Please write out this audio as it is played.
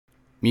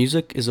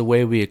Music is a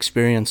way we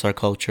experience our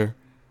culture,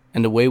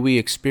 and a way we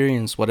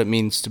experience what it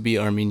means to be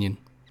Armenian.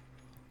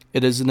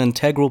 It is an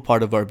integral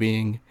part of our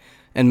being,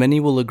 and many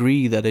will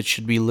agree that it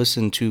should be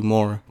listened to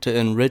more to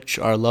enrich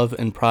our love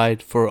and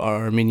pride for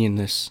our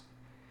Armenianness.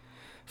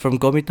 From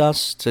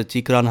Komitas to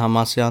Tikran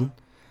Hamasyan,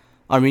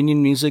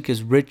 Armenian music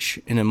is rich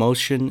in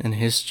emotion and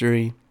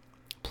history,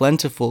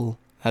 plentiful,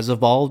 has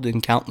evolved in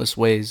countless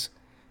ways,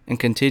 and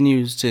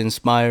continues to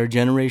inspire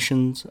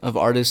generations of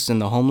artists in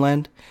the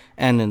homeland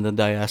and in the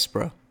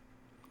diaspora.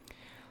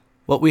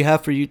 What we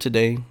have for you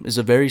today is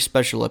a very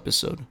special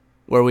episode,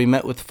 where we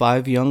met with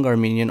 5 young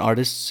Armenian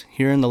artists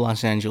here in the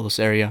Los Angeles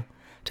area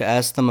to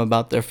ask them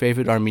about their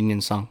favorite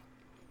Armenian song.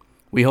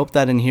 We hope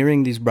that in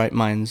hearing these bright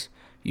minds,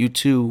 you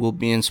too will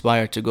be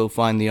inspired to go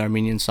find the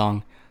Armenian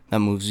song that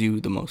moves you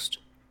the most.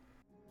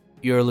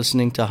 You're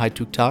listening to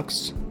Haituk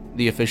Talks,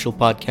 the official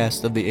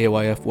podcast of the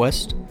AYF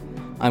West.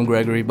 I'm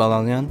Gregory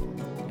Balalyan,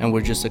 and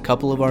we're just a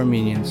couple of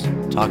Armenians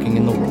talking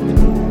in the world.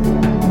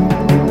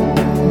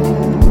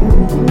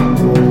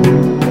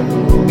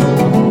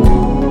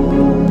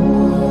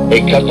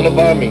 A couple of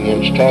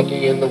Armenians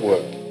talking in the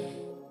world.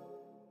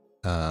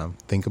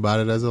 Think about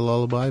it as a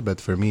lullaby,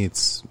 but for me,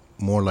 it's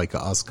more like a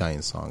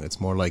Askain song.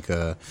 It's more like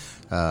a,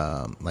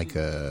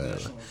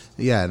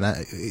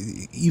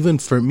 even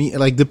for me,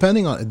 like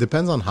it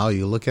depends on how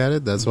you look at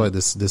it. That's why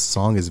this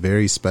song is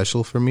very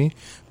special for me,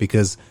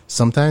 because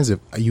sometimes if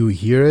you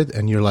hear it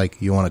and you're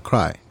like, you want to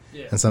cry.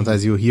 Yeah. And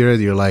sometimes you hear it,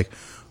 you're like,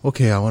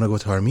 okay, I want to go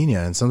to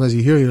Armenia. And sometimes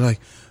you hear it, you're like,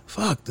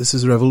 fuck, this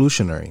is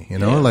revolutionary, you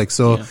know?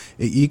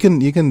 You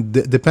can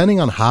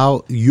depending on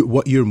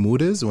what your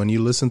mood is, when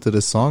you listen to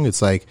this song,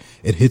 it's like,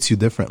 it hits you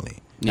differently.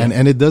 Yeah.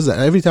 And it does that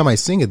every time I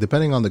sing it,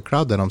 depending on the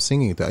crowd that I'm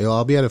singing it to.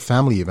 I'll be at a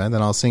family event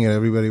and I'll sing it.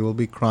 Everybody will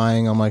be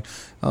crying. I'm like,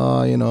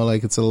 oh,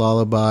 like it's a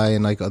lullaby,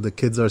 and like the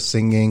kids are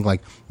singing.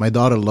 Like my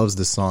daughter loves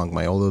this song.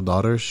 My older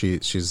daughter,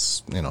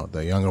 she's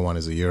the younger one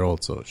is a year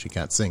old, so she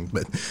can't sing.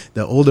 But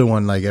the older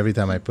one, like every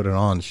time I put it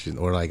on,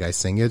 I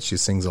sing it, she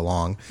sings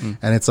along.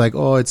 And it's like,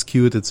 oh, it's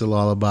cute. It's a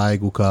lullaby,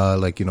 guka,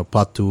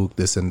 patuk,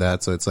 this and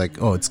that. So it's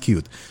like, oh, it's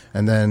cute.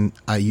 And then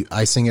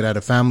I sing it at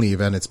a family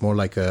event. It's more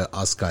like a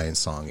Askain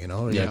song,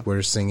 like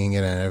we're singing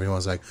it and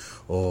everyone's like,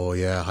 oh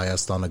yeah,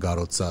 Hayastan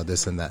Garotsa,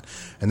 this and that.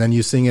 And then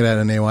you sing it at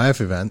an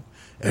AYF event,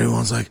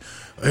 everyone's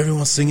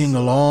singing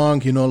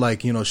along,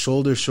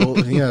 shoulder,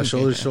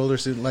 shoulder,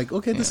 like,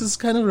 okay, this is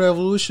kind of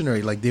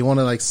revolutionary. Like they want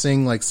to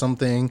sing like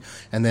something,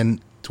 and then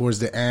towards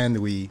the end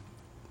we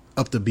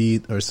up the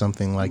beat or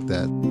something like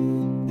that.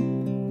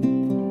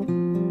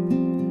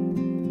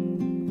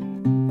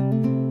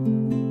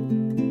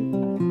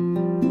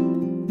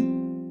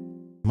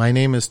 My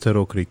name is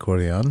Terok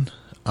Krikorian.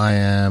 I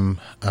am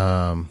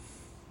an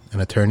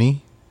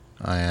attorney.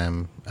 I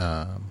am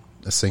a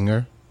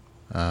singer.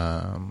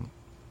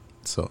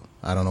 So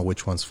I don't know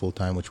which one's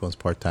full-time, which one's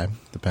part-time,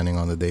 depending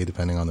on the day,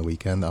 depending on the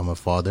weekend. I'm a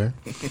father.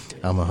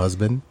 I'm a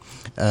husband.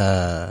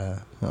 I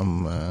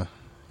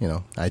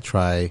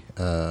try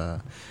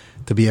to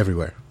be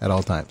everywhere at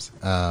all times.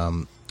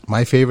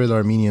 My favorite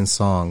Armenian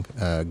song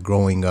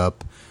growing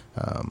up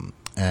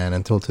and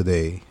until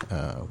today,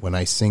 when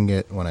I sing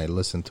it, when I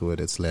listen to it,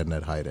 it's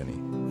Lerner Hayreni.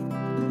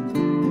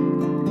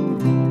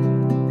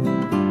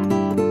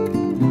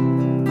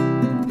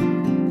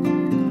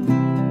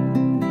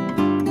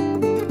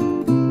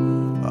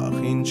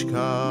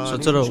 So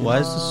Taro, why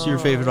is this your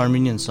favorite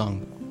Armenian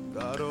song?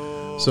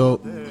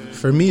 So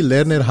for me,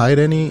 Lerner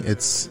Hayreni,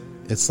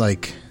 it's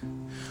like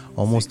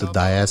almost a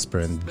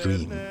diasporan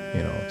dream,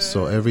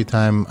 So every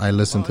time I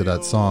listen to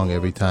that song,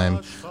 every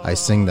time I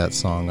sing that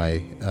song,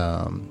 I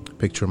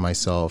picture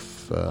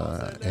myself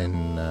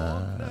in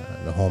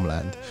the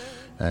homeland.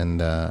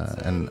 And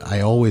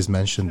I always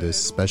mention this,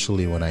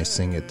 especially when I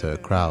sing it to a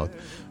crowd.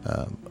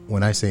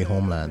 When I say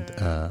homeland,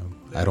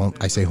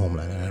 I say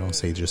homeland, and I don't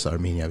say just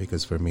Armenia,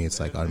 because for me it's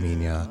like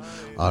Armenia,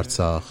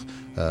 Artsakh,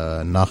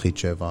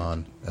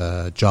 Nakhichevan,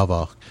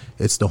 Javakh.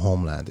 It's the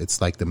homeland. It's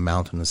like the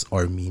mountainous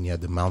Armenia,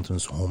 the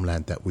mountainous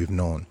homeland that we've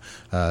known.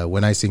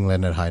 When I sing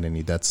Lerner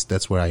Hayreni,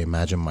 that's where I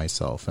imagine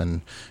myself,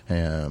 and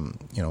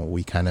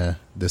we kind of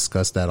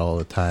discuss that all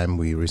the time.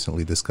 We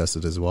recently discussed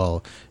it as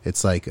well.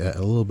 It's like a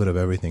little bit of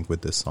everything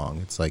with this song.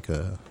 It's like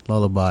a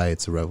lullaby.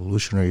 It's a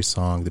revolutionary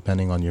song,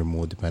 depending on your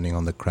mood, depending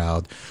on the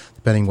crowd,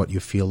 depending what you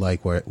feel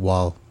like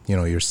while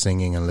you're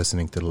singing and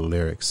listening to the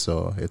lyrics.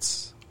 So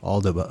it's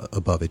all the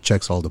above. It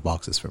checks all the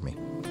boxes for me.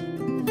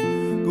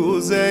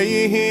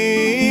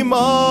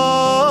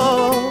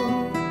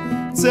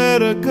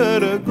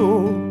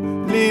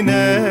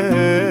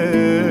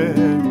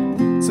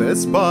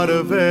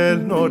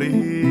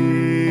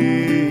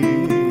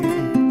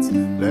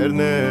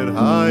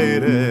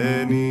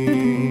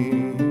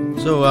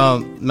 So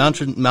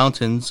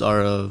mountains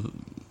are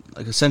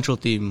like a central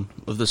theme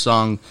of the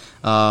song.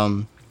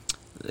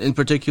 In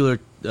particular,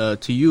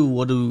 to you,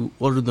 what do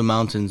the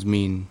mountains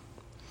mean?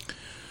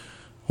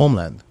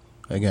 Homeland.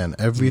 Again,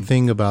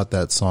 everything about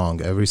that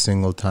song, every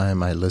single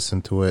time I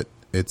listen to it,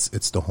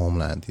 it's the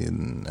homeland,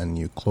 and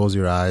you close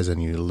your eyes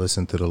and you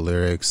listen to the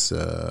lyrics.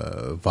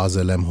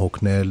 Vazelem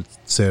hoknel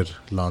ser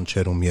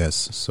lancherum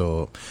yes.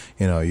 So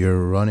you're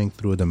running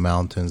through the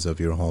mountains of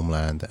your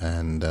homeland,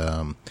 and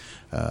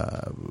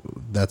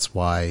that's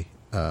why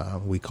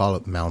we call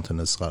it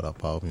mountainous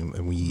Qarabağ,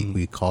 and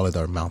we call it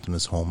our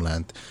mountainous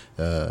homeland.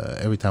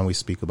 Every time we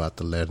speak about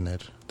the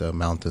Lerner, the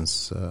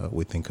mountains,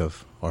 we think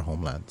of our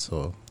homeland.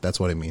 So that's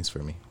what it means for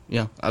me.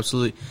 Yeah,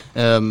 absolutely.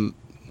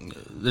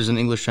 There's an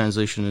English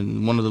translation,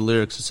 and one of the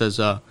lyrics it says,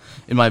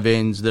 "In my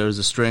veins there is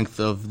the strength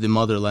of the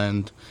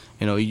motherland."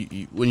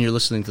 When you're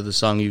listening to the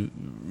song, you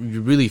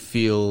really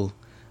feel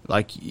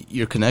like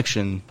your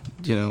connection,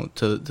 to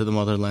the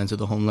motherland, to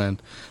the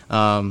homeland,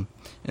 and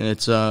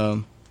it's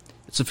a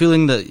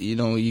feeling that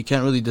you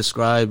can't really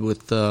describe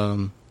with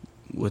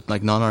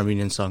like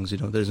non-Armenian songs.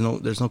 There's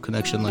no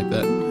connection like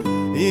that.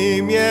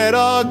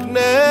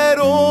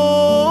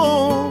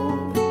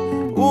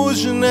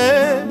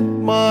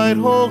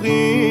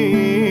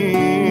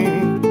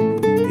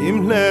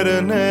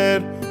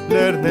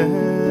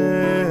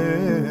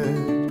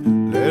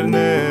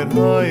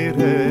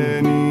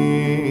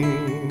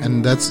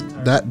 And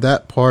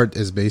that part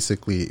is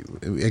basically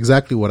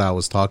exactly what I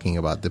was talking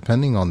about.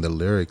 Depending on the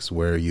lyrics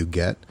where you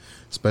get,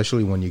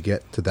 especially when you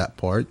get to that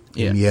part,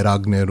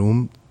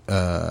 Yeragnerum,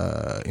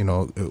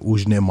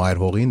 Ujne Mair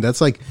Horin,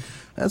 that's like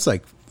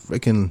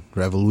freaking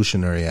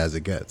revolutionary as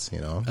it gets,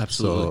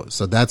 Absolutely.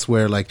 So that's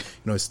where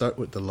start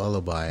with the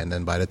lullaby, and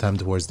then by the time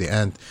towards the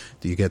end,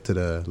 you get to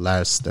the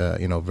last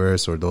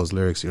verse or those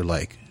lyrics, you're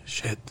like,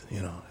 shit,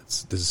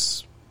 it's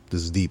this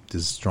is deep,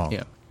 this is strong.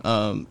 Yeah.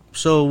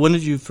 So when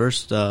did you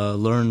first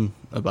learn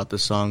about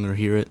this song or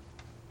hear it?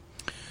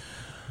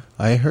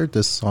 I heard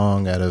this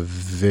song at a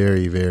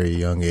very, very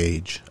young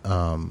age.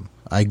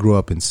 I grew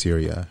up in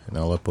Syria, in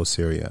Aleppo,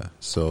 Syria.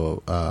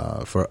 So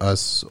for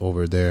us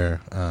over there,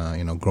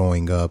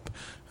 growing up,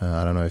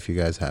 I don't know if you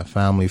guys have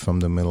family from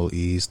the Middle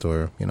East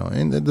or,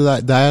 in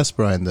the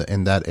diaspora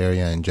in that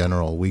area in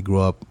general. We grew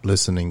up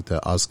listening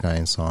to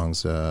Askain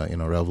songs,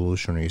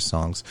 revolutionary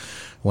songs.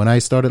 When I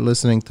started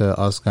listening to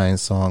Askain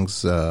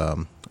songs,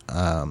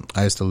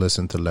 I used to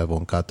listen to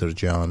Levon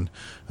Katerjan,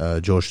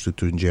 George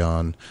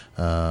Tutunjian,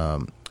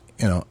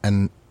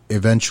 and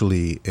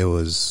eventually it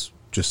was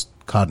just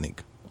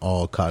Karnik.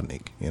 All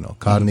Karnik.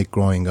 Karnik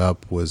growing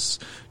up was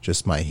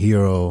just my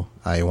hero.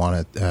 I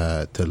wanted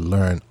to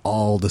learn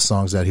all the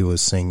songs that he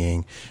was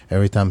singing.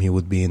 Every time he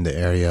would be in the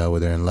area,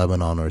 whether in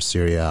Lebanon or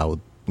Syria, I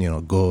would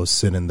go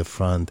sit in the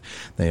front.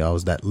 I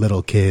was that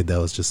little kid that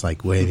was just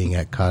like waving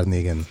at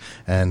Karnik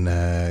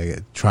and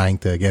trying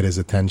to get his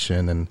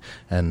attention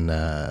and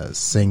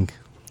sing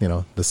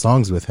the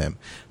songs with him.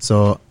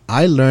 So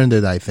I learned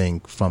it, I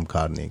think, from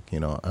Karnik.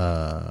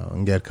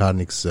 Nger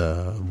Karnik's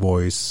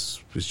voice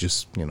was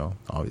just,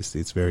 obviously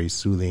it's very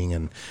soothing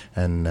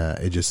and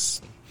it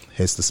just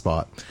hits the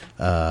spot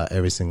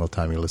every single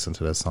time you listen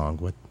to that song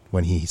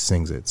when he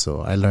sings it.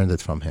 So I learned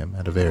it from him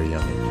at a very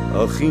young age.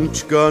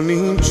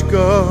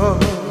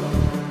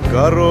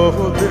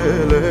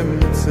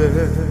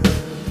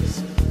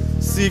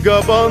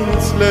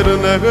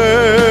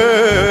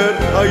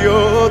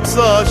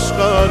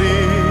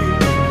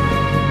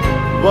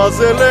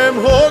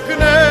 Vazelem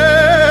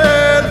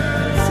hokner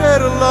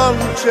ser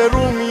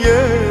lancherum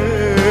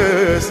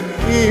yes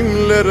im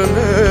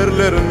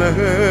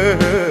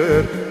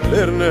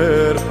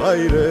lerner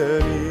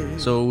hayreni.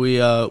 So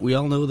we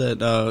all know that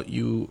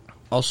you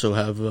also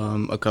have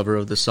a cover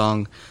of the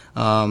song,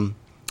 and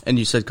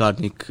you said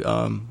Karnik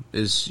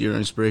is your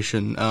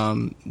inspiration.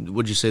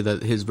 Would you say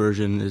that his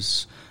version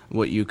is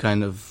what you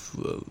kind of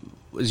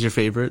is your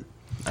favorite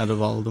out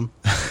of all of them?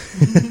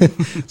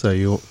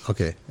 So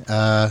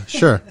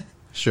sure.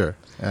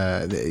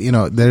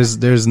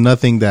 There's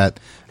nothing that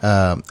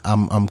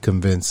I'm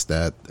convinced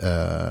that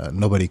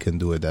nobody can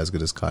do it as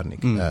good as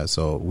Karnik.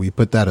 So we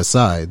put that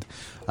aside.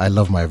 I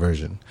love my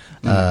version.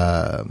 What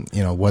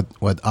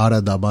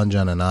Ara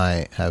Dabanjan and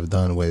I have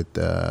done with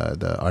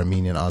the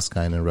Armenian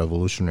Askain and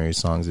revolutionary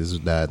songs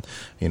is that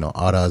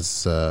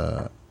Ara's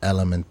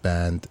element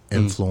band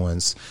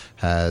influence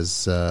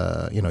has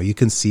you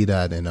can see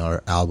that in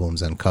our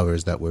albums and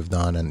covers that we've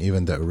done, and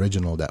even the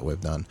original that we've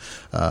done.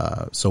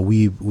 So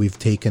we've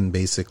taken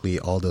basically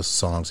all the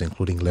songs,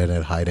 including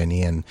Lerner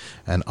Hayreni,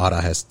 and Ara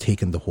has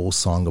taken the whole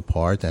song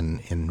apart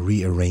and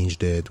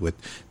rearranged it with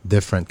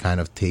different kind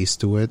of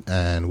taste to it,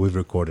 and we've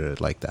recorded it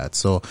like that.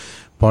 So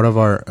part of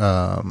our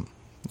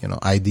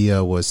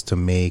idea was to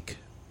make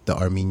the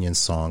Armenian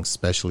songs,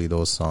 especially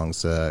those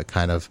songs,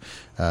 kind of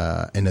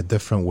in a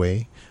different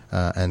way,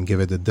 and give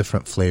it a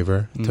different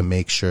flavor to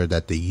make sure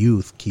that the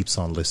youth keeps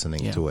on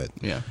listening to it.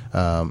 Yeah.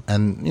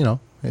 And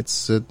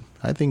it's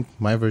I think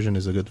my version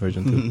is a good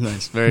version too.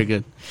 Nice, very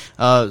good.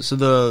 So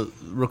the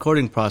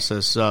recording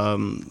process,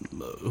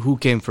 who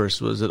came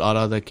first? Was it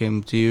Ara that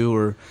came to you,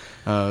 or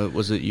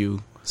was it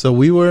you? So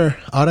Ara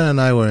and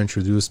I were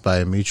introduced by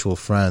a mutual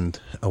friend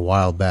a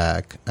while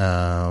back.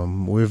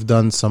 We've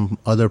done some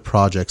other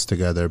projects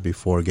together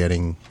before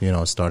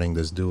starting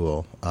this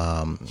duo.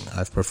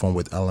 I've performed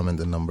with Element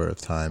a number of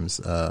times,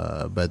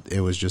 but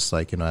it was just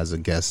like, as a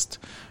guest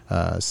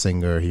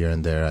singer here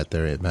and there at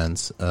their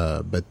events.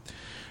 But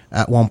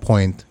at one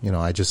point,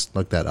 I just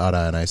looked at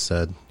Ara and I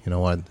said, you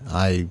know what,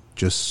 I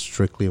just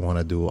strictly want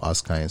to do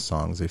Askayan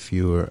songs. If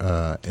you're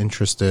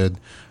interested,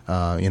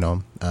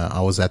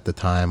 I was at the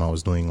time, I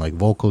was doing like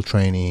vocal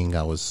training.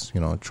 I was,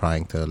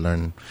 trying to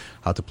learn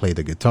how to play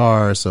the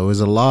guitar. So it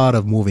was a lot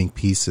of moving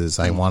pieces.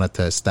 I wanted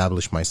to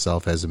establish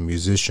myself as a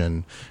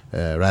musician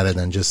rather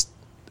than just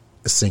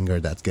a singer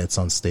that gets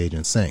on stage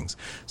and sings.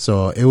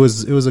 So it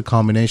was a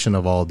combination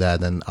of all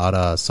that. And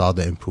Ara saw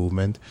the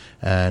improvement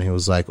and he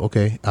was like,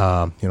 okay,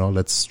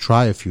 let's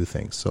try a few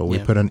things. So we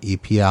put an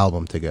EP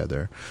album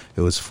together.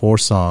 It was 4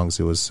 songs.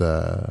 It was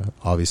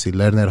obviously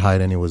Lerner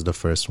Hayreni was the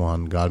first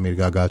one, Galmir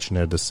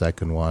Gagachner the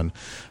second one.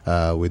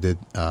 We did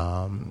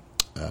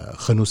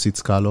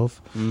Khnusits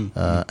Kalov,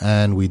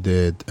 and we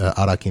did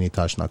Arakini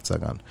Tashnak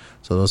Tsagan.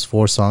 So those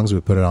 4 songs,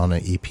 we put it on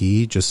an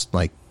EP, just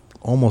like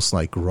almost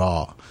like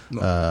raw,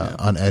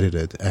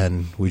 unedited,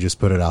 and we just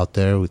put it out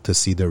there to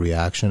see the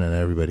reaction, and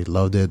everybody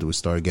loved it. We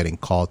started getting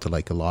called to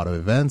like a lot of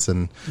events,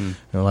 and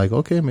like,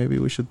 okay, maybe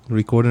we should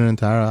record an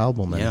entire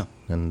album,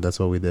 and that's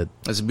what we did.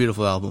 It's a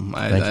beautiful album.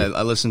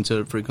 I listen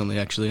to it frequently,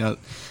 actually. I'm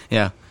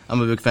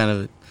a big fan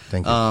of it.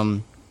 Thank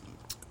you.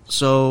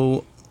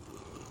 So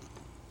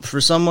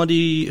for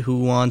somebody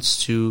who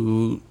wants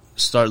to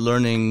start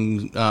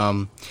learning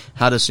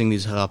how to sing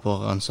these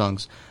Haraporan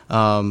songs,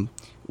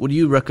 what do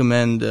you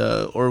recommend,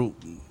 or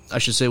I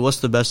should say,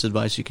 what's the best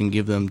advice you can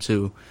give them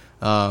to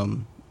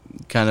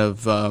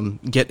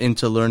get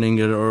into learning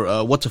it,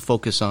 or what to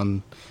focus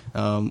on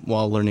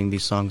while learning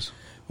these songs?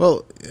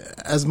 Well,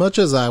 as much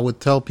as I would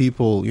tell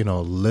people,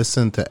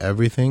 listen to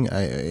everything,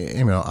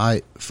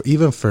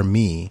 even for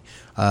me,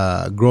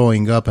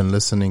 growing up and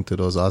listening to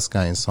those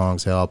Askayan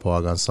songs,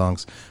 Haraporan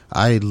songs,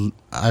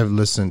 I've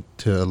listened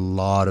to a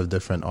lot of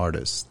different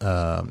artists.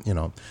 I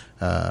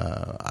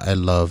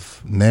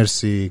love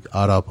Nersik,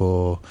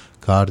 Arapo,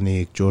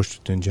 Karnik, George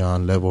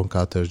Tutunjan, Levon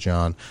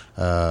Katerjan,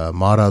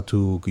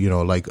 Maratug,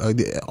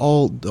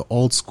 all the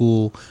old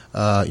school,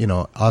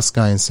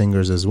 Askayan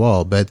singers as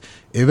well. But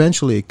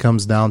eventually it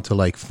comes down to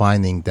like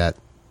finding that,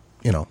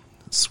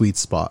 sweet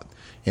spot.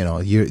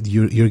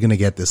 You're gonna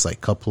get this like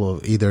couple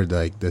of either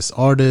like this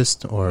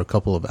artist or a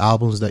couple of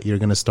albums that you're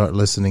gonna start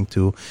listening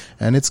to,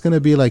 and it's gonna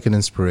be like an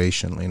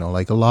inspiration.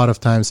 Like a lot of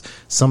times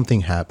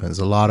something happens.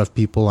 A lot of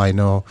people I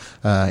know,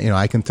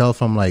 I can tell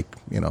from like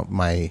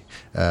my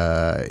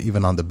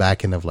even on the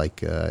back end of like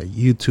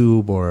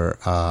YouTube or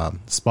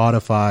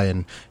Spotify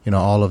and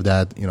all of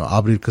that.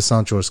 Abril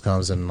Kasanchos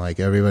comes and like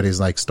everybody's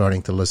like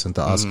starting to listen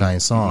to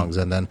Askayan songs,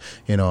 and then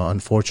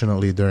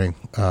unfortunately during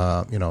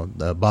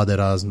the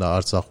Baderaz and the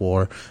Artsakh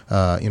War.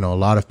 A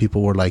lot of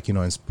people were like,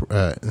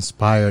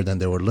 inspired, and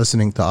they were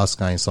listening to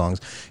Askayan songs.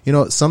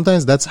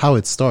 Sometimes that's how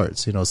it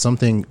starts.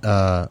 Something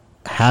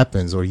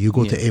happens, or you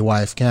go to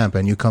AYF camp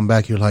and you come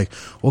back, you're like,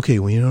 okay,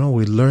 well,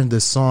 we learned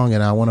this song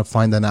and I want to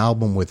find an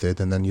album with it.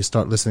 And then you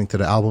start listening to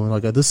the album and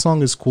like, this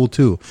song is cool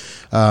too.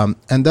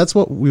 And that's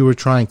what we were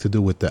trying to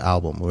do with the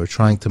album. We were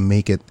trying to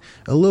make it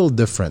a little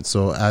different.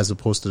 So as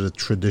opposed to the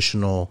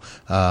traditional,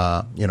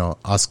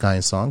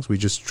 Askayan songs, we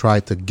just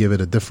tried to give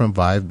it a different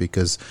vibe,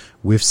 because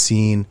we've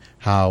seen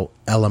how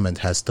Element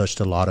has touched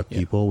a lot of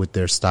people with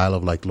their style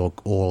of like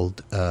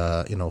old,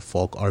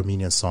 folk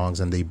Armenian songs,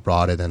 and they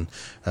brought it in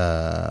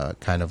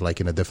kind of like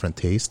in a different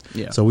taste.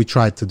 So we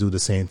tried to do the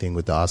same thing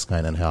with the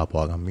Askayan and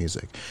Haraporan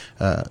music.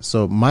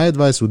 So my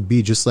advice would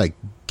be just like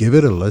give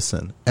it a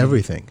listen,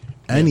 everything.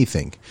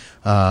 Anything,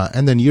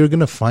 and then you're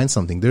gonna find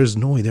something. There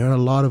are a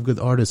lot of good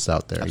artists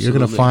out there. Absolutely,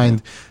 you're gonna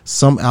find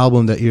some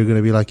album that you're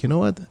gonna be like, you know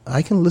what,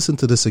 I can listen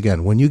to this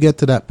again. When you get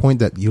to that point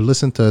that you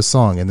listen to a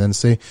song and then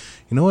say,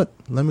 you know what,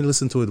 let me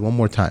listen to it one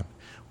more time.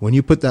 When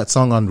you put that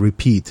song on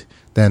repeat,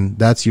 then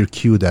that's your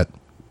cue that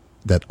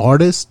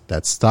artist,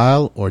 that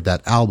style, or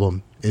that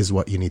album is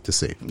what you need to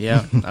save.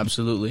 Yeah,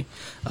 absolutely.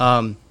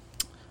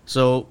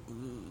 So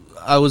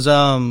I was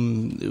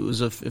it was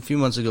a few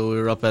months ago.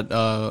 We were up at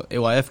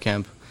AYF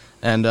camp.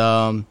 And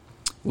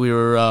we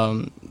were.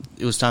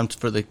 It was time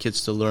for the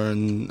kids to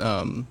learn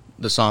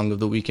the song of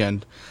the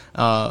weekend,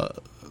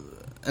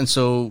 and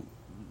so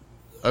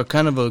a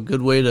kind of a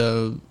good way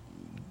to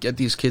get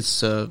these kids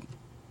to,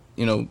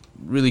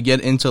 really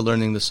get into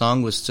learning the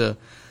song was to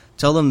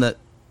tell them that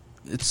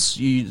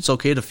it's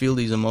okay to feel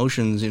these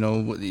emotions.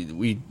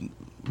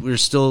 We're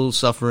still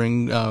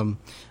suffering.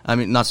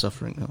 Not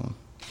suffering.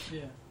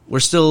 We're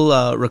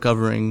still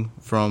recovering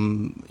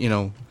from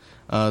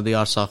the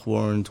Artsakh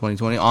War in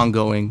 2020,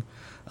 ongoing.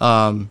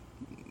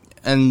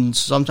 And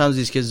sometimes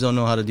these kids don't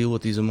know how to deal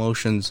with these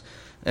emotions.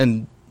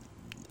 And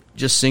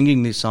just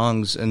singing these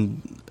songs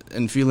and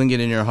feeling it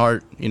in your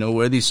heart,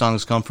 where these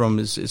songs come from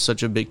is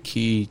such a big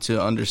key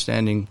to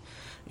understanding,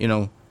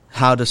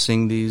 how to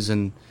sing these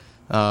and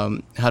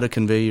how to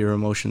convey your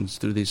emotions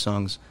through these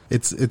songs.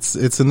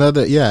 It's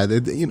another, yeah,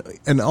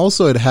 and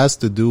also it has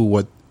to do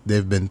what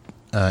they've been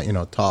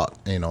taught,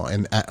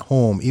 and at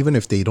home, even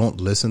if they don't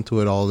listen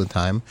to it all the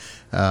time.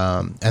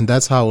 And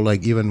that's how,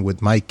 like, even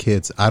with my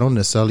kids, I don't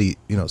necessarily,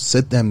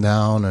 sit them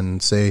down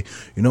and say,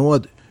 you know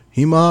what,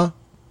 Hima,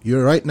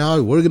 you're right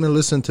now, we're going to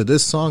listen to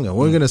this song and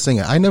we're going to sing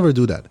it. I never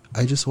do that.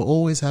 I just will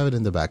always have it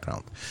in the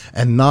background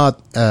and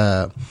not,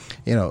 I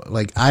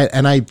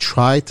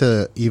try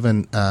to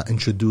even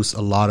introduce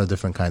a lot of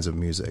different kinds of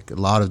music, a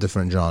lot of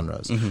different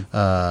genres,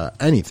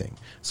 anything.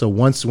 So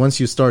once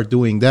you start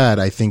doing that,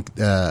 I think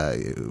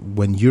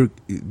when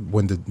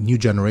the new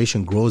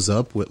generation grows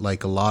up with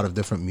like a lot of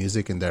different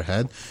music in their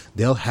head,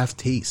 they'll have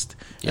taste,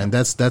 and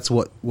that's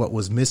what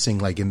was missing.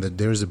 Like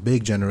there's a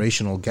big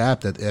generational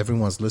gap that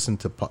everyone's listens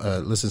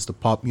to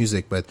pop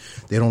music, but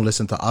they don't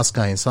listen to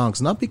Askain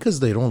songs. Not because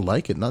they don't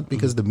like it, not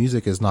because the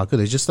music is not good.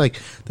 It's just like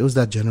there was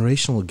that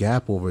generational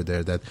gap over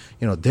there that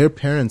their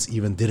parents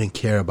even didn't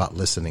care about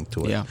listening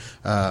to it.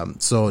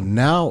 So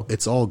now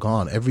it's all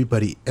gone.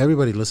 Everybody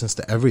listens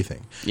to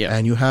everything.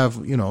 And you have,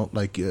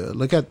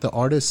 look at the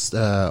artists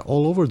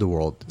all over the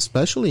world,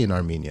 especially in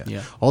Armenia.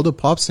 All the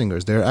pop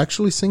singers, they're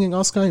actually singing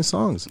Askain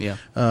songs.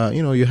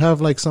 You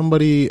have like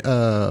somebody,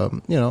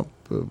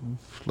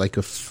 like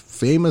a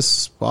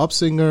famous pop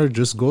singer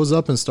just goes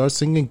up and starts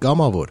singing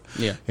Gamavur.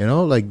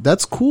 Like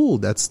that's cool.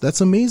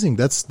 That's amazing.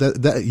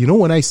 That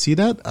when I see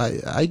that,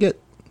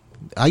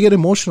 I get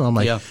emotional. I'm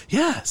like,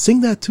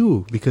 sing that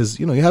too, because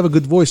you have a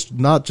good voice,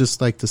 not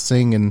just like to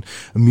sing in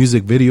a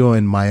music video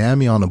in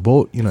Miami on a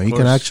boat. You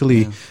can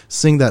actually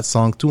sing that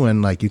song too,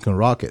 and like you can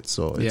rock it.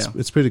 So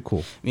it's pretty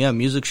cool. Yeah,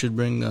 music should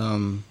bring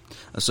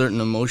a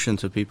certain emotion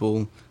to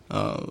people.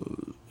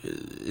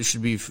 It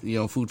should be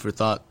food for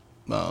thought.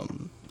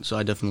 So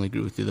I definitely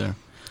agree with you there.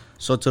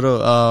 So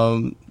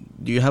Taro,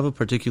 do you have a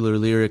particular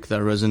lyric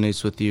that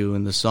resonates with you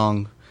in the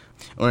song,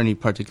 or any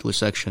particular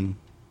section?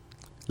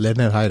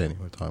 Lerner Hayrani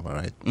we're talking about,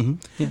 right?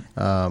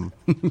 Mm-hmm.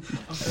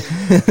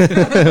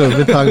 We've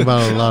been talking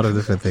about a lot of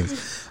different things.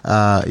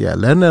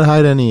 Lerner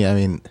Hayrani, I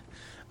mean,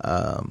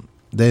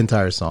 the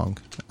entire song.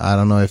 I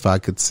don't know if I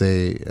could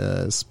say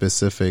a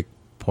specific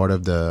part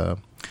of the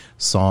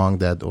song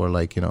that, or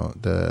like,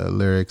 the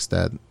lyrics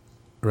that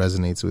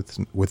resonates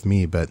with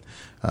me, but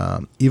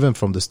even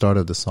from the start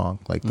of the song,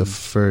 like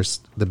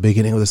the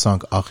beginning of the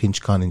song,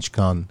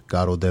 Inchkan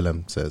Garo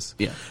Delem says,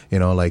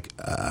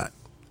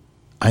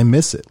 I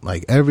miss it.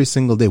 Like every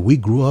single day, we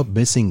grew up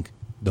missing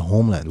the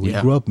homeland. We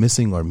grew up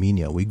missing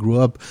Armenia. We grew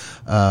up,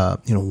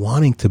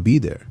 wanting to be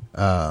there.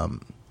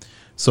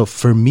 So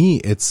for me,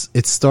 it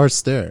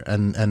starts there,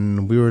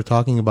 and we were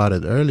talking about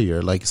it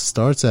earlier. Like it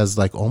starts as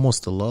like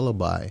almost a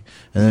lullaby,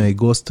 and then it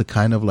goes to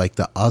kind of like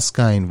the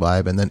Askain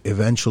vibe, and then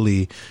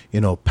eventually,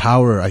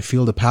 power. I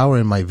feel the power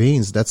in my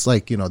veins. That's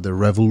like the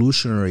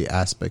revolutionary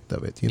aspect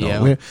of it.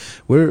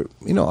 We're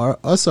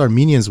us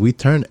Armenians, we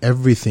turn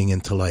everything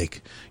into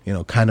like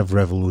kind of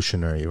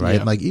revolutionary,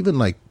 right? Like even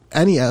like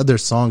any other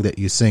song that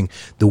you sing,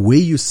 the way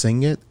you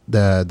sing it,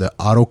 the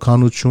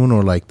arokanuchun,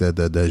 or like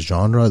the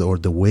genre, or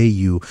the way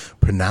you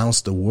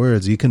pronounce the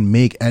words, you can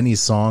make any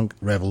song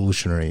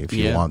revolutionary if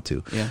you want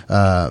to.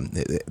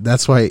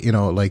 That's why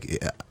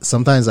like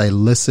sometimes I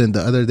listen.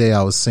 The other day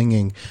I was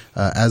singing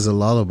as a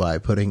lullaby,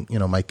 putting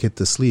my kid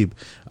to sleep.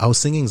 I was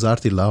singing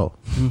Zarti Lao.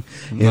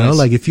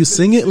 Like if you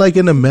sing it like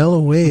in a mellow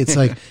way, it's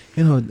like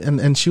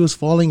and she was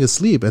falling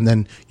asleep, and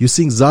then you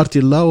sing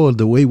Zarti Lao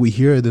the way we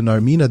hear it in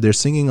Armenia. They're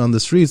singing on the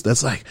streets.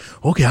 That's like,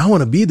 okay, I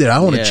want to be there. I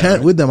want to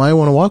chant with them. I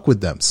want to walk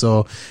with them.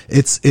 So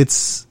it's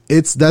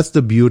that's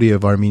the beauty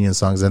of Armenian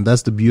songs, and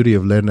that's the beauty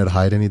of Lerner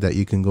Hayrani, that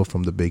you can go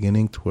from the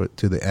beginning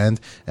to the end,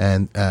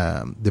 and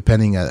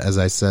depending, as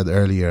I said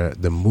earlier,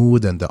 the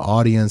mood and the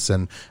audience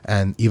and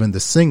even the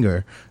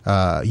singer,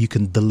 you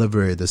can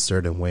deliver it a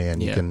certain way,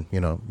 and you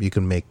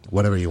can make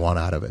whatever you want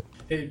out of it.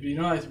 Hey,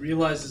 I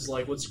realized is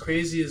like what's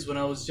crazy is when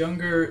I was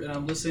younger and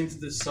I'm listening to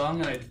this song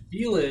and I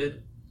feel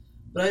it,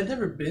 but I'd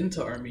never been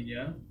to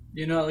Armenia.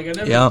 Like I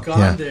never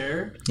gone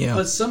there,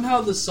 but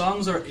somehow the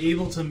songs are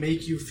able to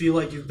make you feel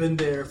like you've been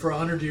there for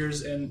 100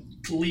 years, and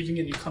leaving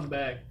and you come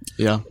back.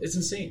 It's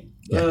insane.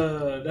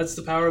 That's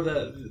the power of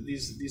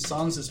these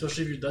songs,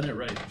 especially if you've done it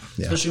right.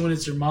 Especially when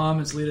it's your mom,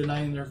 it's late at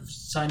night, and they're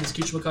signing this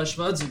Kichma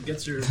Kashvads, it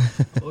gets your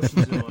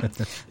emotions going.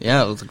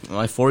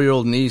 My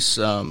 4-year-old niece,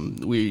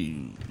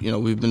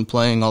 we've been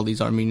playing all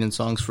these Armenian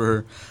songs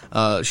for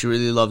her. She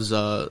really loves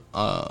Artyok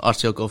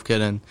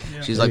Ovkeren.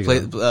 She's like, play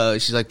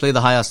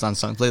the Hayastan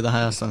song. Play the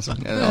Hayastan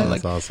song. And I'm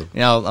like, that's awesome.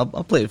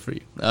 I'll play it for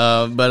you.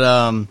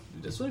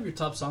 That's one of your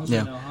top songs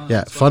right now,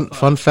 huh?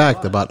 Fun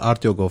fact about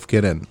Artyok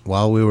Ovkeren.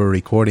 While we were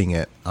recording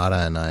it, Ara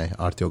and I,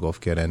 Artyok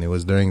Ovkeren, it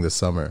was during the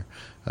summer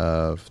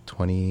of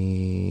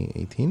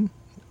 2018.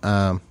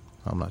 I'm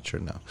not sure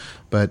now.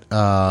 But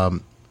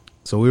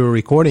so we were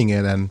recording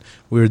it, and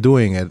we were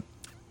doing it,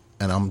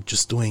 and I'm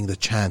just doing the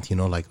chant,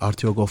 like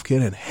Artyok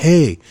Ovkeren,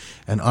 hey.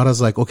 And Ara's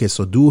like, okay,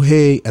 so do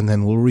hey, and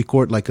then we'll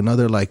record like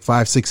another like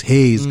 5-6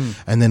 heys,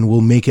 and then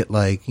we'll make it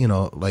like,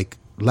 like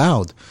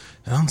loud.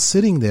 And I'm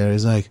sitting there,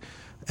 it's like,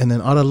 And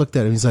then Ara looked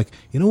at him. He's like,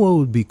 you know what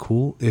would be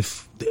cool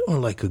if they were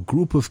like a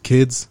group of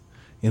kids,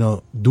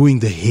 doing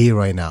the hay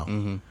right now.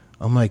 Mm-hmm.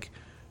 I'm like,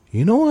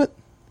 you know what?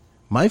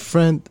 My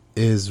friend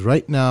is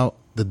right now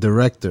the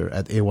director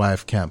at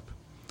AYF camp.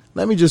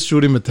 Let me just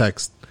shoot him a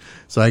text.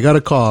 So I got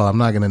a call. I'm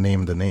not going to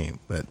name the name,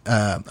 but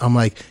I'm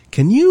like,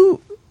 are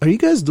you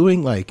guys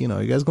doing are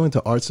you guys going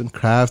to arts and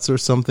crafts or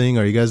something?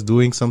 Are you guys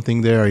doing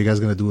something there? Are you guys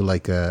going to do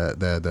like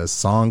the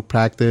song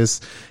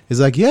practice?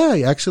 He's like,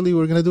 yeah, actually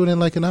we're going to do it in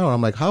like an hour.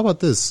 I'm like, how about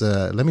this?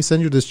 Let me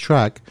send you this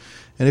track.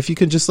 And if you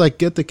can just like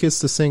get the kids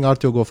to sing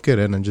Artyo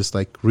Govkeren and just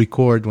like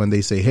record when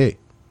they say, hey.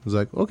 I was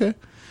like, okay.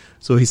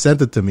 So he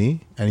sent it to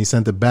me and he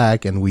sent it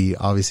back, and we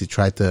obviously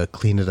tried to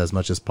clean it as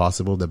much as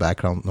possible, the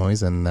background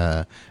noise, and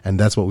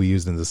that's what we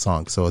used in the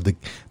song. So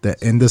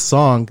in the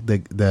song,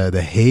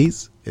 the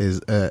haze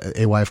is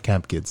AYF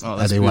camp kids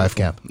at AYF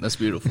camp. That's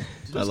beautiful.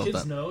 I love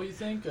kids that. know, you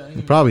think?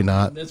 Probably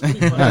not. That's pretty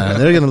funny.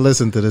 They're gonna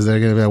listen to this. They're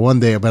gonna be like, one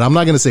day, but I'm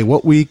not gonna say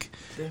what week.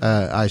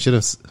 I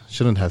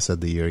shouldn't have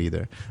said the year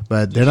either.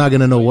 But they're not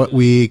gonna know what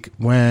week,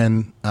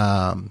 when.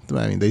 I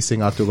mean, they sing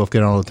Artyo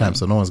Govkeren all the time,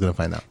 so no one's gonna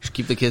find out. Just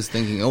keep the kids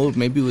thinking, oh,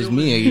 maybe it was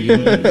me.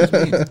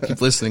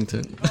 Keep listening to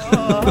it.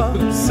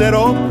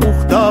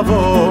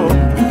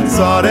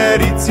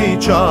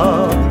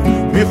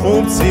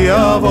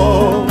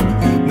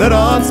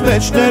 Նրանց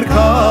մեջ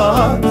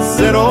ներքած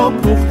սերով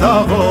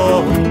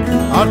փուխտավով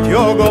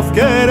Artyo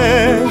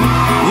Govkeren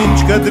ինչ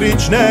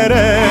կդրիչներ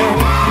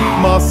են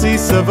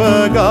Մասիսը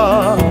վգա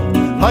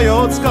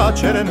հայոց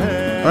կաչերն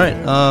են. All right,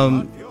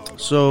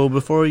 so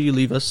before you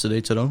leave us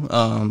today, Tero,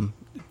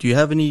 do you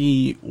have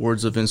any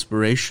words of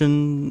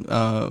inspiration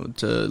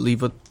to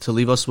leave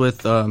us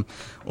with,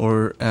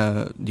 or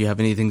do you have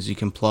any things you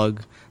can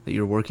plug that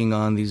you're working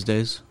on these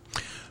days?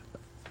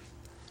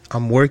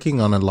 I'm working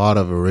on a lot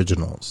of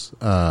originals.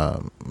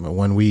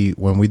 When we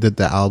did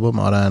the album,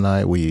 Ara and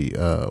I, we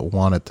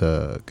wanted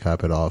to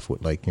cap it off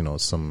with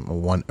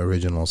one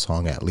original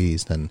song at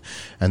least, and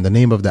the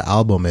name of the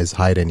album is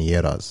Hayreni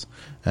Yeraz,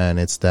 and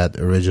it's that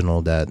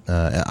original that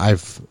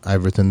I've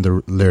written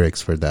the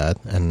lyrics for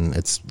that, and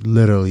it's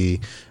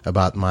literally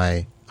about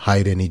my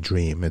Hayreni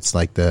dream. It's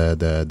like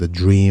the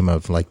dream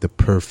of like the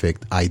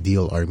perfect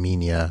ideal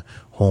Armenia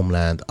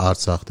homeland,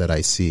 Artsakh, that I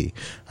see,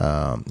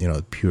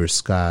 pure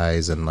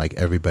skies and like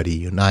everybody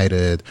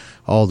united,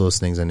 all those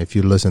things. And if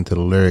you listen to the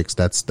lyrics,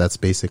 that's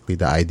basically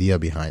the idea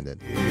behind it.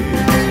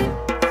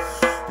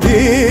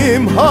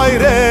 Im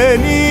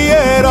hayreni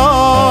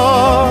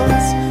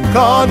eraz,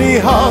 kani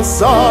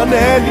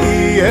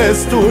hasaneli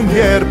es tun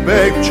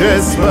yerbek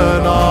ches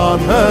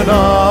v'nan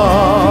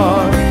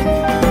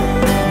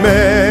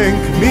menk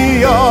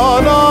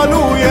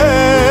mianalu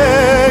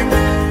yek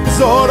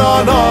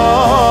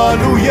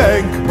zoranalu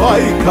yek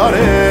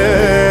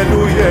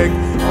baykarelu yek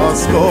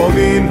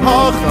askovin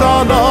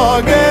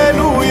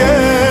hachtanagelu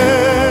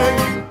yek.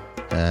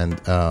 And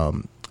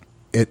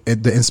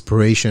the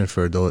inspiration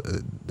for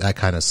that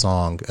kind of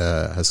song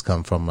has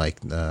come from like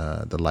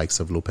the likes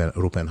of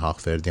Rupen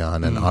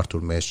Hakhverdian and Artur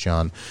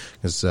Meshjan,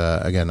 because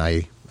again,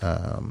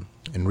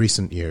 in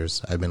recent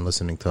years I've been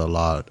listening to a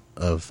lot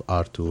of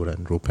Artur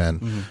and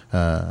Rupen.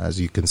 As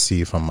you can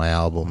see from my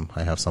album,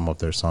 I have some of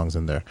their songs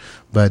in there,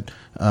 but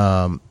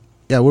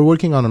yeah, we're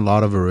working on a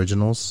lot of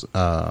originals.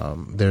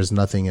 There's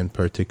nothing in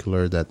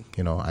particular that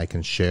I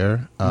can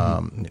share.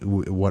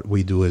 What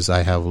we do is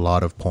I have a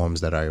lot of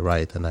poems that I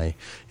write, and I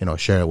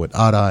share it with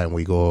Ara, and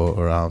we go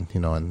around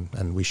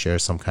and we share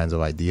some kinds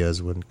of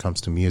ideas when it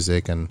comes to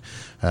music, and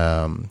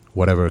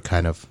whatever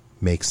kind of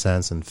makes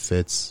sense and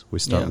fits, we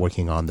start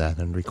working on that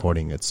and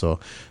recording it. So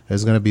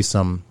there's going to be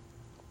some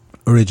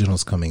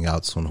originals coming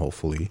out soon,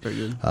 hopefully. Very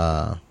good.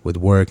 With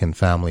work and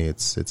family,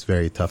 it's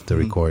very tough to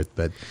record,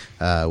 but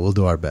we'll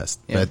do our best.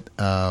 Yeah.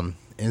 But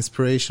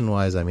inspiration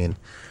wise, I mean,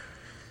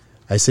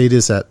 I say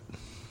this at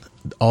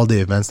all the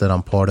events that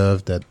I'm part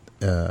of, that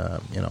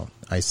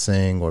I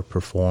sing or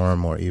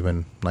perform or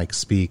even like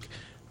speak.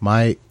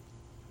 My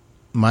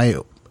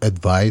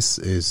advice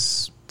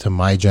is to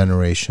my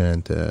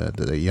generation, to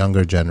the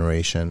younger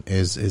generation,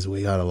 is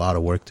we got a lot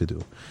of work to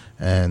do,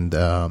 and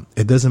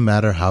it doesn't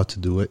matter how to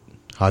do it,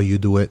 how you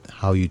do it,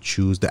 how you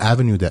choose, the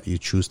avenue that you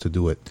choose to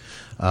do it.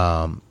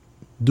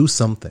 Do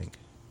something,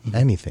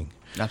 anything.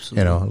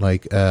 Absolutely.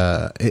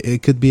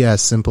 It could be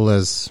as simple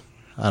as,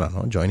 I don't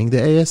know, joining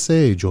the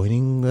ASA,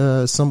 joining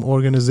some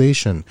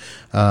organization,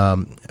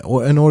 or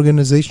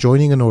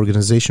joining an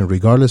organization,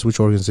 regardless which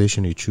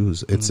organization you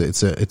choose.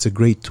 It's a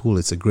great tool.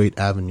 It's a great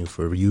avenue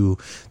for you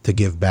to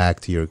give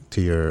back to your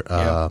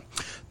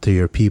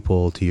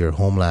people, to your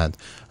homeland.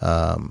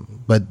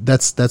 But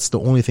that's the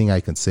only thing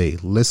I can say.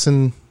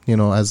 Listen,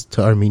 as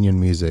to Armenian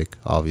music,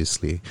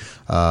 obviously,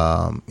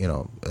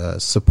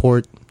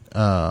 support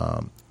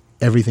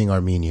everything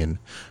Armenian,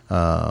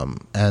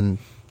 and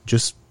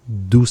just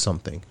do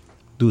something.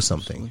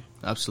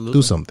 Absolutely.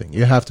 Do something.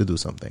 You have to do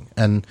something.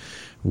 And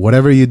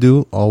whatever you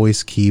do,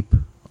 always keep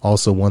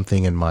also one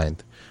thing in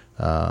mind.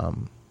 As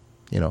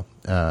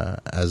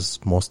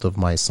most of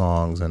my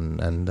songs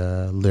and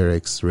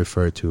lyrics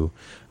refer to,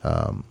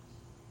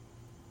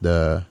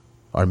 the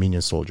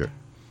Armenian soldier.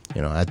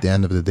 at the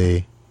end of the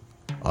day,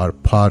 our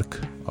park,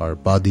 our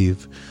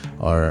badiv,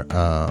 our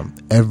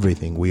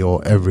everything, we owe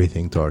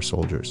everything to our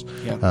soldiers,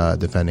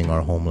 defending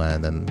our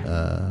homeland and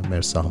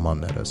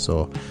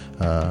so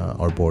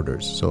our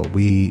borders. So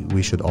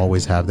we should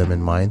always have them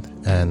in mind,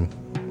 and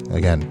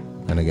again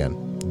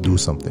do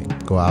something.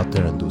 Go out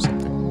there and do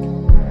something.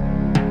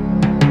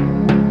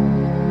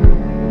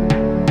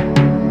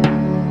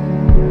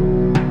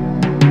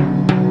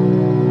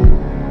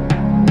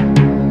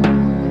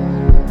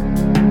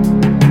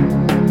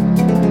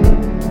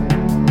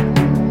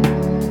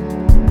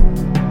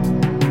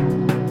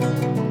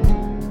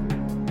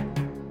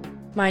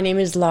 My name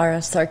is Lara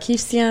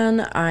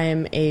Sarkisian.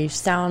 I'm a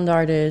sound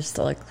artist,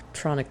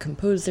 electronic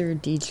composer,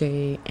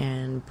 DJ,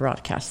 and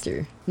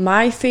broadcaster.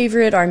 My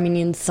favorite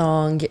Armenian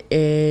song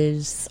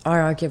is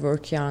Ara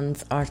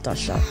Gevorkyan's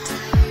Artashat.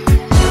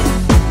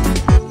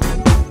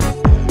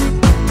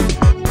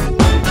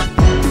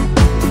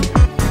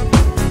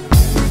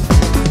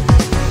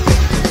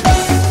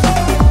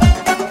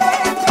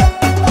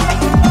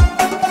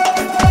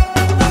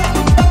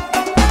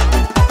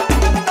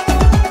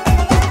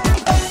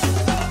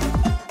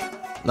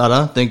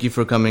 Lara, thank you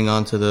for coming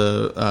on to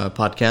the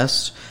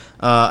podcast.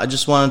 I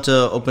just wanted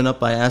to open up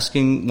by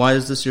asking, why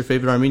is this your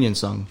favorite Armenian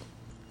song?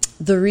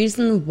 The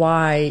reason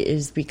why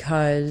is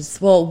because,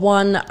 well,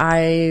 one,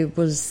 I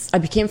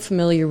became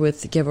familiar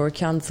with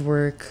Gevorkyan's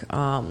work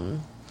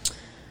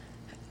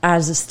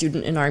as a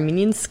student in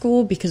Armenian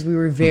school because we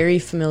were very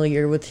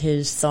familiar with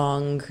his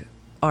song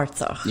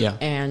Artsakh. Yeah.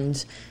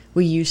 And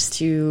we used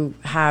to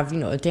have,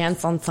 a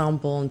dance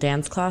ensemble and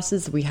dance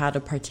classes. We had a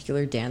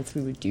particular dance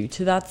we would do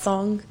to that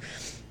song.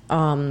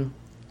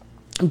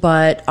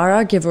 But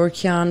Ara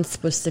Gevorkyan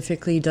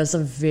specifically does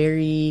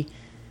in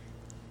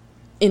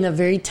a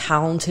very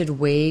talented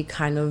way,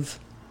 kind of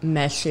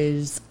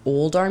meshes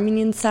old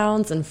Armenian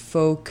sounds and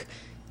folk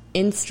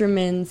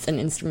instruments and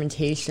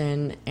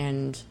instrumentation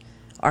and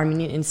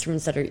Armenian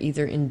instruments that are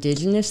either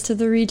indigenous to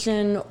the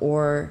region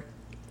or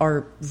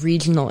are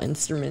regional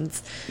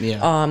instruments,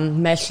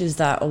 meshes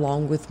that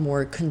along with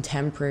more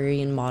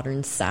contemporary and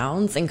modern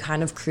sounds and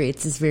kind of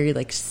creates this very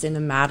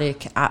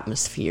cinematic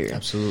atmosphere.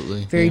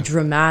 Absolutely. Very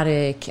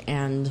dramatic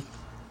and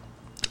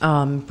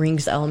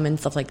brings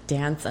elements of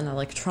dance and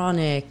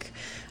electronic,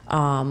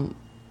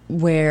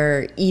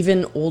 where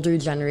even older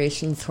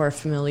generations who are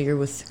familiar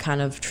with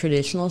kind of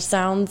traditional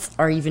sounds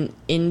are even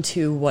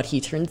into what he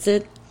turns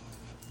it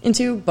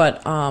into,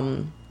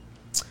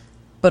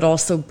 but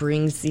also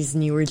brings these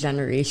newer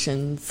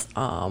generations,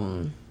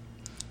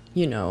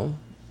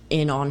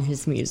 in on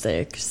his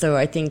music. So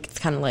I think it's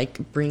kind of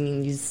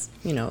bringing these,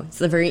 it's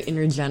a very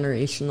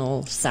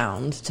intergenerational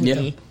sound to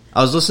me.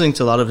 I was listening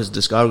to a lot of his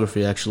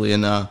discography, actually,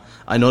 and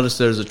I noticed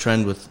there's a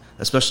trend with,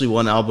 especially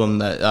one album,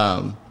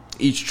 that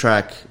each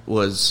track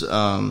was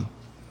a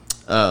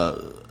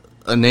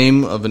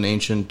name of an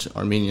ancient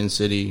Armenian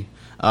city.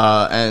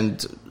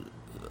 And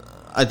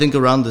I think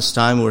around this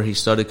time where he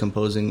started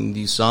composing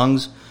these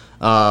songs,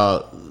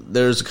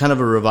 there's kind of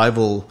a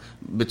revival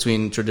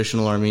between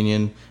traditional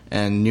Armenian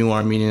and new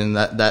Armenian.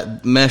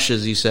 That mesh,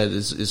 as you said,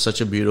 is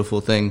such a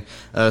beautiful thing,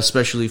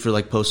 especially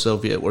for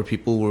post-Soviet, where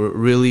people were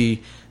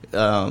really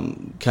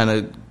kind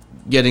of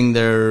getting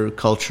their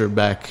culture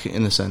back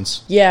in a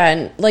sense. Yeah,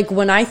 and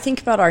when I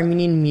think about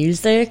Armenian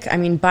music, I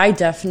mean, by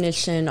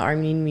definition,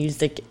 Armenian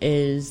music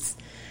is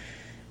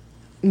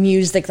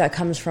music that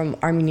comes from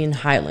Armenian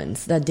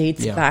highlands that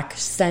dates back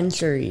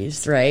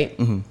centuries, right?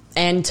 Mm-hmm.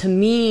 And to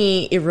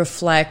me, it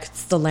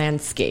reflects the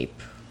landscape.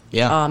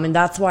 Yeah. And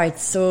that's why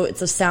it's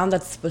a sound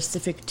that's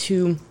specific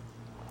to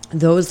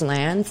those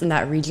lands and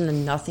that region,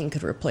 and nothing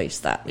could replace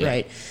that,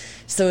 right?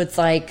 So it's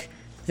the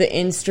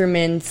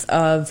instruments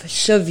of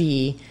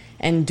shavi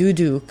and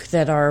duduk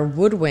that are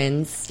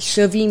woodwinds,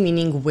 shavi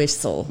meaning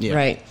whistle,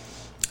 right?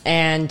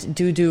 And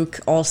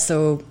duduk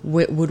also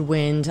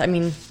woodwind. I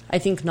mean, I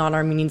think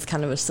non-Armenians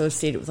kind of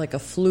associate it with a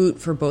flute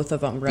for both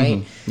of them, right?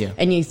 Mm-hmm. Yeah.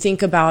 And you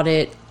think about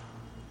it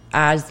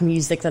as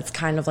music that's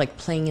kind of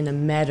playing in a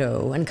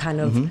meadow and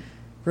kind of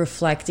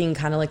reflecting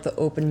kind of the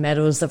open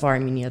meadows of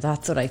Armenia.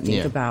 That's what I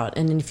think about.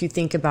 And then if you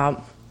think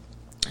about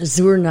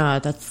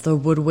Zurna, that's the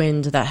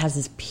woodwind that has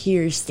this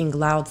piercing,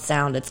 loud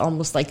sound. It's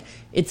almost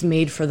it's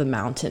made for the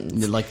mountains.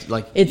 It's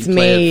you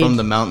play it from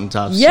the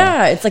mountaintops.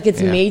 Yeah, it's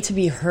it's made to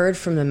be heard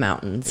from the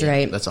mountains,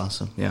 right? That's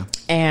awesome, yeah.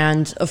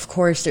 And, of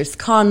course, there's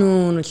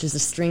kanun, which is a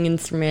string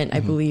instrument,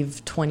 I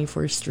believe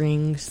 24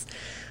 strings.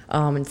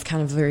 It's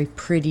kind of a very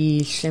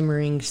pretty,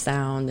 shimmering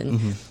sound.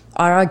 And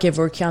Ara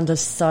Gevorkyan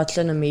does such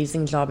an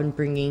amazing job in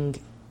bringing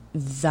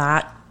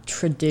that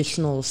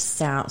traditional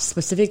sound,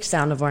 specific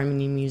sound of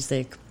Armenian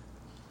music,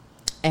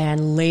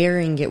 and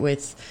layering it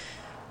with,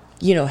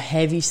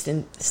 heavy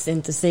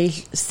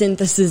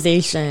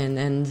synthesization.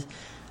 And,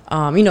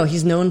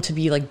 he's known to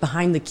be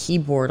behind the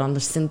keyboard on the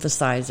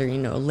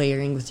synthesizer,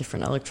 layering with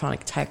different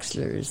electronic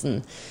textures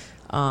and,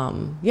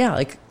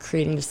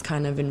 creating this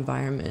kind of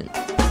environment.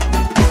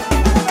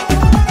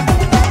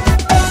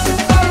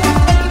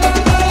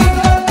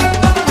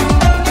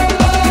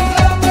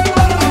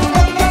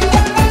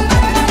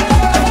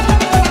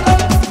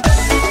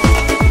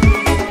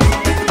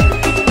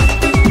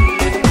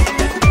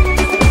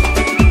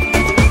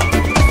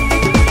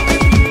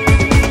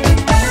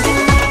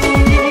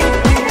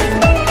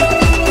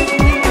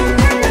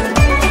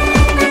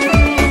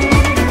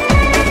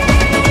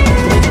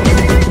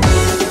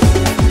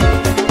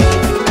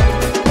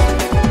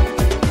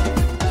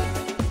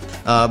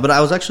 but I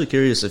was actually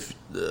curious if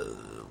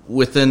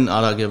within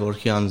Ara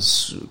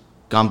Gevorkian's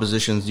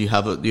compositions, do you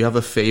have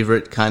a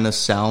favorite kind of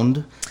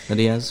sound that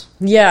he has?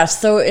 Yeah,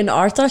 so in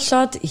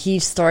Artashat, he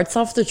starts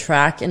off the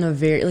track in a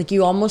very, like,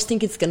 you almost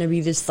think it's going to be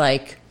this,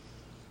 like,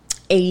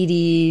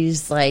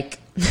 80s, like,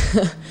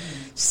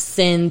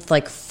 synth,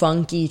 like,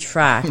 funky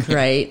track,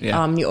 right?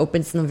 Yeah. He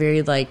opens in a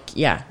very, like,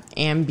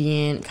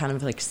 ambient, kind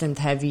of, like, synth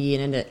heavy,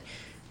 and then it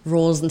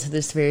rolls into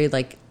this very,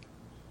 like,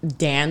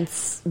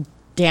 dance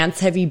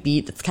heavy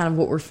beat. That's kind of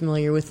what we're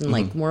familiar with in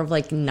like more of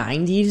like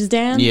 90s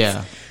dance.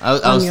 Yeah,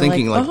 I was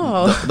thinking like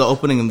the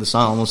opening of the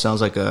song almost sounds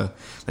like a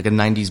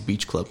 90s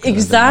beach club.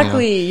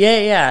 Exactly.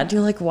 Yeah. And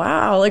you're like,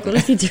 wow, like what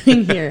is he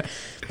doing here?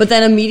 But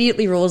then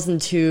immediately rolls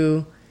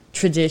into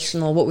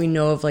traditional, what we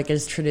know of like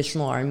as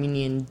traditional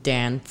Armenian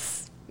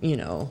dance,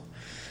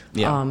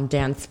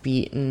 dance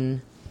beat,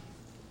 and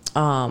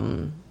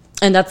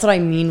that's what I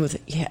mean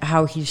with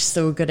how he's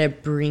so good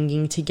at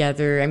bringing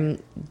together. I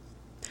mean,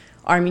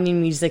 Armenian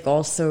music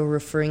also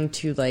referring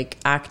to like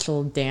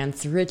actual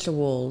dance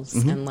rituals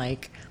and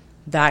like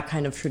that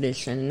kind of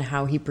tradition, and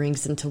how he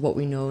brings into what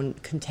we know in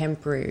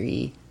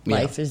contemporary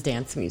life as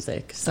dance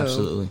music. So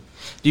absolutely.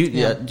 Do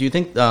you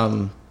think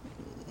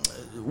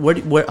where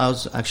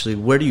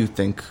do you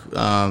think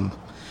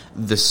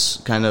this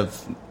kind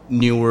of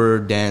newer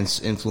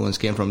dance influence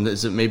came from?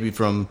 Is it maybe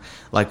from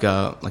like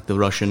the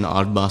Russian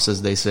Ardbas,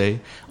 as they say,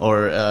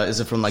 or is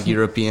it from like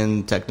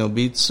European techno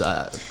beats?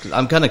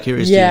 I'm kind of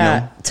curious. Yeah, do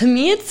you know? To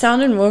me it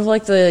sounded more of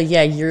like the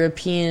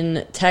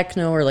European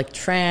techno, or like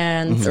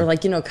trance, or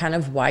like kind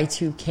of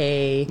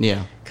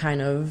Y2K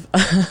kind of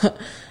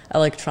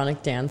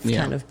electronic dance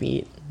kind of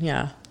beat.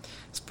 Yeah.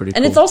 It's pretty cool.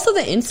 And it's also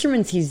the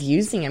instruments he's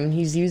using. I mean,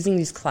 he's using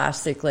these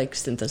classic like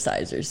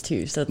synthesizers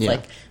too. So it's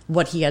like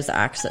what he has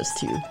access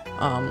to.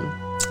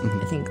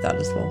 I think that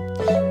as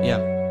well.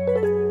 Yeah.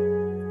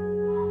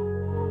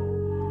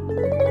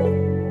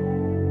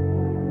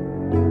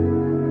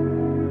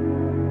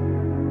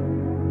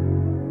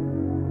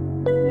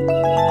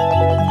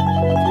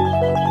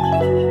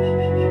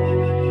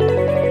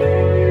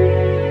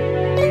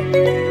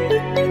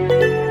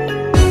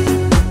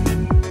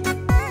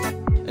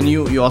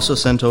 You also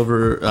sent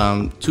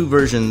over two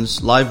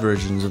live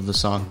versions of the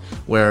song,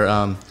 where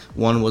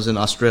one was in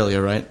Australia,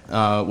 right,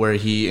 where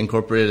he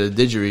incorporated a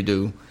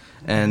didgeridoo,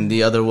 and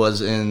the other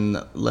was in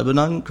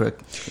Lebanon,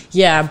 correct?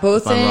 Yeah,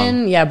 both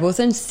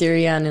in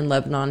Syria and in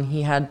Lebanon.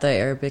 He had the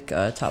Arabic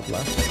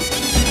tabla.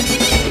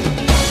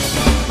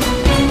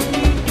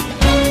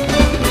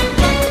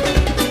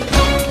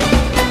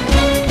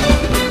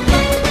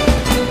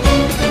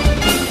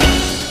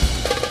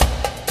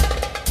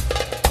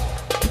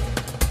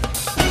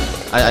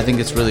 I think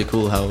it's really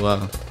cool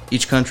how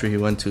each country he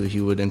went to, he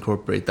would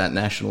incorporate that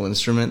national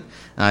instrument.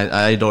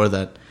 I adore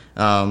that.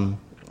 And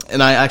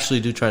I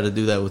actually do try to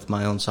do that with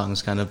my own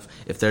songs, kind of,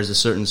 if there's a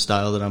certain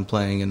style that I'm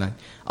playing, and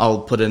I'll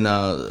put in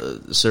a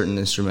certain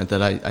instrument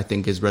that I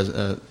think is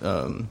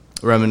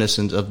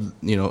reminiscent of,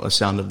 a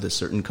sound of this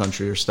certain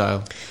country or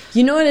style.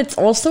 And it's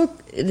also,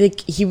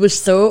 like, he was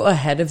so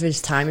ahead of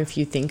his time, if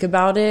you think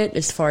about it,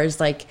 as far as,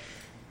 like,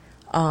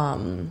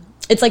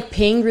 it's like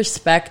paying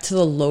respect to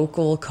the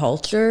local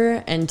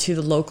culture and to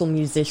the local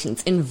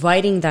musicians,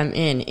 inviting them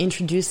in,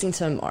 introducing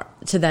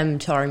them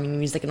to Armenian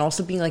music, and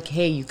also being like,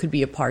 hey, you could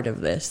be a part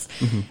of this.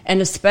 And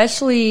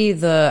especially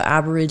the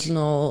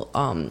Aboriginal,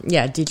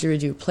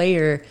 didgeridoo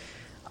player,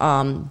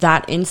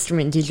 that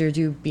instrument,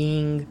 didgeridoo,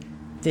 being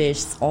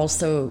this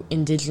also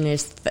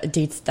indigenous,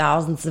 dates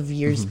thousands of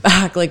years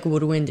back, like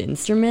woodwind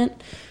instrument.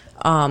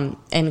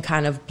 And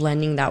kind of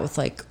blending that with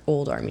like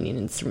old Armenian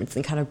instruments,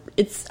 and kind of,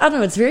 it's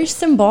very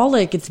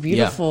symbolic. It's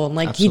beautiful. And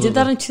like absolutely. He did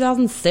that in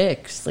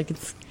 2006. Like,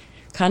 it's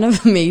kind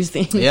of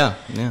amazing. Yeah.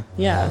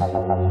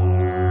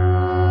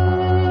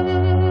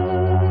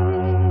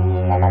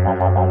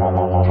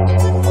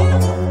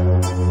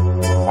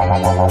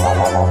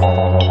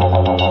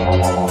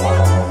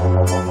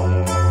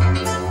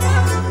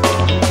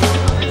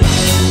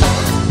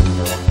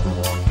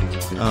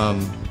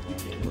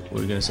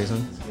 Were you gonna say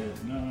something?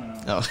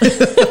 Oh.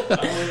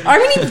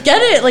 Armenians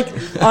get it. Like,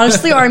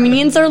 honestly,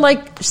 Armenians are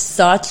like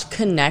such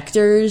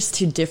connectors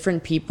to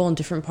different people in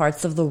different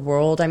parts of the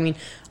world. I mean,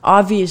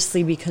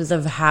 obviously because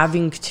of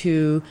having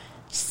to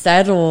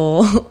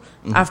settle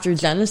after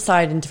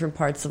genocide in different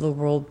parts of the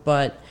world,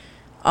 but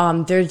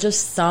there's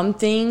just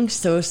something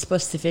so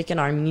specific in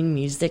Armenian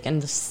music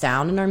and the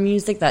sound in our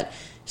music that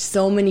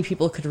so many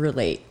people could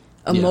relate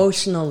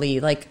emotionally.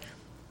 Like,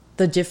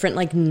 the different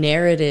like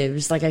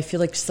narratives, like I feel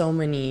like so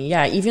many,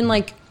 even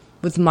like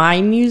with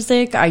my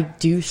music, I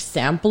do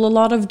sample a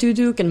lot of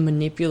duduk and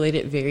manipulate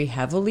it very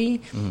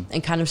heavily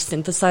and kind of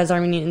synthesize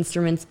Armenian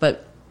instruments,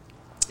 but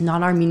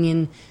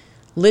non-Armenian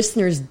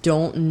listeners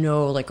don't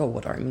know like,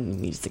 what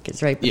Armenian music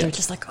is, right? But they're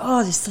just like,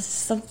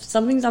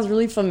 something sounds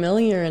really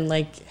familiar and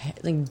like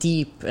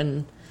deep,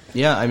 and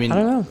I mean, I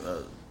don't know.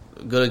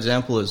 A good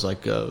example is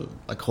like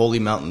Holy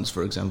Mountains,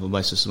 for example,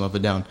 by System of a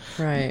Down.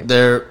 Right.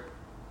 They're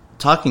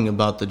talking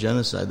about the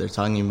genocide. They're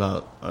talking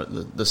about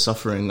the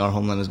suffering our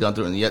homeland has gone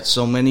through, and yet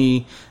so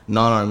many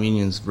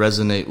non-Armenians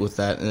resonate with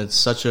that, and it's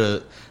such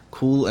a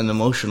cool and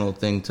emotional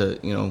thing to,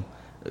 you know,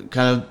 it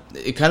kind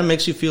of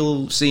makes you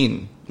feel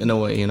seen in a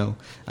way, you know.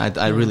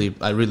 I really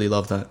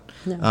love that.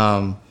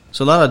 Yeah.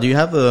 So Lara, do you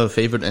have a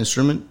favorite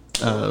instrument,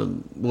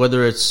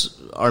 whether it's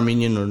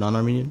Armenian or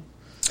non-Armenian?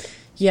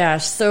 Yeah,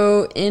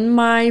 so in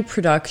my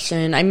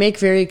production, I make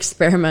very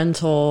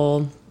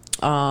experimental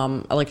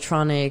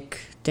electronic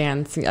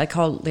dance. I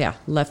call it,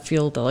 left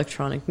field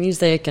electronic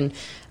music, and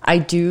I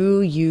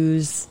do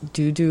use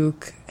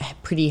duduk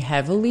pretty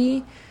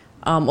heavily.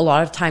 A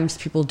lot of times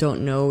people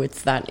don't know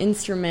it's that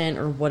instrument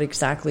or what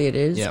exactly it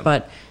is,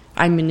 but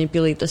I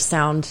manipulate the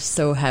sound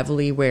so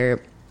heavily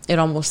where it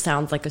almost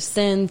sounds like a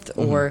synth,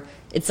 or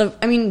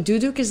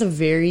duduk is a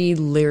very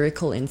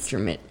lyrical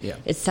instrument. Yeah.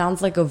 It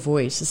sounds like a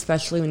voice,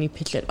 especially when you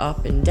pitch it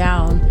up and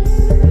down.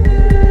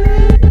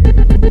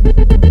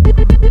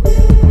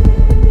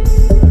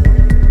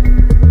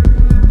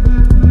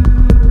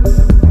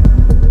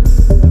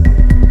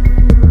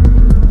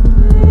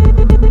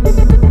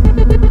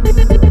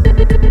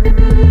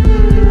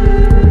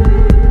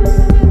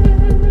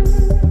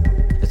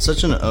 It's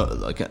such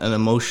an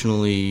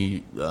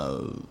emotionally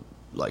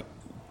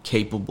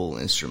capable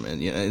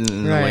instrument, you know,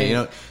 in a way, you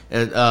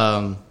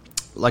know,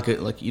 like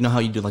you know how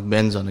you do like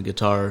bends on a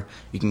guitar,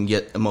 you can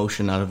get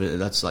emotion out of it.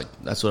 That's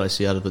what I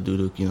see out of the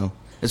duduk, you know.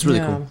 It's really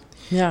cool.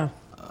 Yeah.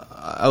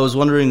 I was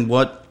wondering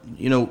what,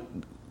 you know,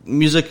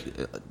 music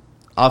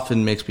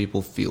often makes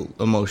people feel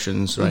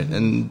emotions, right? Mm-hmm.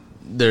 And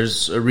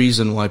there's a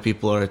reason why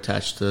people are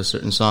attached to a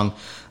certain song.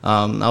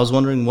 I was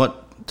wondering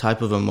what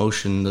type of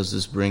emotion does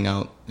this bring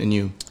out in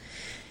you?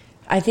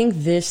 I think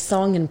this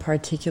song in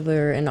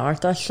particular, in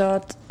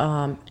Artashot,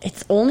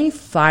 it's only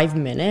 5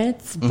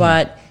 minutes,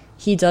 but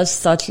he does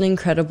such an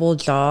incredible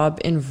job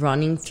in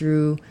running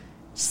through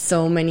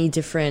so many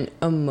different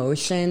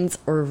emotions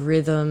or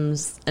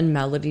rhythms and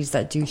melodies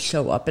that do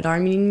show up in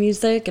Armenian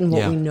music and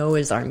what we know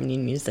is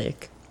Armenian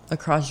music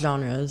across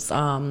genres.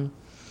 And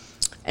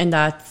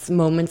that's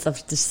moments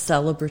of this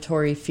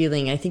celebratory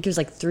feeling. I think it was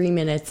like 3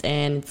 minutes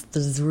in,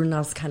 the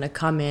zurnas kind of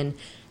come in,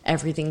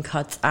 everything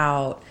cuts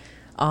out.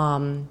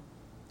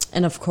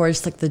 And of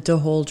course, like the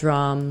dahol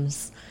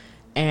drums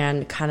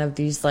and kind of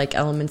these like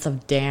elements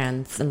of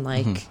dance and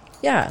like,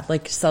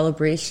 like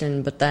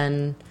celebration. But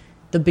then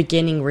the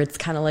beginning where it's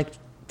kind of like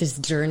this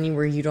journey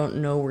where you don't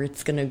know where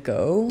it's going to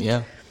go.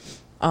 Yeah.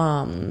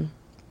 I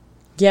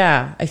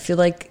feel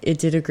like it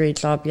did a great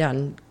job,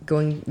 in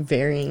going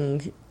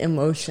varying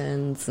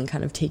emotions and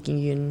kind of taking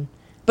you in.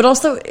 But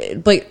also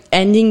like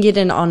ending it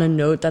on a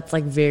note that's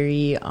like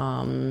very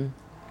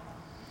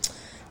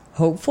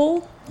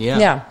hopeful.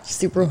 Yeah,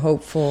 super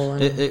hopeful.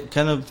 And it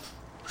kind of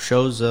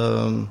showcases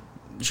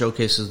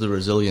the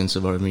resilience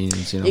of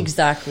Armenians, you know.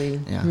 Exactly.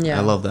 Yeah,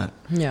 I love that.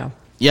 Yeah.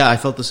 Yeah, I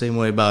felt the same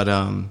way about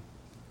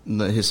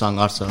his song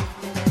Artsakh.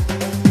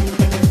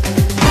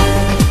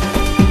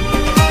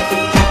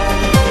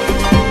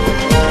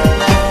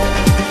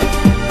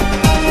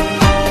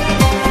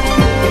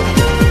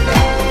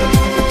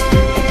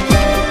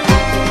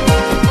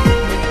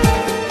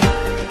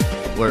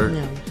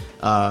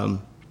 Where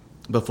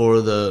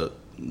before the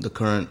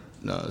current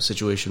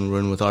situation we're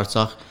in with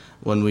Artsakh,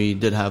 when we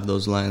did have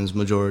those lands,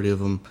 majority of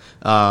them,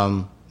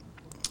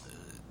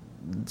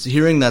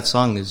 hearing that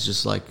song is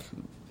just like,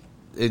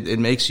 it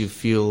makes you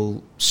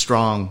feel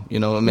strong, you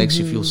know. It makes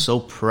you feel so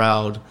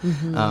proud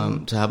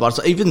to have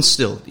Artsakh. Even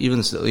still,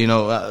 you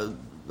know,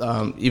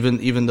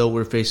 even though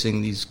we're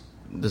facing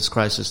this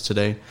crisis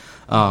today,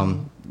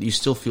 you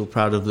still feel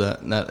proud of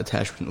that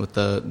attachment with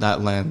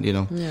that land, you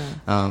know.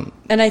 Yeah.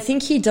 And I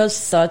think he does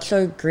such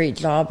a great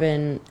job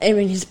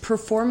his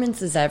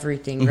performance is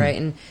everything, right?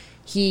 And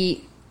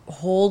he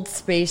holds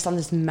space on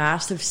this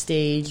massive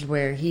stage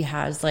where he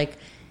has like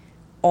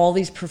all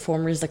these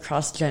performers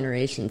across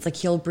generations. Like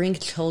he'll bring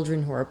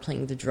children who are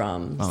playing the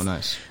drums. Oh,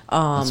 nice.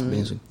 That's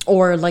amazing.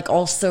 Or like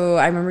also,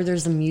 I remember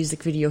there's a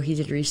music video he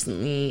did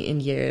recently in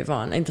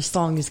Yerevan, and the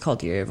song is called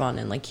Yerevan,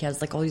 and like he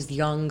has like all these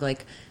young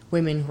like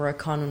women who are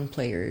kanun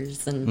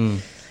players,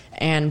 and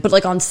but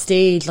like on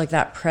stage, like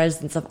that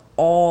presence of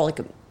all like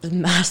a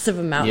massive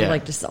amount of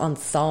like this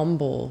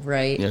ensemble,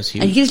 right? Yes,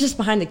 and he's just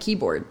behind the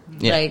keyboard,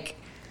 like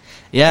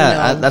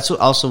that's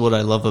also what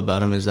I love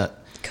about him, is that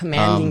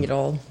commanding it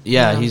all.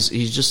 Yeah, he's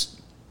just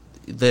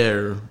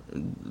there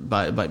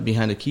by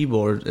behind a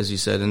keyboard, as you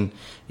said, and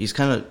he's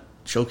kind of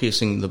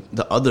showcasing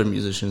the other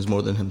musicians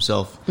more than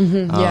himself.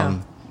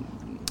 And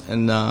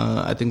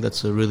I think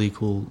that's a really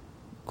cool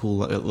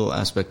little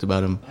aspect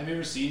about him. Have you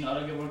ever seen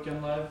Arage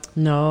Gevorkyan live?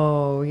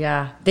 No,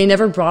 they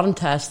never brought him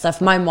to SF.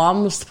 My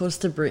mom was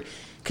supposed to bring,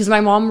 because my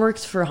mom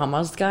works for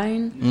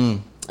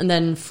Hamazgain, and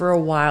then for a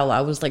while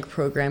I was like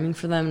programming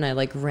for them, and I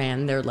like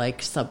ran their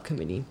like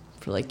subcommittee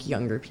for like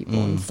younger people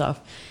and stuff.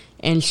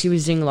 And she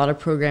was doing a lot of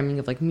programming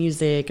of like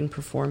music and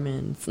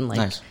performance, and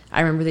like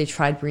I remember they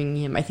tried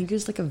bringing him. I think it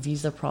was like a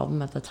visa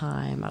problem at the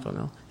time. I don't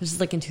know. This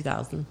was like in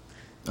 2000.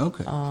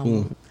 Okay,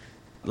 cool.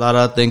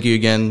 Lara, thank you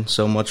again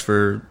so much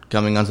for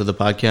coming onto the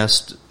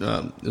podcast.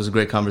 It was a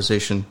great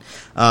conversation.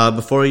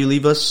 Before you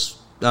leave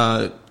us,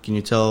 can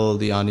you tell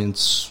the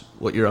audience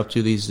what you're up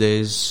to these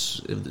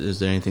days? Is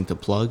there anything to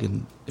plug?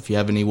 And if you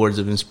have any words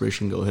of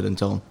inspiration, go ahead and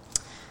tell them.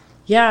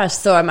 Yeah,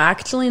 so I'm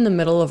actually in the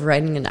middle of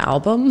writing an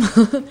album.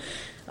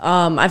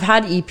 I've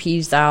had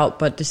EPs out,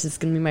 but this is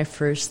going to be my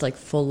first like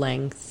full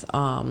length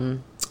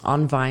on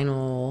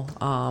vinyl.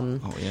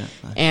 Nice.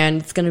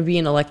 And it's going to be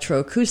an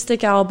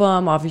electroacoustic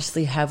album,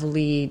 obviously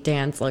heavily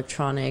dance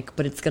electronic,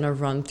 but it's going to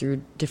run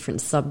through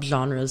different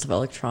subgenres of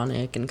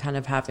electronic and kind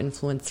of have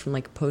influence from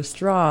like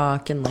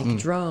post-rock and like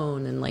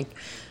drone and like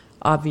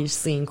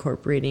obviously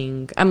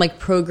incorporating, I'm like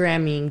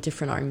programming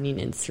different Armenian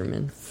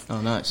instruments.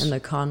 Oh, nice. And the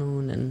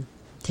kanun and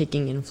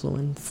taking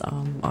influence,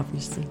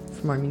 obviously,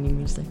 from Armenian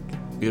music.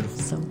 Beautiful.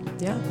 So,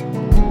 yeah.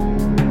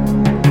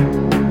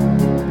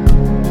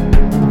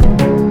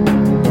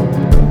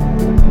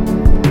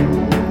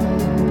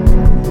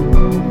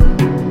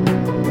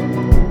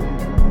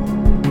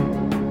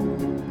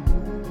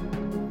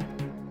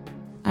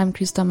 I'm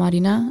Krista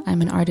Marina.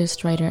 I'm an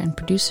artist, writer, and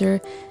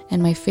producer,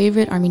 and my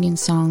favorite Armenian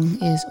song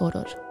is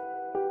Oror.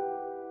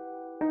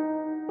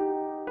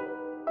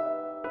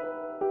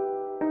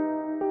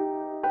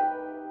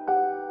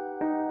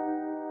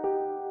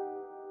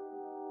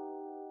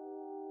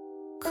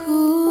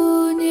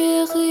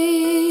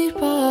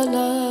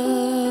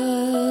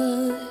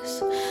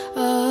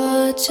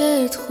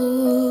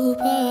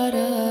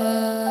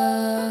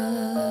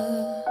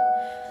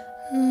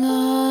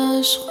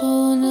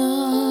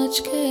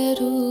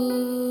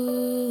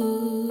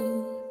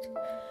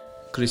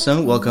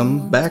 Krista,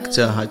 welcome back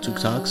to High Tuk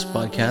Talks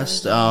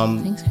podcast.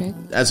 Thanks, Craig.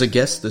 As a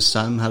guest this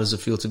time, how does it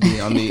feel to be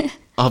on the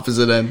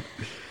opposite end?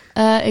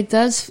 It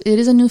does. It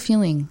is a new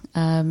feeling.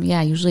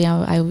 Usually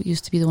I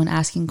used to be the one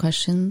asking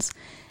questions,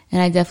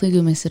 and I definitely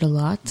do miss it a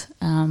lot.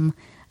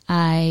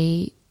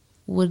 I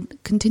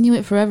would continue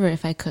it forever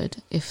if I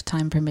could, if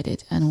time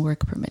permitted and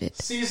work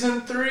permitted. Season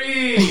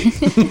 3!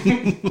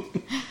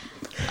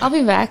 I'll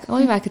be back. I'll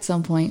be back at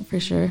some point, for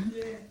sure.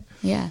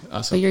 Yeah.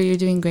 Awesome. But you're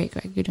doing great,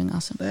 Greg. You're doing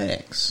awesome.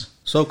 Thanks.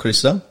 So,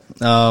 Krista,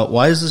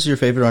 why is this your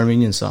favorite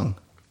Armenian song?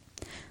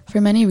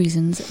 For many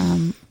reasons.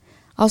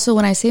 Also,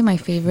 when I say my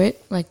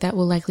favorite, like that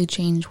will likely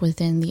change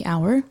within the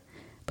hour.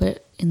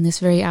 But in this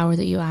very hour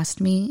that you asked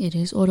me, it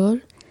is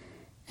Oror.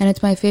 And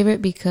it's my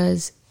favorite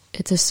because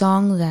it's a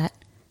song that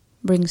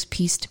brings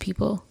peace to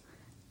people.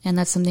 And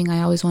that's something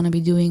I always want to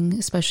be doing,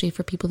 especially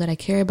for people that I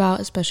care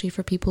about, especially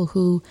for people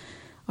who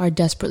are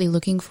desperately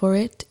looking for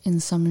it in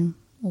some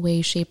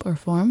way, shape, or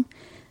form.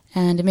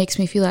 And it makes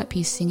me feel at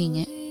peace singing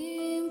it.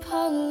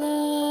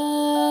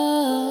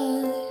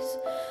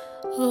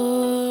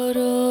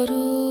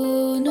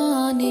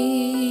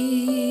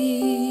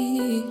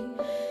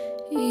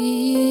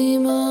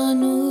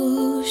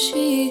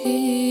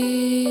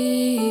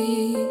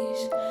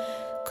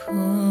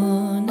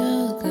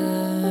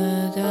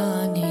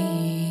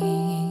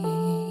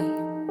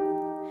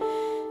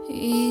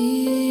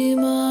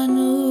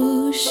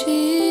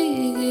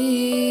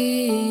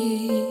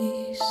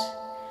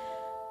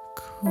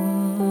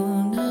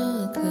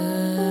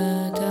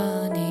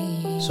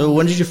 So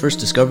when did you first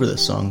discover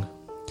this song?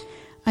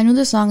 I knew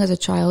the song as a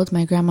child.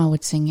 My grandma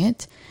would sing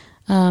it.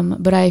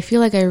 But I feel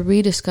like I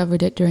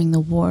rediscovered it during the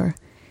war.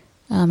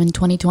 In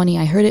 2020,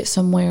 I heard it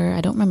somewhere.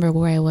 I don't remember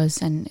where I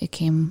was, and it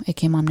came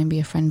on. Maybe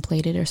a friend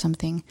played it or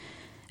something.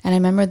 And I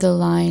remember the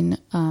line,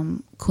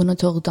 Kuna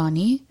Tog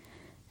Dani,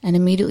 and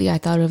immediately I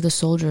thought of the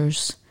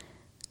soldiers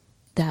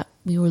that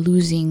we were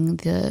losing,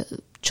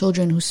 the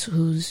children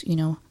whose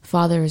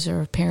fathers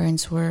or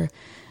parents were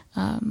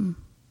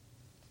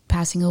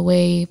passing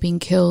away, being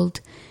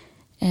killed.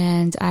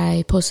 And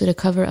I posted a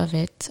cover of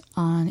it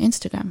on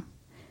Instagram.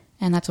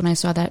 And that's when I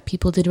saw that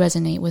people did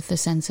resonate with the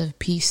sense of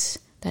peace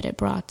that it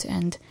brought,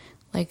 and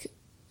like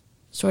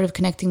sort of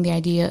connecting the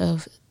idea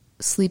of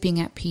sleeping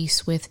at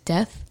peace with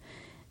death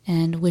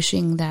and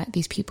wishing that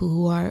these people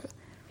who are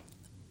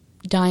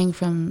dying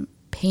from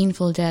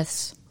painful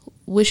deaths,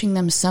 wishing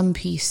them some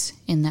peace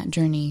in that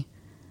journey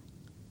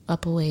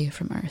up away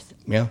from earth.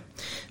 Yeah.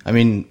 I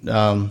mean,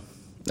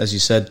 as you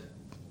said,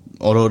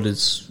 Oror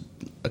is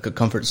like a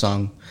comfort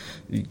song.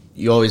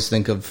 You always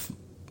think of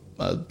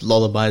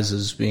lullabies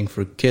as being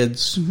for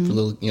kids, for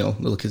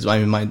little kids. I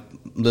mean, my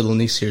little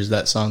niece hears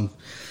that song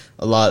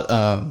a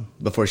lot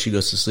before she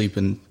goes to sleep,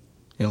 and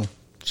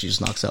she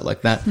just knocks out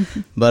like that.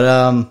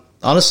 But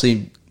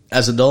honestly,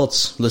 as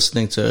adults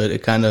listening to it,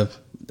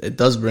 it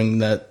does bring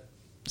that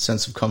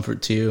sense of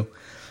comfort to you.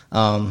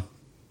 But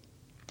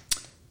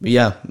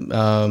yeah,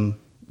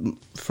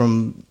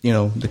 from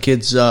the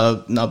kids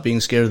not being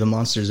scared of the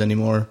monsters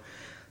anymore,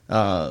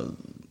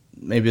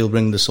 maybe it'll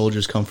bring the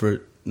soldiers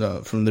comfort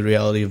from the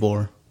reality of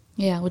war.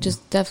 Yeah, which is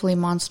definitely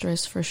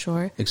monstrous for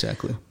sure.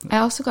 Exactly. I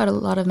also got a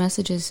lot of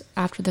messages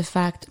after the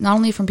fact, not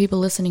only from people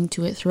listening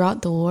to it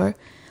throughout the war,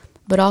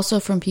 but also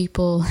from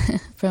people,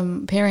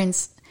 from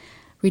parents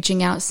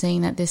reaching out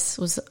saying that the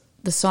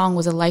song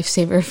was a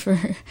lifesaver for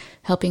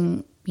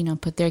helping,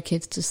 put their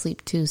kids to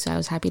sleep too. So I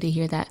was happy to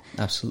hear that.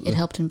 Absolutely. It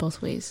helped in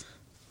both ways.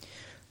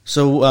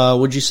 So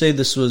would you say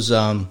this was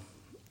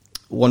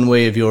one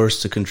way of yours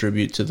to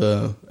contribute to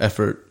the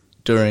effort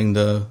during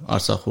the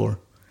Artsakh War?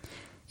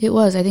 It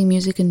was. I think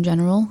music in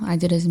general. I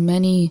did as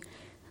many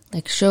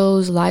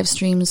shows, live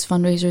streams,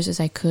 fundraisers as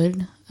I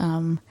could.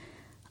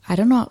 I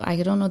don't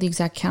know the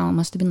exact count. It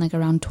must have been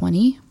around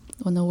 20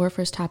 when the war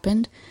first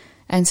happened.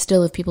 And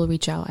still, if people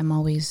reach out, I'm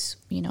always,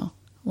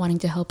 wanting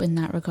to help in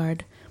that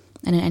regard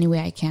and in any way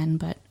I can.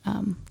 But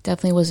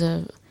definitely was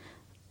a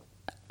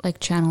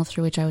channel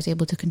through which I was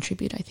able to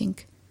contribute, I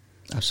think.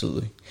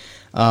 Absolutely.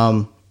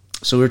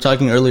 So we were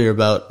talking earlier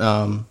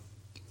about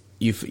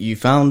you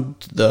found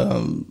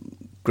the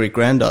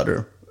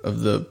great-granddaughter of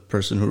the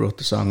person who wrote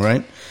the song,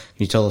 right? Can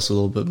you tell us a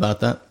little bit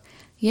about that?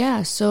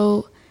 Yeah,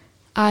 so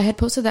I had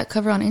posted that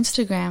cover on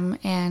Instagram,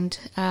 and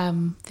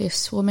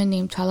this woman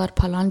named Talar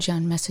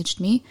Palanjan messaged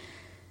me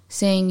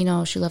saying,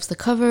 she loves the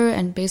cover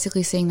and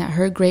basically saying that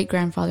her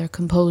great-grandfather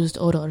composed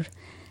Oror.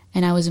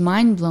 And I was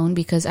mind blown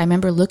because I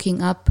remember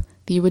looking up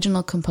the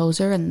original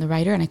composer and the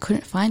writer, and I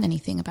couldn't find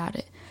anything about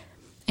it.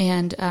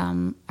 And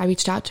I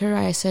reached out to her.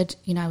 I said,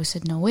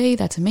 no way,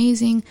 that's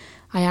amazing.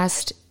 I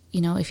asked,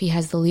 if he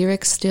has the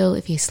lyrics still,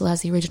 if he still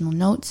has the original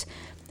notes.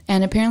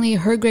 And apparently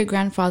her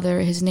great-grandfather,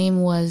 his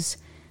name was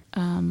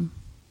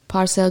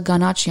Parcel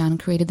Ganachian,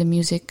 created the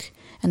music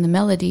and the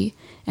melody,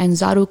 and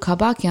Zaru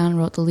Kabakyan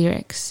wrote the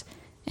lyrics.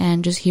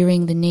 And just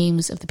hearing the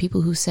names of the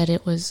people who said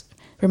it was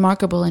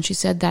remarkable. And she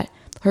said that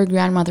her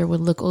grandmother would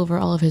look over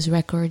all of his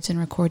records and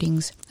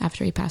recordings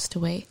after he passed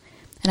away.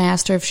 And I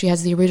asked her if she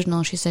has the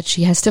original. She said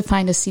she has to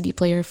find a CD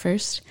player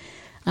first,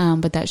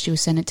 but that she would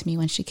send it to me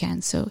when she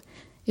can. So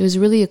it was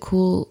really a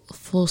cool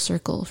full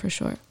circle for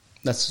sure.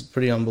 That's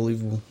pretty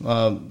unbelievable.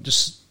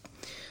 Just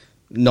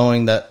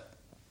knowing that,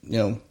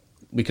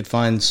 we could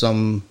find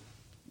some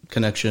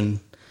connection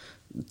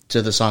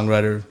to the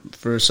songwriter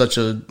for such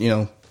a,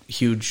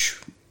 huge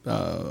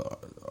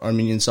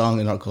Armenian song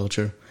in our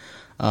culture.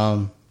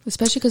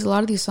 Especially because a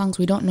lot of these songs,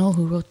 we don't know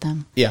who wrote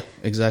them. Yeah,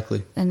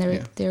 exactly. And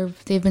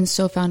they've been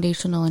so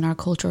foundational in our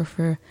culture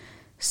for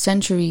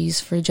centuries,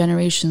 for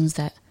generations,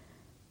 that,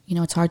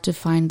 it's hard to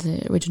find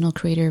the original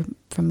creator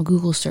from a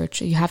Google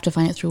search. You have to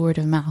find it through word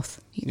of mouth.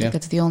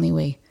 That's the only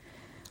way.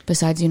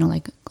 Besides,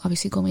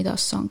 obviously Gomidas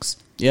songs.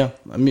 Yeah,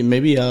 I mean,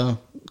 maybe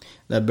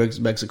that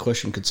begs a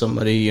question. Could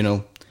somebody,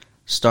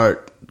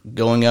 start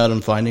going out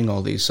and finding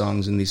all these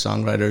songs and these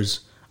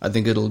songwriters? I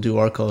think it'll do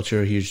our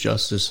culture a huge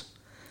justice.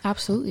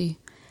 Absolutely.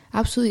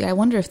 Absolutely. I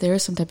wonder if there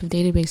is some type of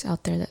database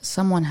out there that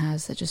someone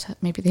has that just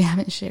maybe they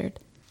haven't shared.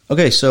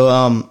 Okay,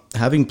 so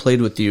having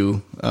played with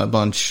you a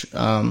bunch,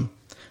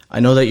 I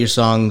know that your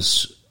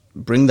songs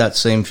bring that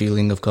same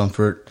feeling of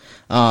comfort.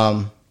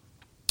 And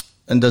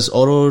does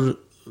Oror,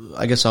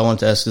 I guess I want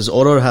to ask, does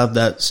Oror have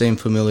that same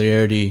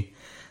familiarity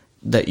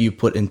that you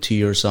put into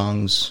your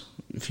songs,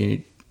 if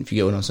you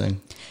get what I'm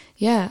saying?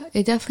 Yeah,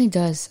 it definitely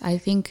does. I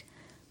think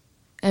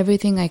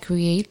everything I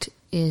create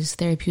is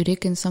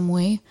therapeutic in some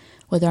way,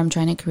 whether I'm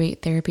trying to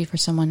create therapy for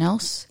someone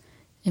else,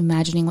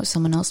 imagining what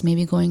someone else may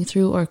be going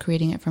through, or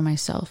creating it for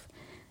myself.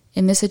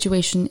 In this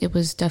situation, it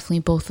was definitely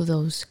both of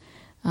those.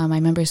 I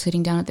remember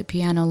sitting down at the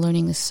piano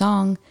learning this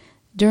song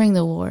during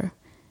the war,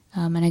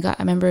 and I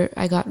remember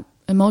I got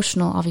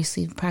emotional,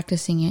 obviously,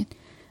 practicing it.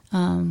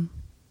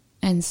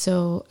 And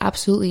so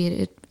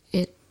absolutely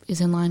it is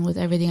in line with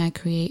everything I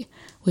create,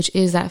 which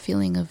is that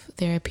feeling of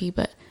therapy.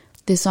 But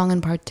this song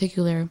in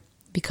particular,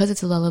 because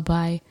it's a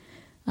lullaby,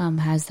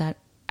 has that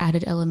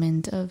added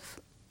element of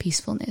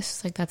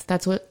peacefulness.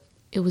 That's what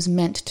it was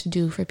meant to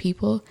do for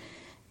people.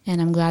 And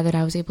I'm glad that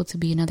I was able to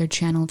be another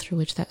channel through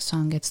which that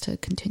song gets to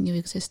continue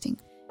existing.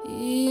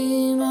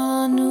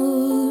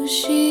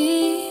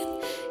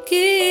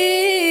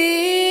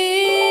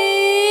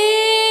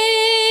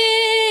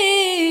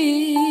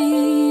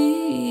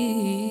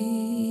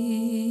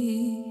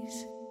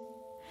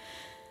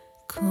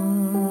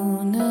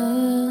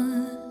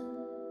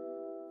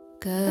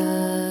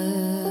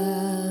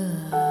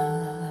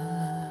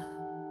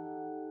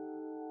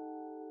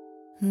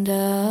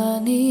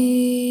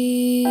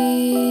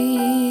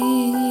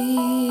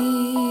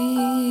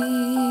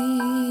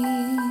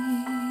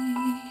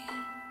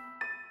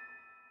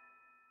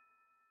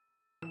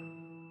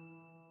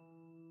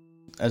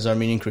 As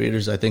Armenian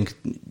creators, I think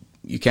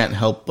you can't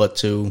help but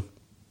to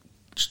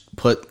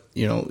put,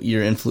 your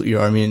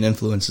Armenian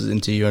influences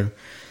into your,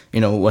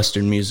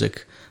 Western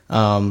music.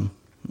 I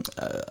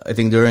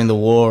think during the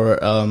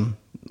war, I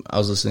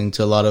was listening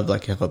to a lot of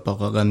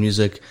Pagan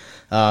music,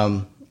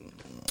 and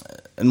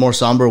more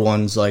somber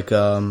ones like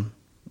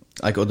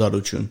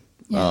Odaruchun.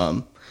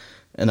 Yeah.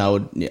 And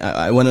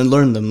I went and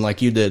learned them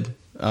like you did.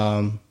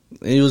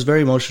 It was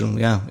very emotional.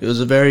 Yeah, it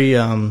was a very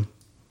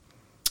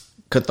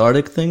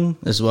cathartic thing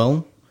as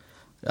well.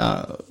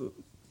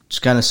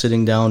 Just kind of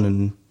sitting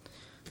down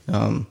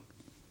and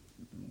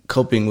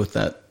coping with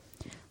that.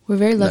 We're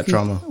very lucky. That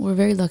trauma. We're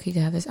very lucky to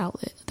have this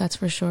outlet. That's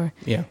for sure.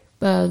 Yeah.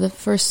 The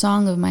first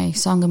song of my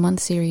Song a Month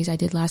series I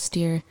did last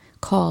year,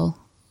 Call,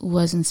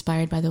 was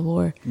inspired by the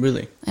war.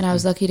 Really? And I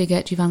was lucky to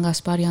get Jivan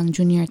Gasparian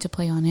Jr. to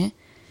play on it.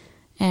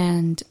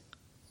 And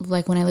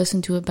like when I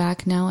listen to it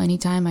back now,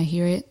 anytime I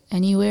hear it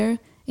anywhere,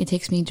 it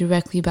takes me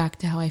directly back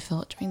to how I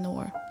felt during the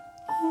war.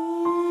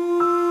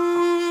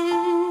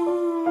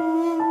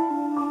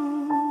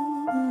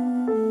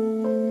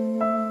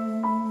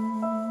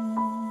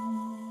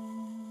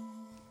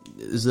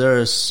 Is there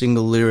a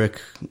single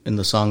lyric in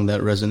the song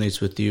that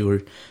resonates with you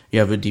or you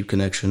have a deep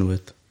connection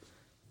with?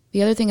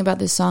 The other thing about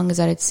this song is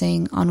that it's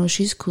saying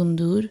Anushis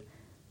kundur,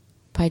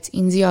 paits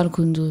inziar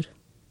kundur.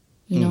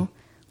 You know?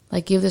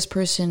 Like, give this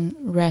person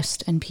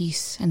rest and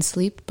peace and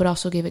sleep, but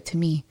also give it to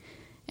me.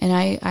 And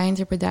I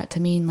interpret that to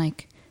mean,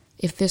 like,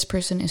 if this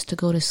person is to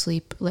go to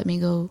sleep, let me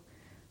go,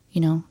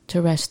 you know,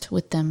 to rest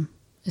with them.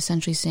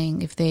 Essentially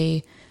saying if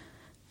they,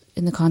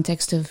 in the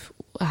context of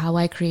how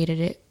I created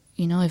it,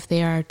 you know, if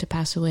they are to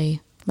pass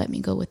away, let me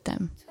go with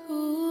them.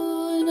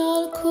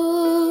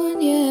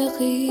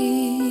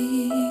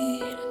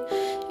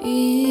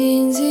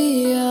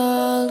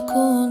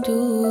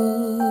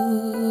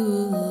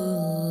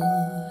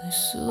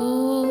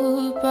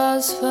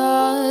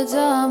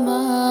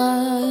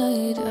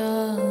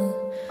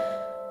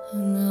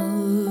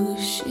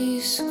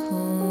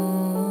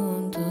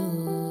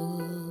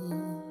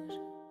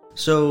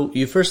 So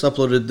you first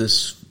uploaded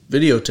this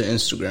video to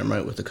Instagram,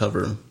 right, with the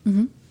cover?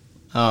 Mm-hmm.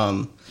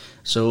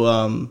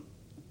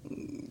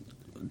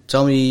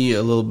 Tell me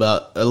a little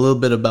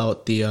bit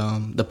about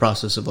the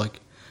process of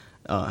like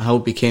how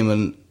it became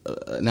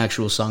an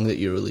actual song that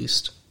you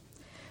released.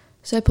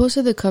 So I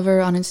posted the cover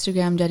on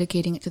Instagram,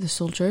 dedicating it to the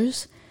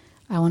soldiers.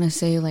 I want to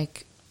say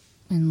like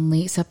in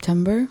late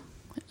September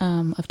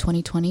of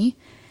 2020,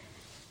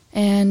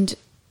 and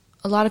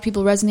a lot of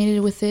people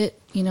resonated with it.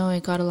 You know,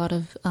 it got a lot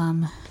of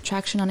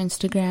traction on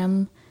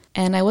Instagram.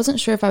 And I wasn't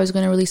sure if I was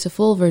going to release a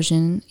full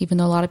version, even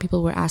though a lot of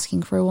people were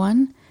asking for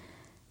one,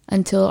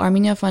 until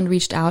Armenia Fund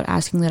reached out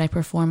asking that I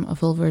perform a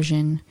full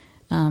version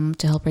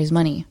to help raise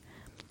money.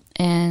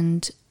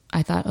 And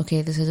I thought,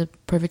 okay, this is a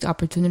perfect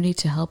opportunity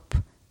to help,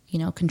 you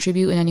know,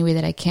 contribute in any way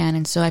that I can.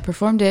 And so I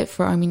performed it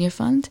for Armenia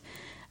Fund.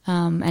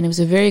 And it was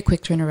a very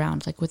quick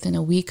turnaround. Like within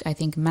a week, I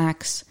think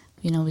max,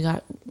 you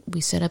know,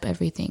 we set up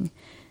everything.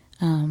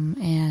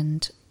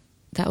 And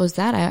that was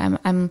that.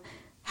 I'm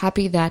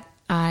happy that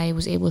I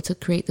was able to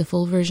create the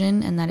full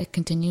version and that it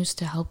continues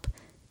to help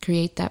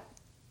create that.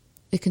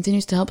 It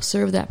continues to help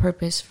serve that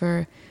purpose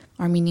for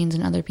Armenians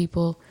and other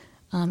people,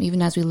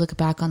 even as we look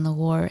back on the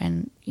war.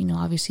 And, you know,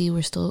 obviously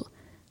we're still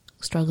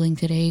struggling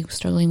today,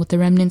 struggling with the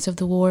remnants of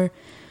the war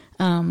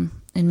in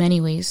many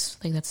ways.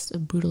 Like, that's a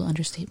brutal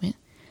understatement.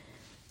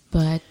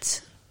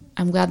 But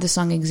I'm glad the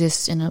song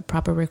exists in a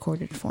proper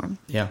recorded form.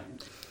 Yeah.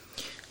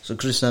 So,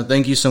 Krishna,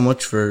 thank you so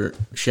much for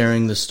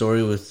sharing this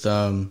story with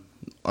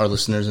our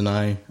listeners and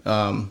I.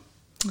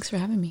 Thanks for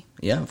having me.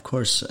 Yeah, of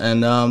course.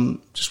 And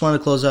just want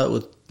to close out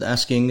with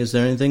asking, is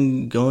there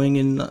anything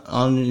going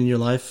on in your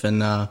life?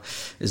 And are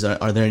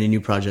there any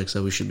new projects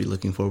that we should be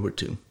looking forward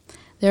to?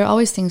 There are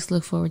always things to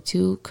look forward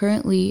to.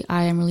 Currently,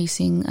 I am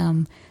releasing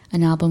an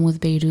album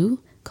with Beirut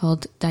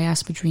called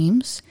Diaspora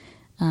Dreams.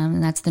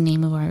 And that's the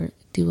name of our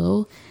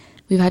duo.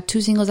 We've had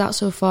 2 singles out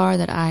so far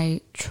that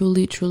I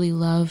truly, truly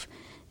love.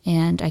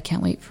 And I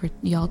can't wait for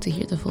y'all to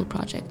hear the full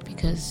project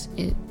because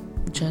it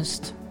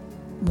just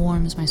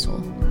warms my soul.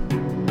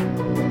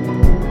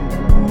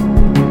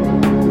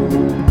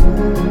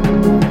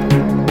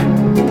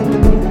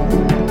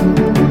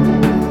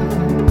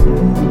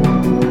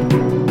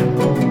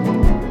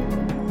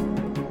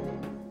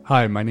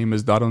 Hi, my name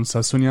is Daron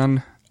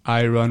Sasunyan.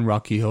 I run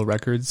Rocky Hill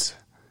Records.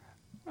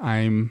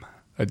 I'm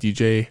a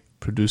DJ,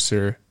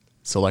 producer,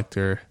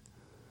 selector,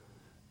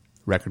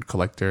 record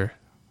collector,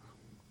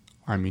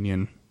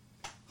 Armenian.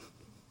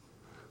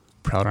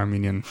 Proud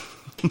Armenian.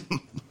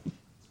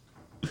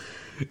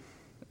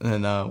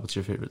 And what's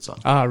your favorite song?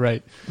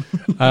 Right.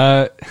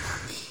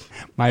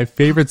 My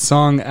favorite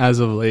song as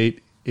of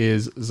late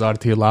is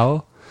Zarti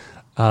Lao,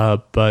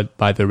 but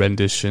by the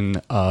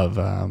rendition of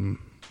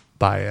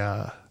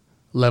by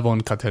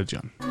Levon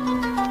Katerjan.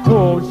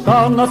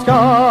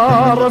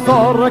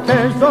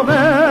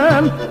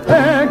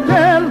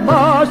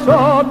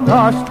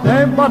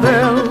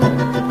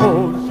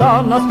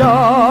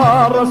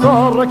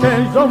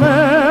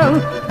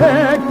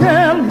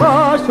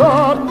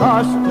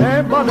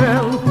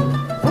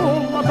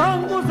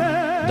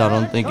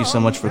 Daron, thank you so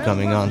much for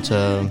coming on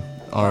to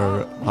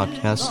our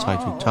podcast,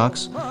 Haituk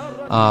Talks.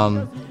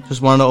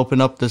 Just wanted to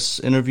open up this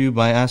interview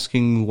by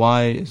asking,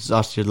 why is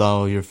Zarti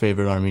Lao your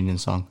favorite Armenian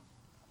song?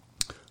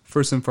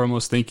 First and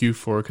foremost, thank you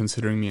for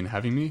considering me and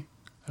having me.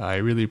 I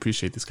really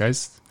appreciate this,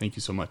 guys. Thank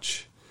you so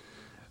much.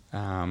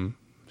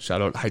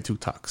 Shout out Haituk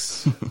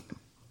Talks.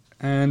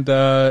 And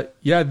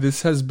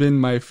this has been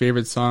my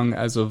favorite song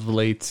as of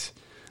late,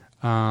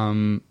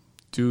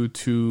 due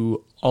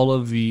to all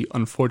of the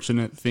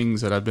unfortunate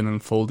things that have been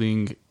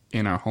unfolding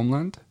in our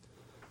homeland,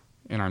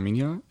 in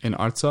Armenia, in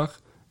Artsakh,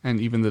 and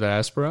even the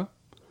diaspora.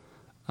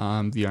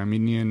 The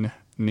Armenian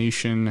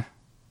nation,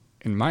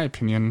 in my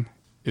opinion,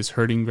 is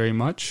hurting very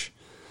much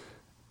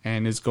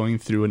and is going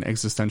through an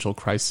existential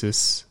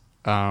crisis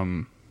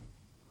that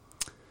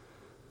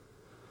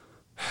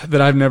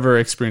I've never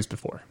experienced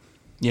before.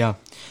 Yeah.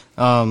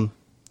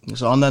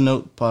 So on that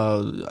note,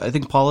 I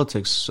think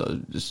politics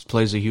just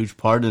plays a huge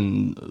part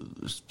in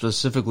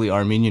specifically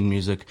Armenian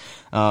music.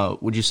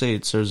 Would you say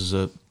it serves as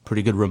a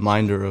pretty good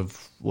reminder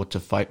of what to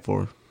fight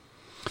for?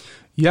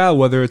 Yeah,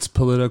 whether it's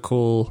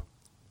political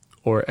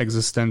or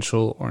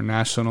existential or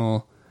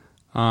national,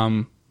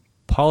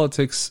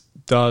 politics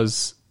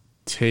does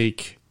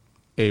take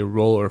a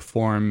role or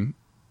form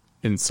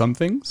in some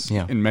things,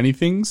 in many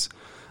things.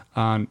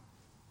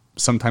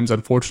 Sometimes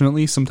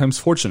unfortunately, sometimes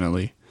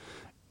fortunately.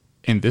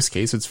 In this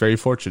case, it's very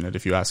fortunate,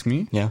 if you ask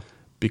me. Yeah.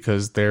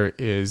 Because there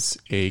is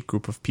a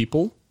group of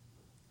people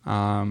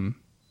that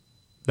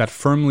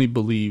firmly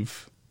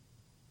believe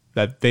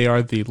that they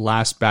are the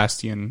last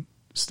bastion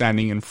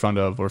standing in front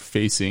of or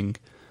facing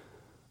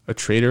a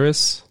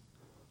traitorous,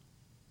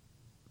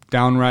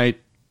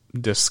 downright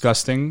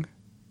disgusting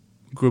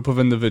group of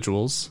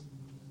individuals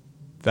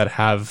that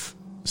have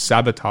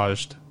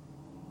sabotaged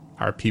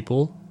our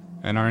people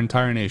and our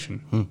entire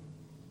nation.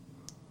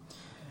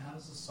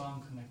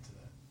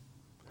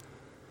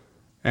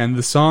 And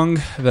the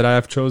song that I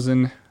have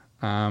chosen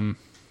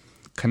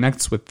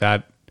connects with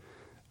that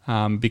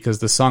because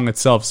the song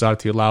itself,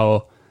 Zartir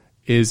Lao,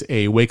 is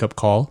a wake-up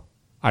call,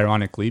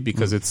 ironically,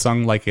 because it's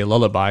sung like a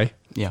lullaby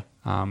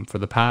for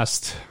the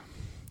past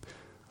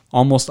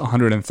almost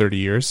 130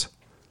 years,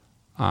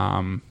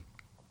 since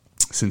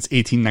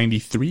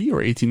 1893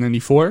 or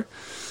 1894.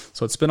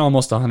 So it's been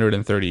almost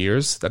 130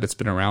 years that it's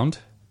been around.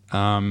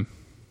 And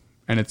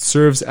it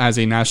serves as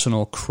a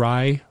national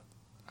cry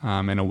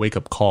and a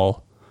wake-up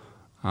call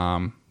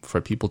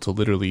for people to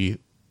literally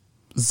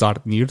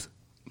zarnir,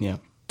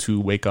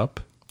 to wake up,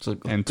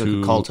 and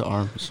to call to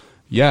arms.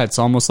 Yeah, it's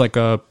almost like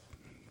a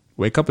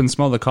wake up and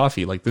smell the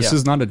coffee. Like this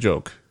is not a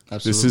joke.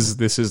 Absolutely.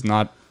 This is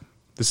not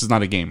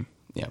a game.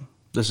 Yeah,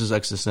 this is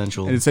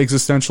existential. It's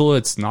existential.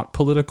 It's not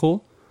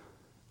political.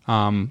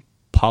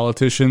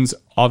 Politicians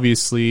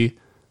obviously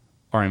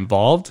are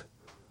involved,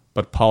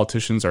 but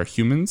politicians are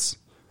humans,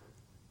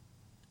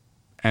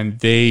 and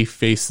they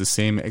face the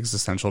same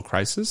existential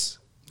crisis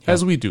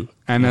as we do,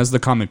 and as the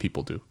common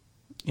people do.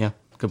 Yeah,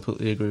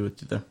 completely agree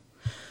with you there.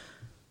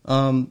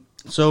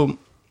 So,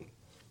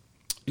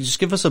 just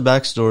give us a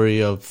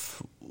backstory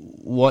of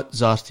what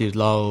Zartir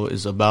Lao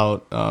is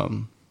about,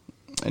 and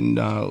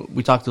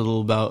we talked a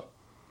little about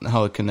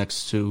how it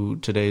connects to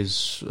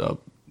today's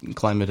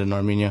climate in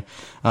Armenia.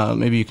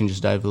 Maybe you can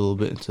just dive a little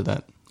bit into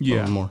that a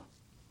little more.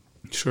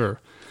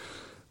 Sure.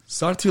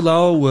 Zartir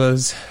Lao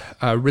was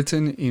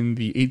written in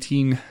the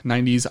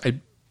 1890s,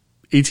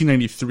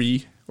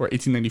 1893 or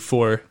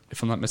 1894,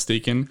 if I'm not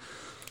mistaken,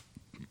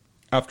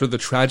 after the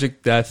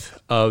tragic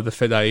death of the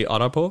Fedai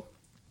Arapo.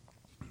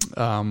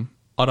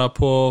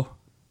 Arapo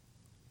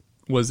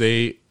was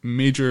a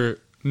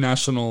major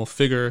national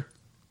figure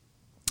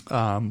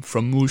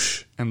from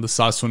Mush and the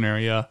Sasun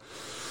area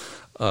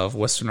of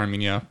Western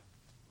Armenia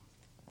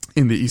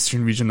in the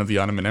eastern region of the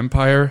Ottoman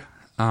Empire.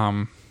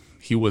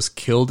 He was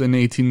killed in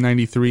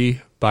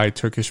 1893 by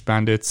Turkish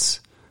bandits,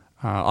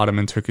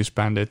 Ottoman Turkish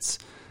bandits,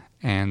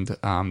 and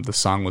the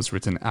song was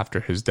written after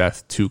his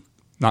death to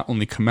not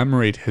only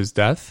commemorate his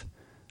death,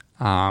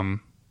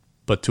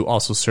 but to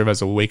also serve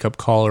as a wake-up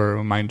call or a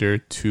reminder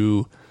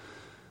to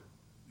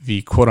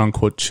the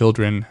quote-unquote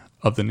children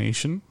of the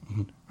nation,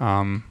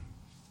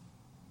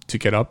 to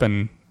get up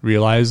and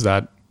realize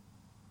that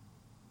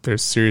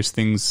there's serious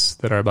things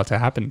that are about to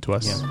happen to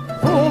us.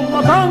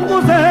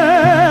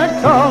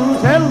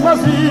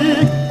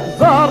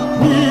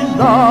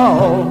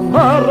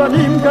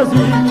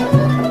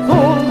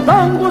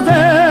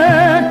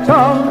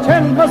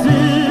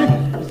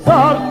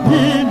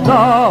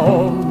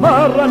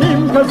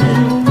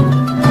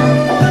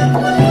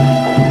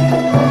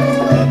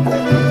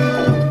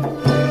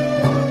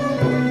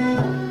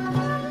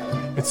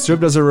 It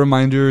served as a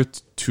reminder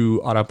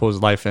to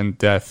Arapo's life and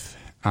death.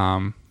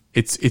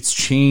 It's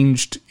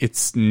changed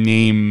its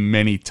name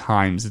many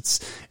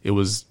times. It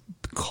was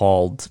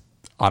called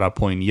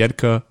Arapo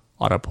Yerka,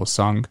 Arapo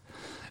Song.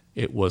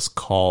 It was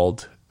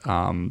called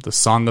the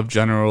Song of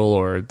General,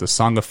 or the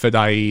Song of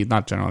Fedai,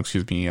 not General,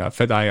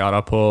 Fedai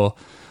Arapo,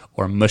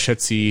 or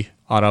Mushetsi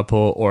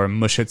Arapo, or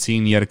Mushetsi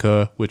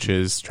Yerka, which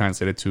is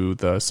translated to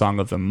the Song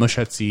of the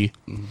Mushetsi.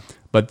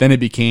 But then it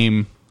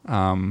became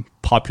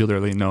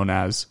popularly known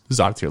as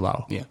Zartir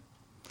Lao.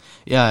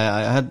 Yeah,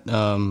 I had...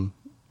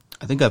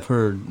 I think I've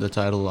heard the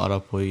title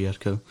Arapo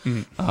Yerka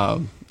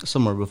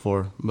somewhere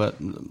before, but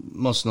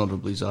most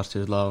notably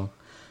Zartir Lao.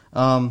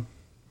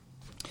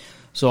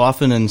 So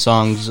often in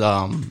songs,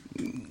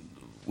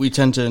 we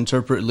tend to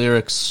interpret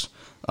lyrics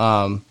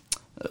in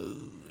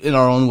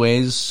our own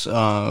ways,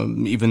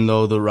 even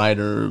though the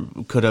writer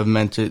could have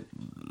meant it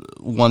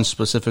one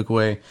specific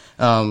way.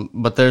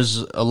 But there's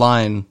a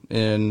line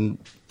in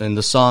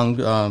the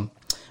song,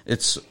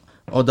 it's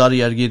Odari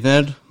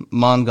Erginer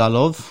Man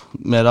Galov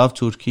Merav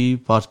Turki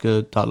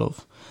Parka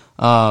Talov.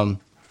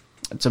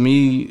 To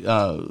me,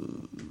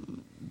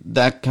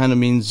 that kind of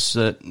means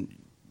that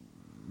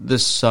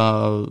this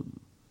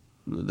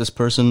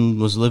person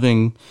was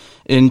living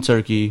in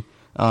Turkey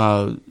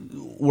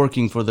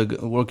working for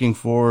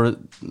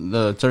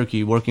the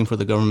Turkey, working for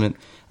the government.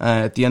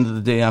 At the end of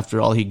the day,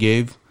 after all he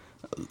gave,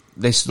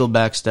 they still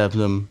backstabbed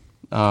him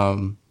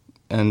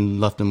and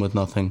left him with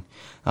nothing.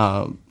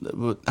 How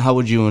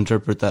would you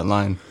interpret that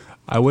line?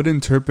 I would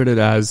interpret it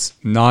as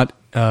not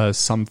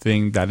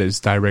something that is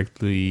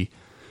directly,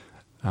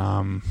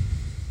 falling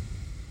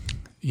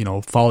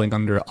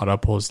under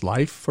Arapo's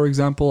life, for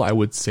example. I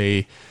would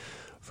say,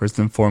 first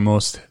and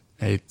foremost,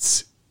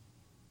 it's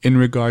in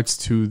regards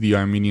to the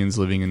Armenians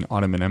living in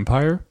Ottoman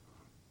Empire.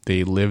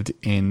 They lived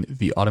in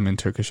the Ottoman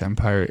Turkish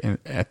Empire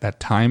at that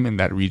time in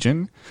that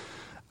region.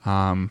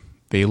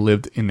 They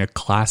lived in a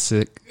class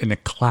system, and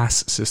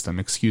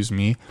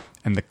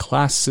the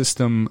class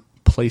system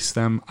placed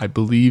them, I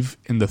believe,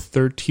 in the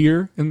third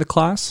tier in the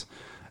class,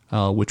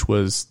 which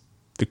was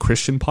the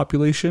Christian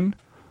population.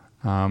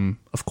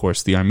 Of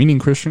course, the Armenian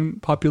Christian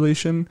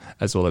population,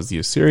 as well as the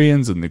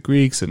Assyrians and the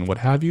Greeks and what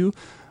have you.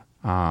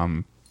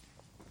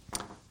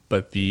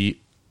 But the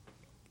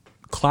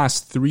class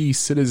 3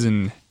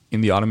 citizen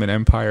in the Ottoman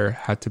Empire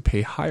had to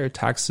pay higher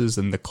taxes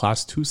than the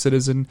class 2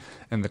 citizen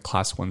and the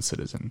class 1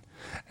 citizen.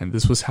 And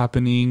this was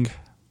happening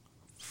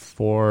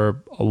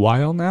for a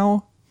while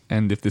now.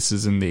 And if this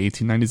is in the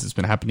 1890s, it's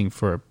been happening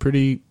for a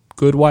pretty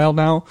good while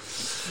now.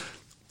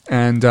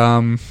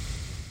 And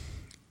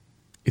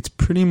it's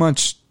pretty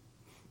much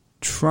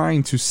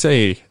trying to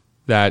say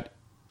that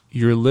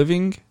you're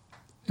living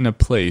in a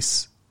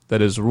place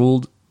that is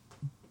ruled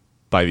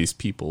by these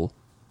people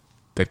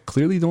that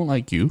clearly don't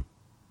like you.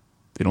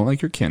 They don't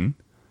like your kin,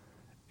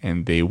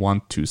 and they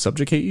want to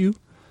subjugate you.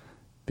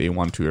 They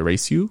want to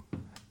erase you,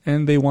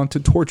 and they want to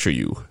torture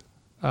you.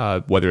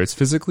 Whether it's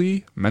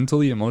physically,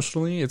 mentally,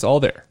 emotionally, it's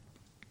all there.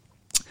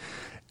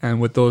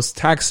 And with those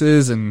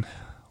taxes and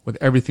with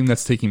everything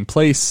that's taking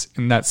place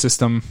in that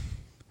system,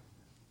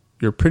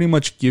 you're pretty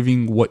much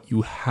giving what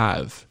you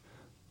have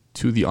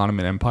to the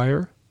Ottoman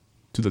Empire,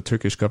 to the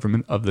Turkish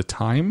government of the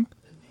time.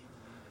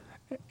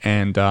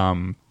 And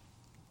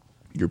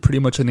you're pretty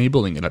much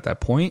enabling it at that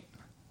point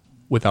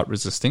without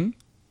resisting,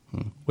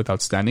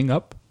 without standing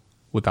up,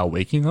 without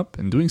waking up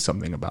and doing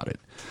something about it.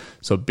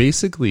 So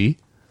basically,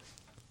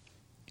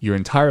 your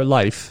entire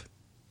life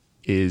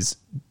is,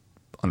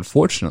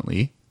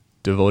 unfortunately,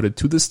 devoted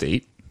to the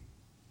state,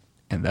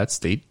 and that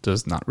state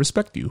does not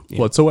respect you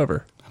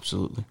whatsoever.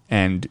 Absolutely.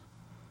 And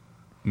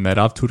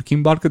Merav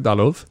Turkin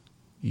Barkadalov,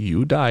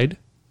 you died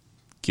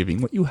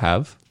giving what you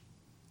have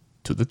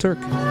to the Turk.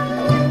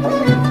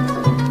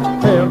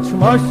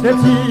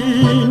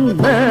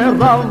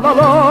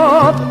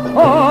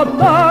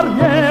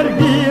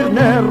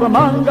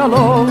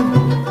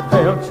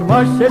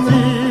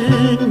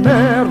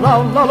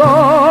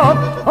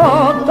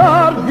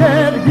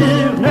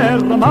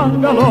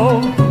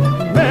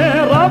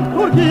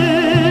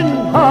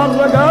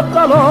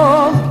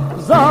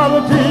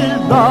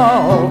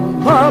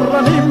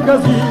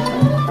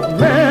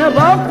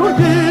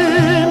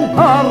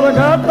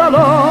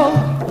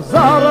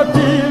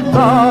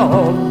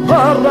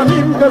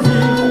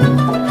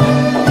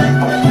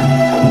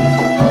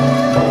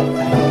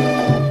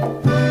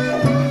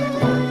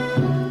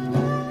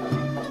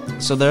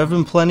 So there have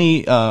been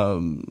plenty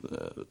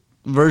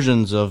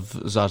versions of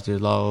Zartir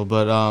Lao,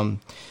 but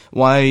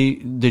why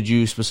did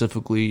you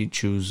specifically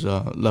choose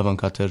Levon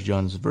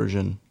Katerjan's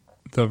version?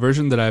 The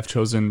version that I've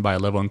chosen by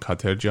Levon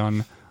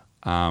Katerjan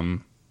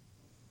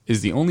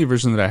is the only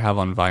version that I have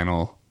on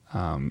vinyl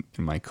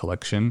in my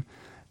collection,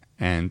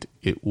 and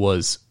it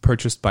was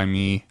purchased by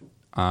me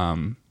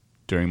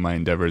during my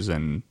endeavors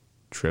and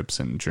trips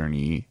and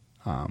journey,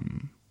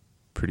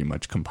 pretty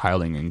much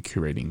compiling and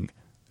curating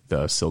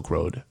the Silk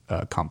Road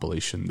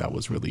compilation that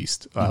was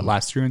released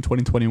last year in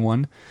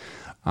 2021.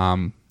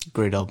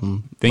 Great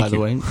album, Thank by you. the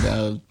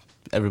way.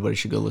 Everybody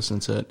should go listen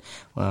to it.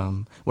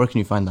 Where can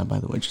you find that, by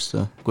the way? Just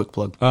a quick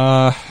plug.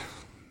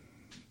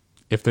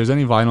 If there's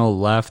any vinyl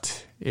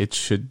left, it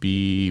should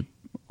be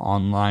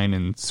online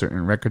in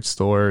certain record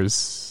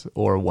stores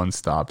or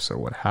one-stops or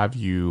what have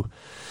you.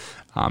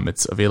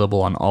 It's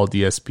available on all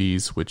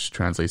DSPs, which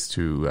translates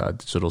to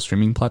digital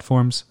streaming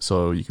platforms.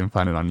 So you can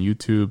find it on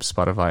YouTube,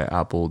 Spotify,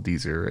 Apple,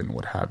 Deezer, and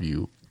what have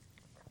you.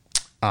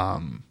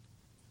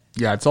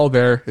 Yeah, it's all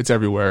there. It's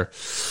everywhere.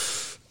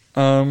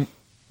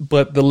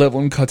 But the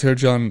Levon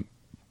Katerjan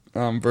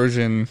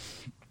version,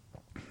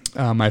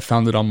 I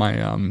found it on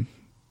my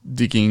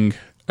digging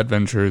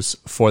adventures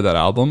for that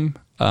album.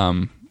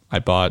 I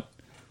bought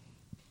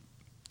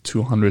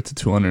 200 to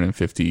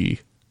 250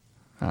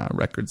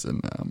 records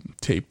and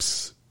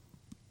tapes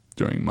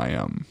during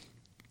my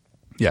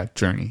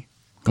journey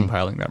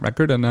compiling that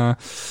record, and I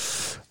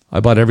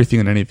bought everything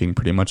and anything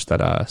pretty much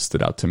that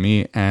stood out to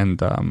me. And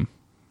Levon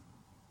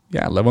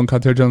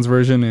Katerjan's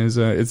version is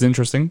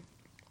interesting.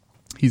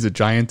 He's a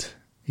giant.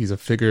 He's a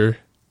figure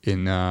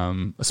in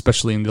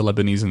especially in the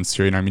Lebanese and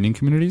Syrian Armenian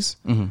communities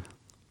in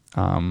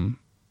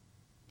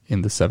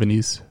the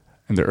 70s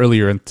and the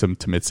earlier to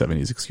mid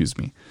 70s, excuse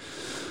me.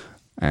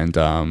 And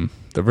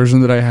the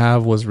version that I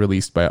have was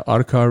released by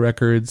Arka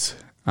Records,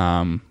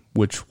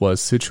 which was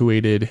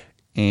situated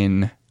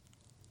in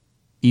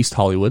East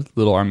Hollywood,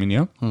 Little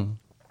Armenia,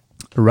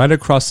 right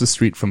across the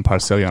street from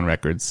Parcelion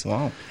Records.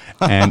 Wow.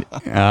 And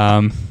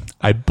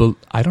I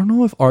don't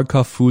know if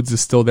Arca Foods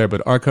is still there,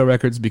 but Arca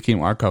Records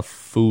became Arca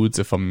Foods,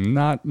 if I'm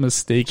not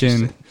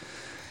mistaken.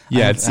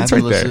 Yeah, it's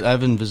right there. I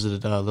haven't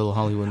visited Little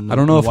Hollywood in I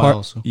don't know a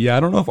while. I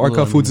don't know if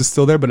Arca Foods is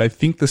still there, but I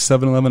think the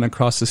 7-Eleven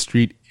across the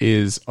street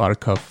is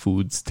Arca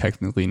Foods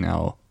technically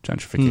now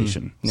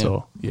gentrification. Yeah.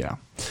 So yeah,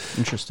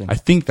 interesting. I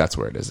think that's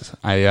where it is.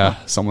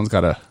 Someone's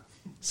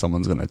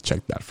gonna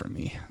check that for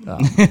me.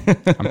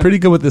 I'm pretty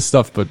good with this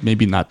stuff, but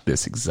maybe not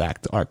this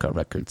exact Arca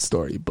Records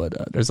story.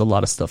 But there's a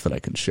lot of stuff that I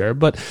can share.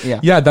 But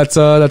yeah, that's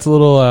a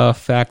little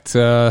fact.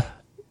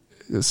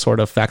 Sort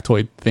of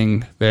factoid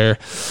thing there.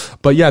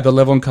 But yeah, the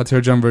Levon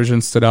Katerjan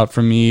version stood out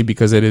for me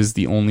because it is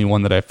the only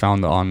one that I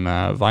found on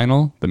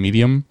vinyl, the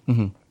medium.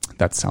 Mm-hmm.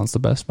 That sounds the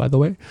best, by the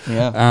way.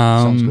 Yeah,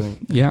 sounds great.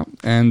 Yeah,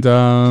 and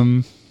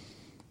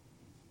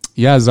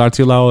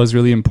Zartilao is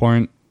really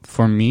important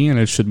for me, and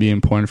it should be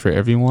important for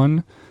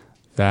everyone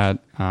that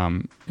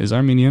is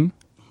Armenian.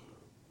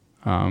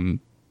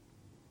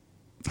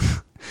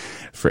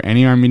 For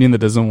any Armenian that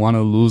doesn't want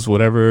to lose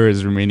whatever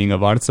is remaining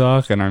of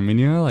Artsakh and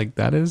Armenia, like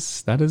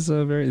there's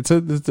a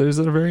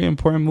very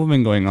important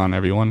movement going on,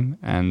 everyone.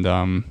 And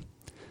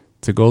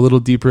to go a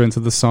little deeper into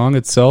the song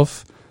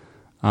itself,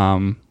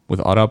 with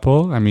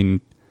Arapo, I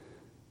mean,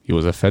 he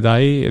was a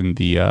Fedai in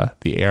the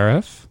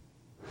ARF,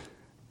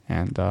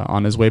 and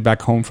on his way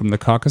back home from the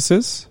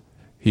Caucasus,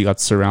 he got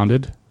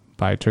surrounded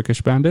by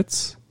Turkish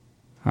bandits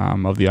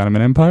of the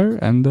Ottoman Empire,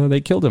 and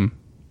they killed him.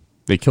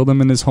 They killed him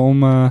in his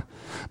home,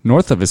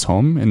 north of his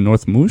home in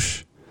North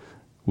Mush,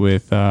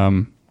 with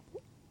him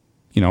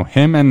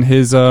and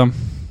his other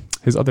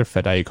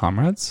Fedai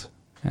comrades,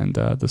 and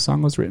the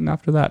song was written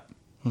after that.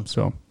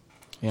 So,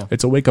 yeah,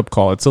 it's a wake up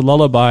call. It's a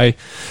lullaby.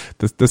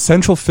 The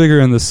central figure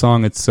in the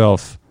song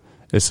itself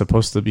is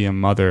supposed to be a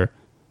mother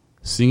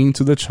singing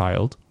to the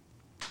child,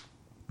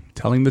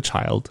 telling the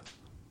child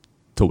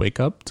to wake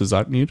up to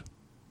Zartnir,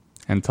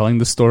 and telling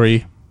the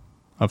story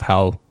of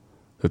how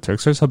the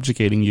Turks are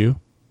subjugating you.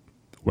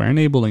 We're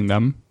enabling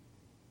them,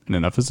 and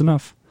enough is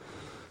enough.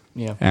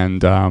 Yeah.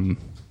 And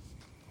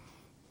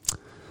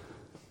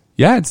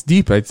it's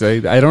deep. I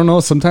don't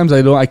know. Sometimes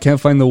I can't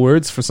find the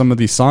words for some of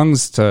these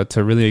songs to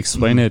really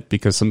explain it,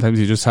 because sometimes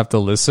you just have to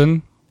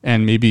listen,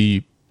 and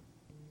maybe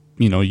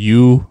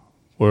you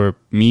or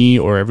me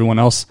or everyone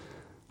else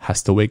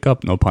has to wake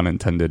up. No pun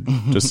intended.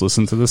 Just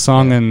listen to the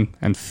song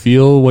and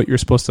feel what you're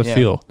supposed to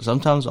feel.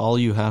 Sometimes all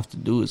you have to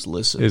do is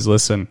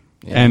listen.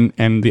 Yeah.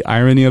 And the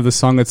irony of the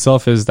song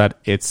itself is that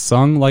it's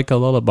sung like a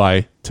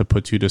lullaby to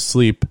put you to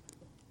sleep,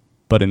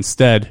 but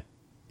instead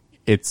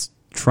it's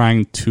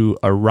trying to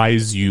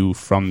arise you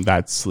from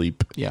that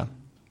sleep. Yeah.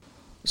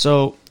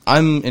 So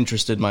I'm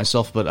interested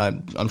myself, but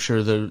I'm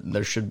sure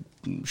there should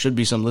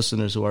be some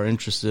listeners who are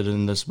interested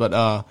in this.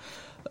 But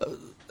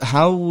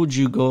how would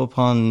you go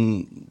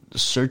upon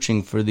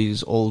searching for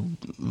these old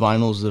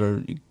vinyls that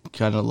are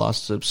kind of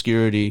lost to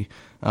obscurity?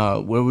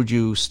 Where would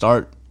you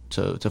start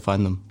to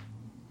find them?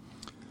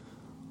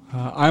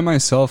 I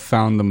myself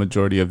found the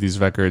majority of these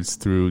records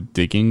through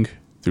digging,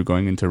 through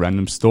going into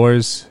random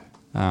stores,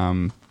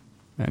 and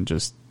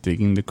just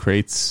digging the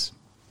crates.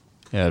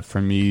 Yeah,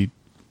 for me,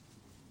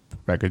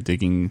 record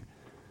digging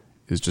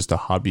is just a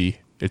hobby.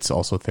 It's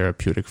also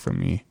therapeutic for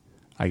me.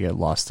 I get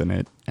lost in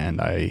it,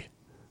 and I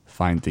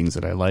find things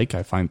that I like.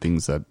 I find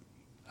things that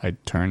I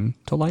turn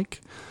to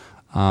like.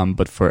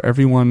 But for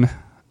everyone,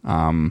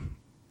 in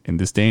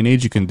this day and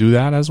age, you can do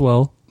that as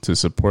well to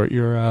support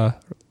your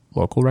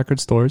local record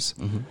stores.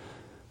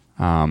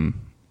 And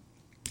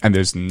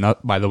there's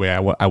by the way,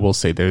 I will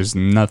say there's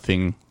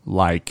nothing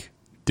like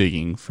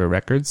digging for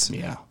records.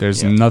 Yeah.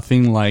 There's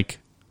nothing like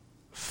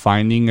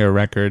finding a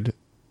record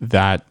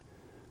that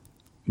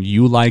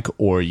you like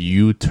or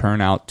you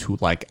turn out to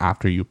like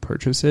after you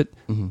purchase it.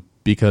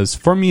 Because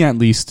for me, at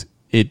least,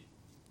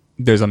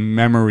 there's a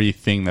memory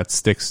thing that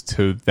sticks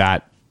to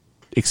that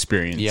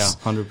experience. Yeah,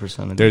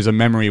 100%. There's a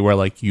memory where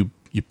like you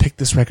pick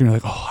this record and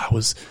you're like, oh,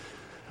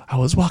 I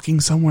was walking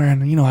somewhere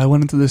and, I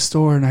went into this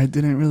store and I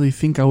didn't really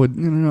think I would,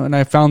 and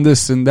I found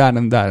this and that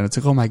and that. And it's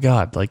like, oh my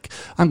God, like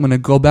I'm going to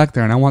go back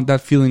there and I want that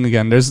feeling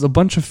again. There's a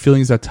bunch of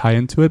feelings that tie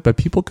into it, but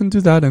people can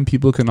do that, and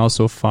people can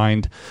also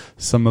find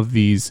some of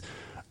these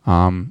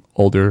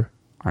older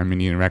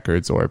Armenian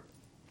records or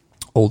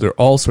older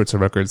all sorts of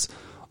records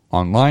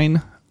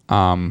online.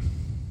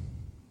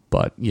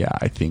 But yeah,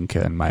 I think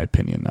in my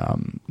opinion,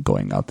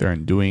 going out there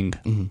and doing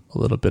a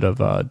little bit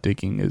of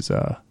digging is,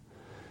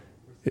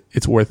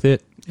 it's worth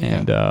it.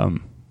 And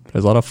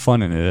there's a lot of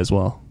fun in it as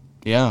well.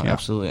 Yeah,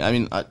 absolutely. I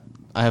mean, I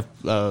have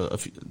a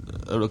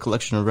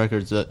collection of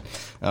records that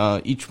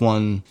each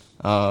one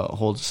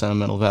holds a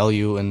sentimental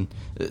value, and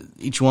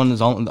each one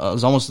is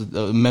almost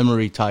a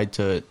memory tied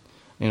to it.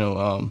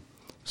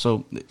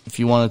 So if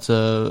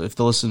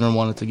the listener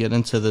wanted to get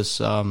into this,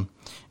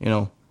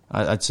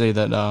 I'd say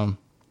that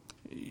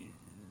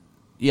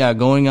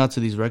going out to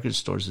these record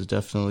stores is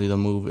definitely the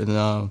move,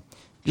 and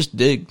just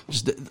dig.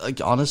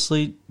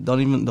 Honestly,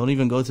 don't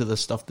even go to the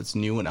stuff that's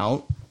new and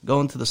out. go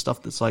into the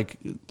stuff that's like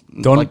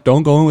don't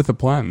go in with a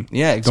plan.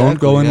 Yeah, exactly. Don't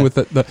go in with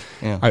the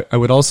I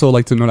would also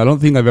like to note, I don't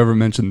think I've ever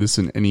mentioned this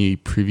in any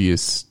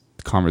previous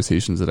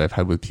conversations that I've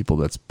had with people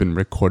that's been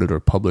recorded or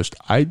published.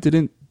 I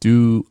didn't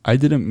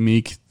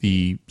make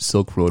the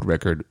Silk Road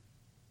record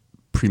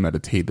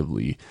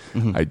premeditatively.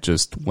 I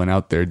just went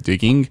out there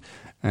digging,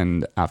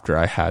 and after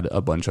I had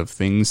a bunch of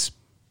things,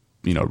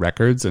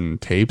 records and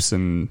tapes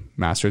and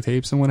master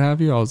tapes and what have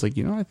you, I was like,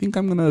 I think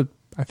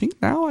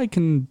now I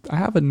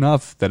have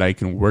enough that I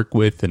can work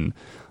with and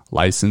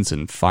license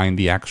and find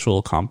the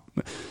actual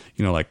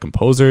like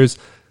composers,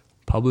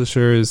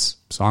 publishers,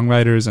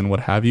 songwriters, and what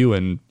have you,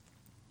 and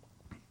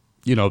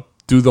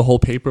do the whole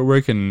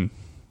paperwork and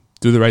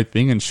do the right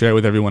thing and share it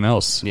with everyone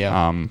else.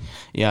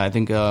 I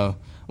think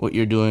what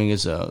you're doing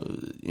is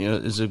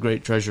a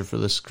great treasure for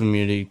this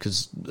community,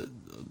 because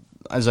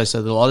as I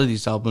said, a lot of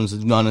these albums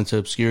have gone into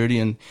obscurity,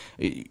 and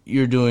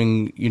you're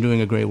doing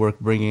a great work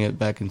bringing it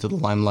back into the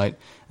limelight,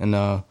 and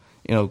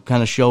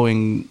kind of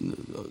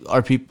showing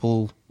our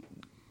people,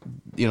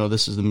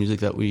 this is the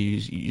music that we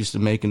used to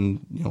make, and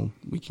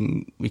we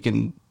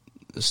can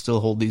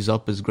still hold these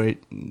up as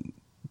great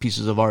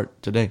pieces of art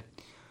today.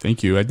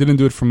 Thank you. I didn't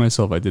do it for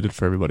myself. I did it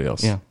for everybody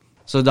else. Yeah.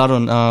 So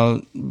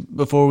Daron,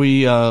 before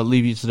we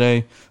leave you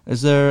today,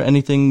 is there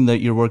anything that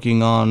you're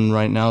working on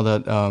right now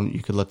that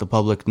you could let the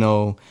public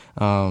know,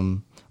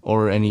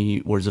 or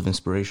any words of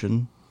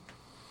inspiration?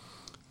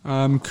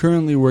 I'm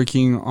currently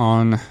working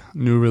on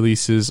new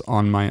releases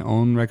on my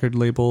own record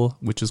label,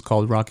 which is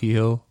called Rocky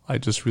Hill. I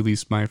just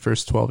released my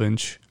first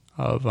 12-inch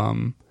of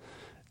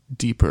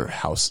deeper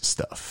house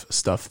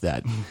stuff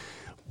that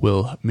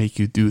will make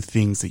you do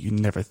things that you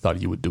never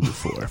thought you would do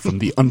before, from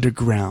the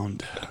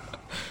underground.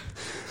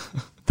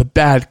 The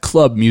bad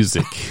club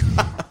music.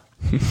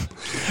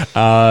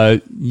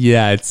 I'm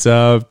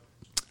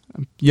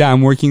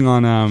working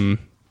on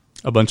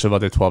a bunch of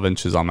other 12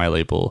 inches on my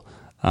label.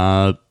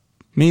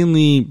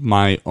 Mainly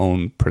my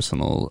own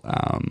personal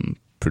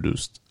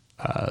produced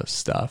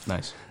stuff.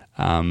 Nice.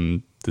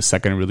 The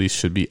second release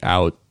should be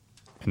out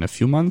in a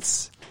few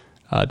months,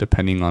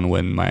 depending on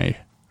when my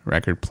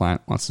record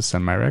plant wants to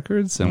send my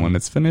records and when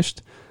it's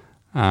finished.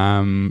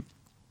 I'm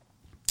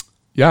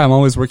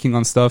always working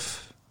on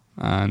stuff.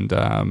 And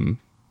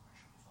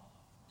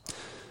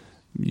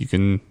you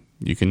can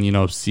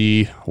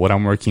see what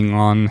I'm working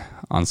on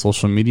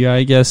social media,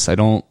 I guess. I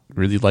don't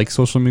really like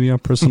social media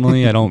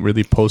personally. I don't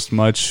really post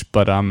much,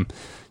 but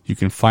you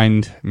can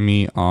find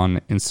me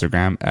on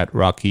Instagram at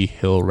Rocky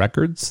Hill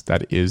Records.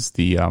 That is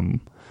the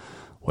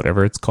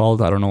whatever it's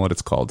called. I don't know what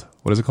it's called.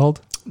 What is it called?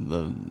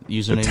 The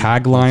username, the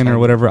tagline, or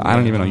whatever. I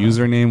don't even know.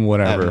 Username,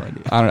 whatever.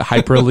 I don't know.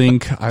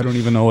 Hyperlink. I don't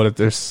even know what it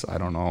is. I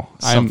don't know.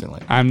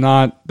 I'm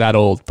not that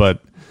old,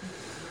 but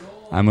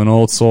I'm an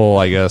old soul,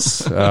 I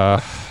guess.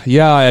 I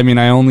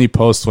only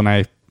post when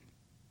I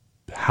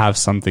have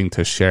something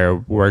to share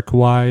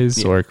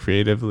work-wise or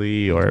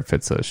creatively, or if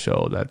it's a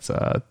show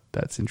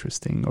that's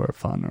interesting or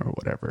fun or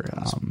whatever.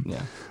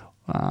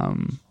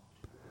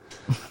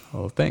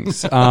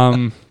 Thanks.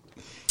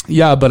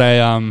 But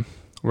I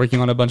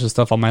working on a bunch of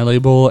stuff on my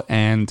label,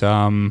 and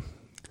I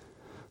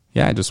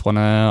just want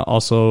to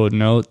also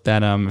note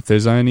that if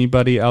there's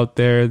anybody out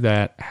there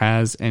that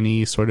has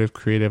any sort of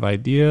creative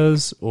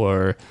ideas,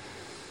 or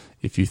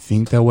if you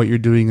think that what you're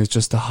doing is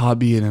just a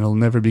hobby and it'll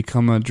never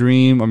become a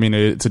dream,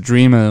 it's a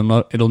dream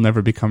and it'll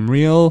never become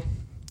real.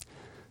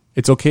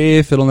 It's okay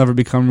if it'll never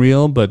become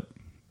real, but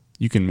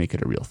you can make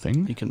it a real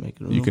thing. You can make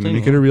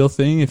it a real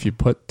thing if you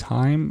put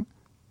time,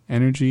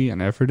 energy,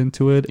 and effort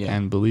into it. Yeah.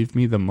 And believe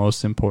me, the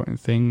most important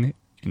thing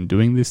in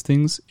doing these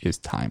things is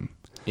time.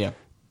 Yeah. It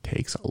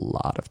takes a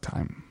lot of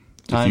time.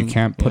 If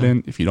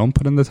you don't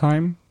put in the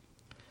time,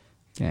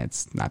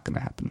 it's not going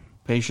to happen.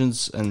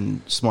 Patience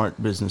and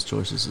smart business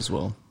choices as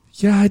well.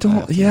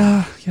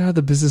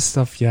 The business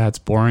stuff, it's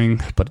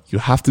boring, but you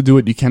have to do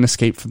it. You can't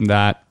escape from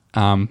that.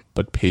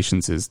 But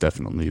patience is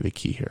definitely the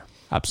key here.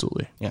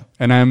 Absolutely. Yeah.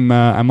 And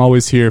I'm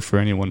always here for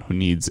anyone who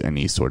needs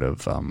any sort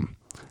of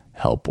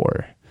help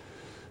or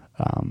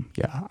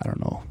I don't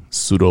know,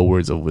 pseudo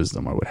words of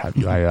wisdom or what have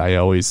you. I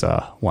always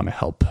want to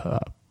help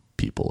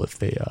people if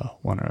they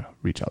want to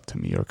reach out to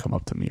me or come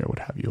up to me or what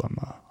have you.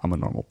 I'm a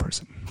normal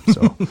person,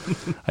 so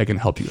I can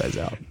help you guys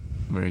out.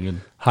 Very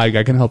good. Hi,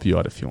 I can help you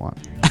out if you want.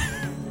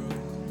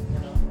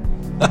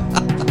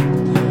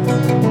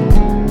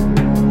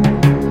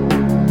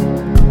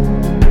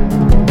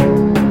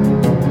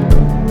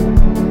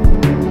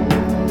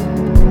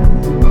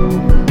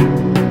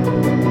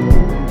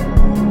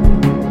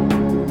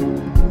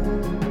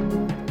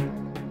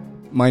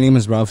 My name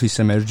is Rafi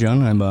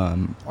Semerjan. I'm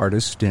an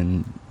artist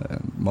in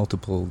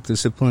multiple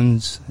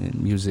disciplines,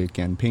 in music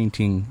and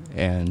painting,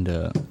 and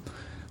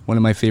one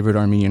of my favorite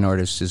Armenian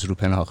artists is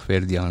Rupen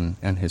Hakhverdian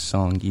and his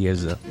song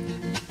Yeza.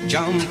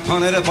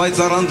 Ճամփաները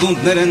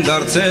պայծառանդունդներ են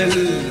դարձել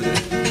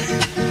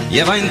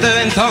Եվ այնտեղ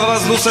են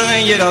թաղված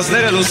լուսեղեն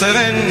երազները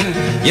լուսեղեն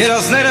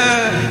Երազները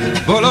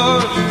բոլոր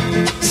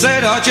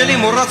Սեր հաճելի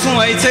մոռացում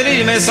այցելի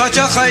մեզ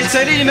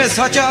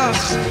հաճախ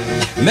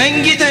Մենք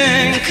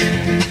գիտենք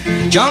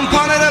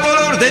Ջամփաները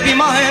բոլոր դեպի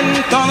մահ են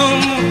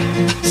տանում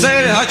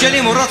Սեր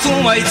հաճելի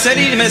մոռացում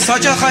այցելիր մեզ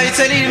հաճախ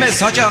այցելիր մեզ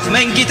հաճախ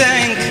մենք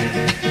գիտենք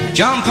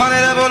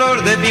Ջամփաները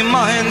բոլոր դեպի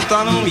մահ են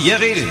տանում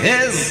եղիր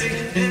հեզ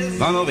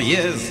բանով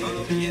եզ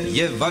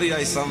եւ վարի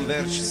այս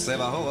անverջ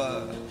սևահողը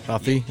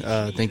Rafi,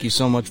 thank you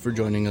so much for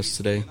joining us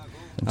today.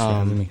 Thanks for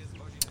having me.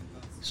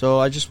 So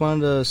I just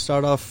wanted to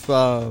start off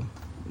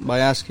by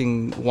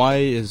asking, why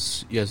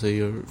is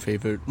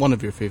Yeza one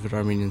of your favorite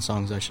Armenian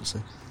songs, I should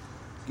say?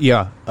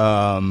 Yeah.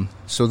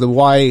 So the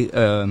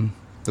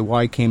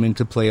why came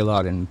into play a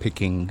lot in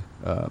picking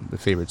the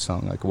favorite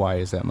song. Like, why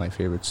is that my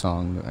favorite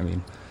song? I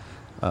mean,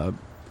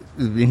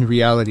 in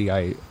reality,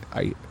 I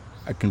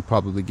can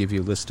probably give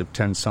you a list of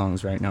 10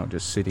 songs right now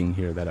just sitting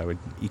here that I would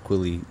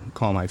equally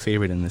call my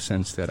favorite, in the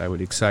sense that I would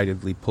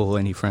excitedly pull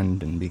any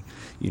friend and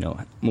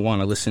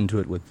want to listen to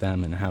it with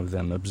them and have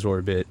them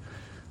absorb it.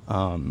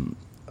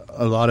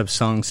 A lot of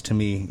songs to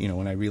me,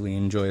 when I really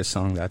enjoy a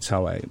song, that's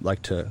how I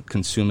like to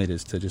consume it,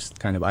 is to just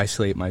kind of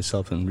isolate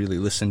myself and really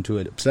listen to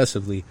it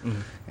obsessively. Mm-hmm.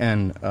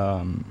 And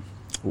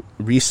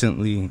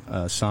recently,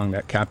 a song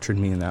that captured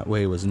me in that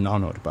way was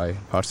Nanor by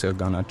Parsel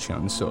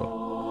Ganachyan. So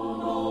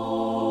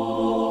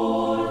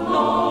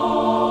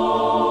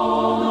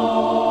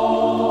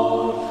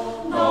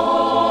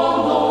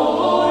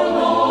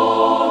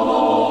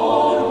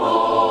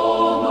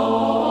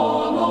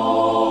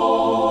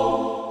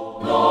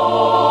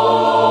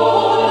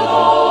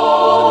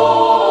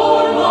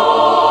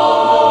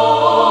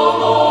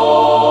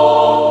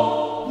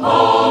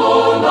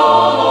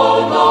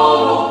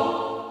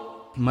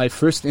my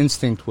first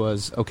instinct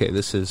was, okay,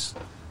 this is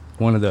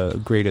one of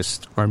the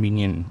greatest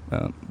Armenian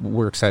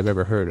works I've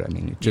ever heard. I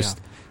mean,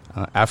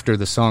 after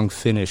the song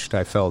finished,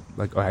 I felt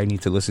like, I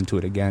need to listen to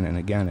it again and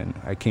again, and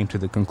I came to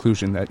the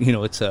conclusion that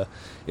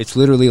it's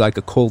literally like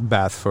a cold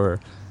bath for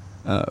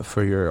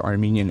your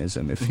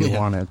Armenianism. If you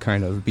want to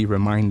kind of be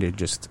reminded,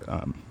 just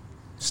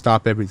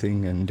stop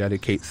everything and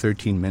dedicate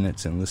 13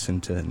 minutes and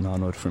listen to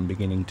Nanor from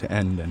beginning to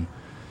end, and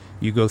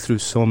you go through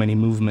so many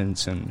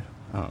movements and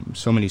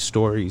so many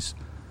stories.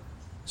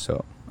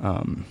 So,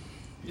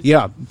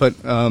 but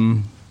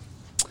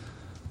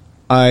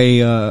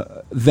I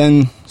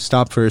then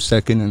stopped for a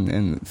second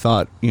and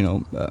thought,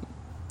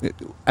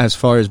 as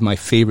far as my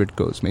favorite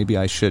goes, maybe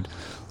I should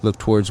look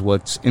towards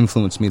what's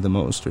influenced me the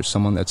most, or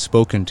someone that's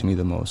spoken to me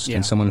the most,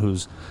 and someone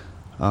who's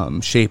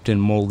shaped and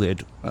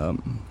molded,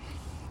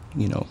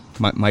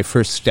 my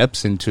first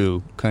steps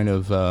into kind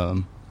of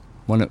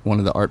one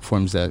of the art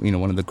forms that,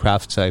 one of the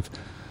crafts I've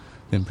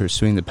been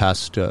pursuing the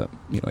past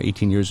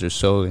 18 years or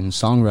so in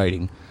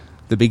songwriting.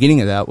 The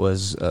beginning of that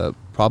was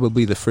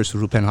probably the first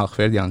Rupen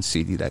Hakhverdian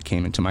CD that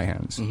came into my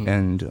hands,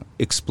 and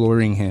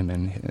exploring him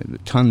and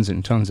tons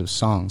of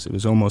songs. It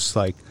was almost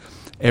like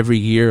every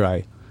year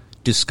I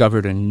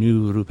discovered a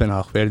new Rupen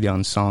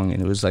Hakhverdian song, and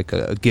it was like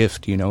a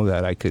gift,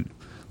 that I could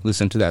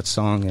listen to that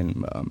song,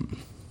 and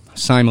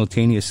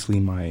simultaneously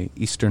my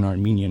Eastern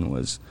Armenian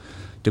was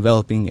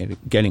developing and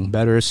getting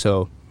better,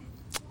 so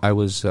I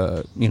was,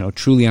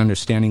 truly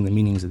understanding the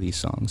meanings of these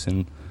songs.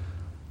 And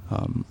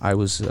I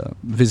was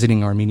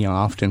visiting Armenia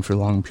often for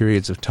long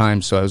periods of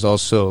time, so I was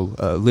also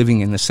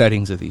living in the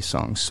settings of these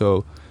songs.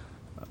 So,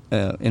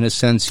 in a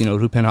sense,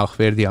 Rupen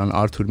Hakhverdian,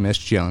 Artur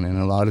Mesjian, and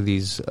a lot of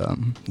these,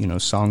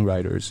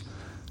 songwriters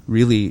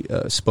really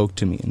spoke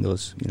to me in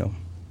those,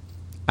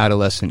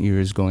 adolescent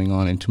years going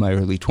on into my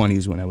early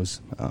 20s, when I was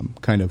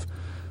kind of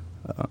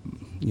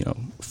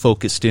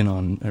focused in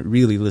on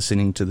really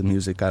listening to the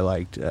music I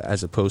liked,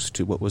 as opposed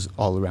to what was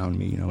all around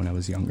me, when I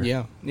was younger.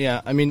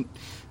 Yeah. I mean,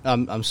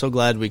 I'm so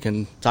glad we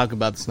can talk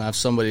about this and have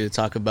somebody to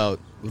talk about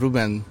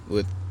Ruben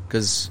with,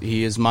 because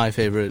he is my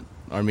favorite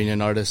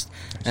Armenian artist.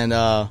 And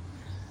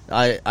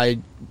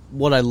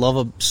what I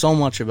love so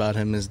much about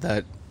him is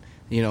that,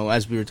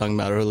 as we were talking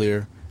about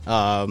earlier,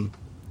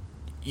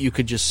 you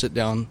could just sit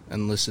down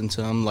and listen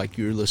to him like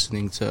you're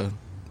listening to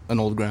an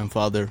old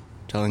grandfather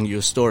telling you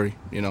a story,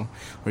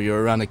 or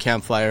you're around a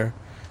campfire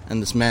and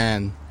this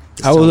man.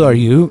 How old are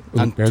you?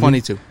 I'm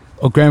 22.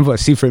 Oh, grandpa.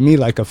 See, for me,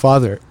 like a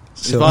father.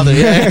 So, father,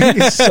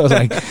 yeah. So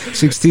like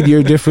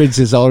 16-year difference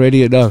is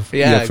already enough.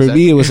 Yeah, for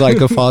me, it was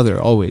like a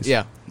father always.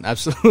 Yeah,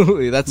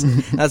 absolutely. That's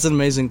an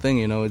amazing thing.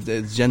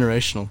 It's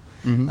generational.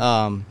 Mm-hmm.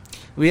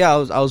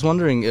 I was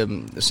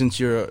wondering, since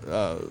you're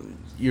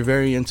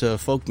very into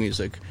folk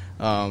music,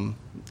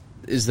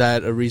 is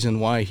that a reason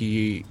why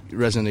he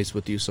resonates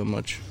with you so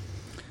much?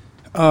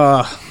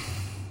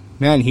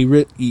 Man, he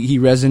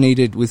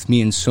resonated with me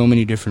in so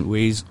many different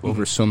ways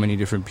over so many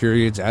different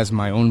periods, as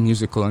my own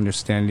musical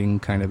understanding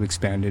kind of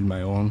expanded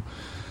my own.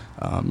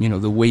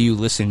 The way you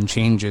listen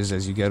changes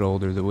as you get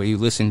older. The way you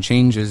listen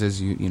changes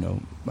as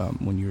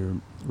when you're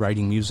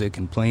writing music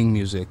and playing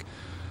music.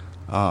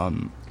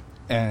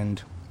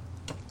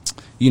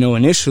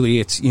 Initially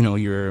it's,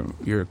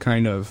 you're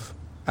kind of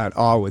at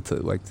awe with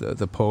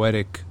the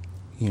poetic,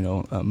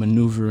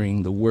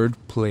 maneuvering, the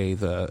wordplay,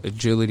 the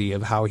agility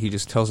of how he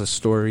just tells a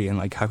story, and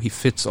like how he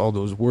fits all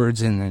those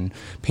words in and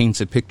paints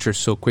a picture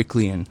so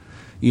quickly. And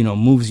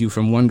moves you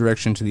from one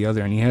direction to the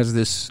other. And he has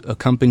this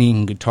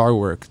accompanying guitar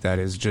work that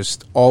is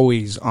just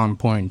always on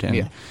point,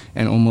 and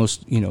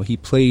almost, he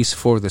plays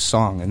for the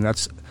song. And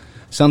that's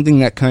something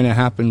that kind of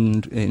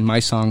happened in my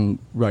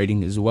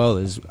songwriting as well.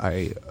 Is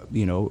I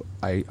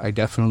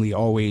definitely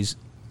always,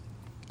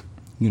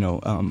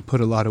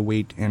 put a lot of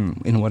weight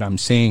in what I'm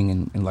saying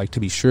and like to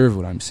be sure of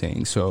what I'm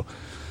saying. So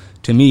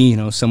to me,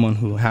 someone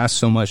who has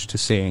so much to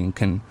say and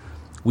can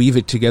weave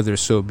it together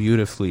so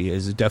beautifully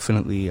is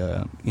definitely,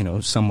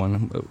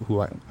 someone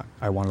who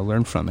I want to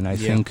learn from. And I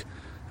think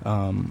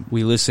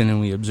we listen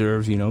and we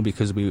observe,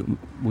 because we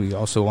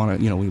also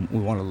want to, we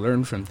want to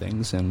learn from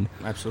things. And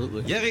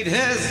absolutely.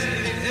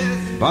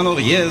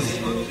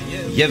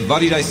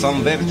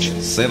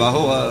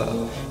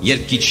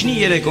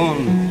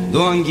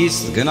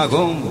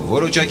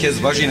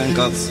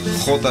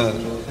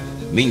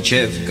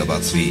 Մինչև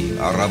կբացվի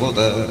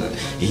առավոտը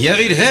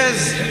եղիր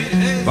հեզ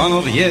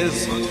բանող ես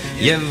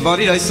եւ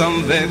վարիր այս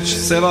անվերջ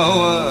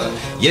սևահողը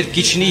երբ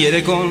քիչնի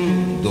երեկոն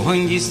դու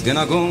հանգիստ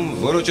գնագոմ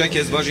որոջա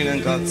քեզ բաժին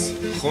ընկած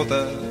խոտը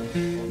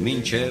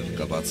մինչև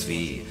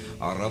կբացվի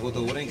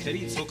առավոտը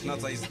օրենքներից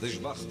օգնած այս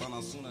դժբախտ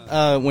անասունը.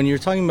 When you're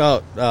talking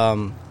about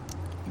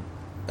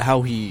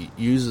how he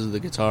uses the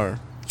guitar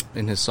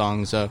in his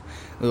songs,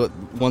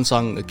 one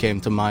song that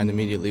came to mind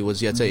immediately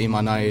was Yete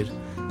Imanayir.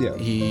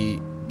 He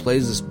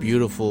plays this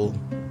beautiful,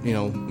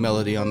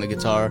 melody on the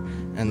guitar,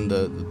 and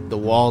the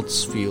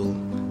waltz feel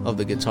of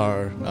the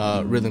guitar,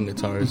 rhythm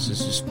guitar, is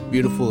just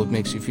beautiful. It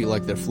makes you feel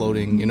like they're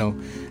floating, in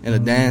a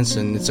dance,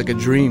 and it's like a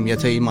dream.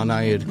 Yete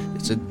Imanayir.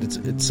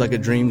 It's like a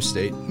dream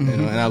state,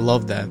 and I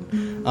love that.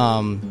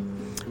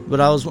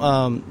 But I was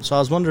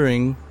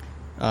wondering,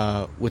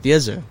 with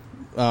Yeze,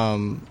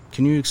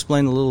 can you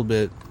explain a little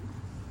bit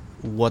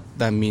what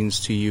that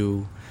means to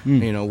you?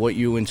 What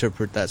you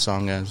interpret that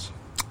song as?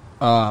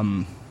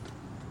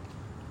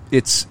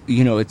 It's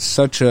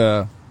such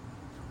a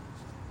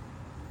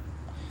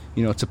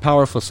it's a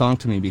powerful song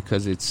to me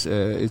because it's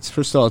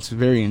first of all, it's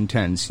very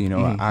intense.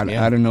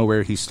 Out of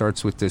nowhere he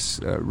starts with this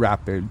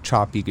rapid,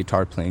 choppy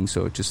guitar playing,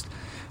 so it just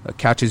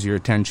catches your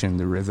attention,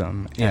 the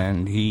rhythm,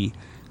 and he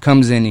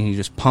comes in and he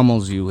just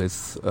pummels you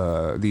with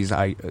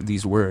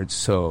these words.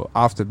 So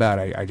off the bat,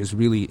 I just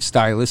really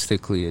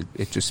stylistically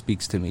it just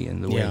speaks to me,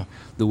 and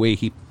the way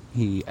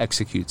he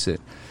executes it.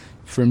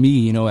 For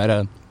me, at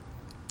a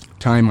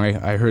time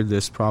I heard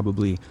this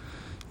probably,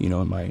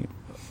 in my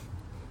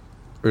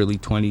early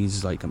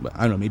 20s, like,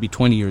 I don't know, maybe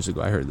 20 years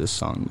ago I heard this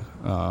song.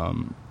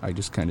 I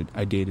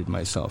dated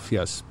myself,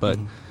 yes. But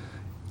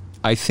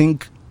I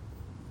think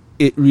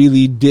it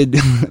really did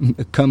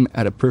come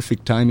at a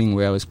perfect timing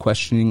where I was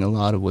questioning a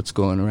lot of what's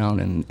going around.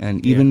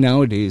 And even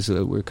nowadays,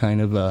 we're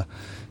kind of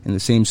in the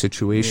same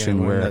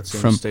situation where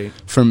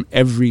from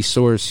every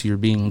source you're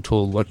being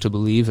told what to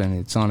believe, and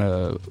it's on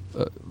a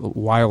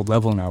wild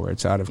level now where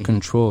it's out of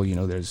control.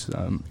 There's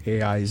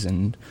AIs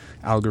and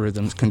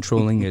algorithms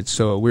controlling it,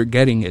 so we're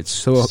getting it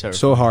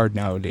so hard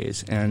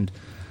nowadays. And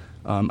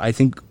I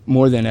think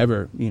more than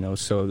ever,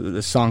 so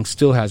the song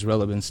still has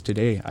relevance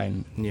today,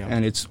 and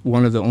it's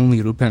one of the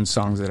only Rupen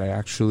songs that I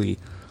actually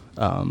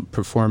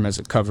perform as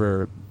a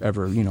cover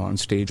ever, on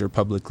stage or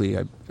publicly.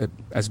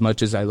 As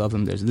much as I love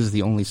him, this is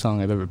the only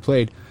song I've ever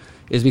played,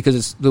 is because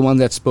it's the one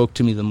that spoke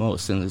to me the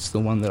most, and it's the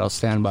one that I'll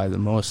stand by the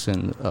most,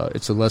 and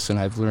it's a lesson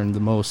I've learned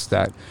the most,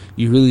 that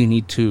you really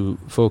need to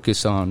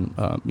focus on,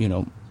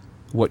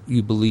 what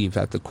you believe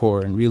at the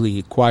core, and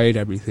really quiet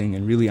everything,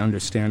 and really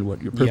understand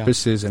what your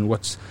purpose is, and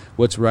what's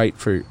right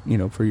for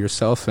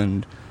yourself,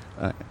 and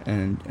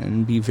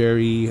be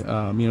very,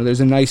 there's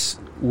a nice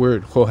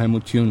word,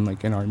 Chohemutyun,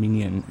 like in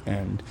Armenian,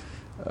 and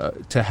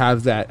to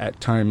have that at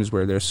times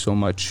where there's so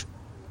much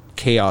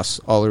chaos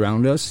all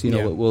around us, it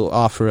will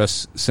offer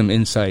us some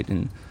insight,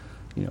 and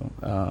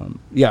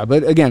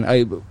but again,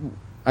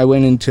 I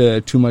went into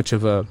too much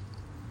of a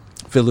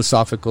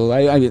philosophical.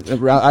 I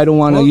don't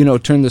want to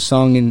turn the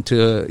song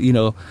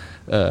into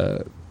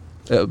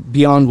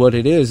beyond what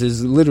it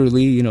is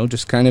literally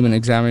just kind of an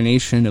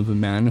examination of a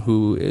man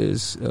who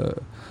is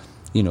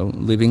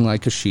living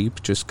like a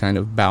sheep, just kind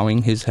of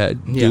bowing his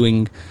head,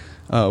 doing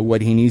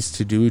what he needs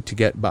to do to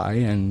get by,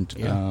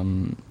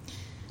 and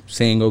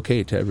saying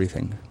okay to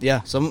everything.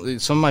 Yeah, some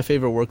of my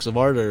favorite works of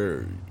art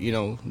are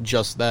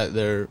just that.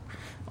 They're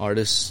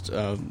artists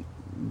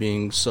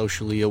being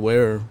socially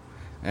aware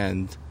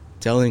and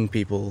telling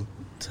people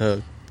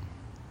to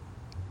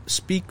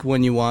speak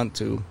when you want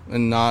to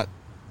and not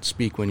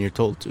speak when you're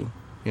told to.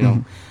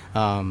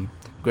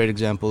 Great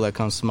example that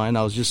comes to mind,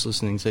 I was just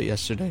listening to it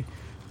yesterday.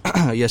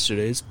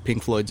 Yesterday's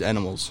Pink Floyd's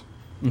Animals.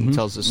 It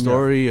tells the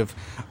story of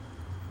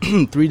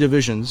 3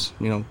 divisions,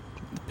 the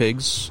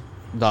pigs,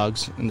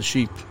 dogs, and the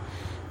sheep,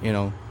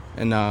 and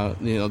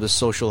the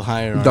social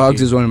hierarchy.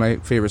 Dogs is one of my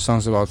favorite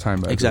songs of all time,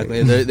 by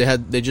exactly.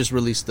 They just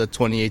released the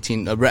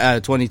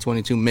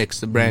 2022 mix,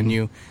 the brand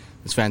new.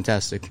 It's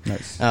fantastic.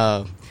 Nice.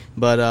 That's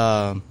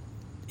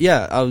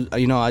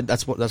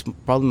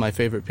probably my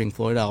favorite Pink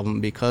Floyd album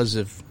because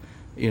of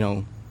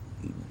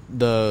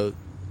the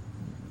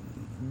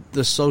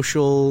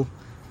social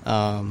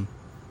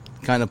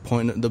kind of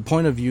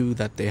point of view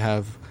that they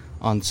have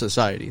on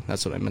society.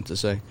 That's what I meant to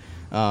say.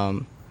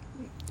 It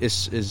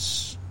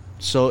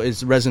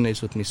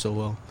resonates with me so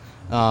well.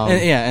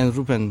 And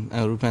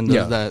Rupen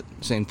does that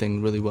same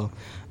thing really well.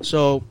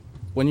 So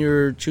when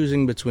you're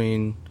choosing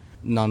between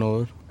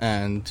Nanor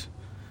and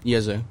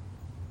Yeze,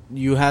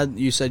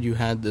 you said you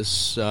had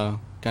this kind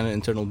of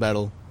internal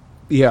battle.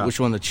 Yeah. Which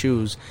one to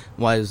choose?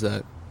 Why is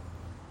that?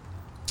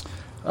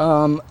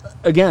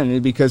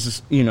 Again,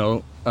 because,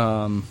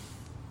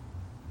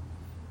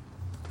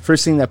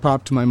 first thing that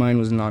popped to my mind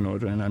was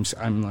Nanor, and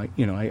I'm like,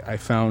 I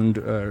found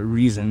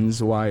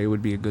reasons why it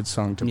would be a good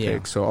song to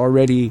pick. So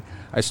already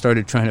I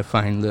started trying to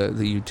find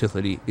the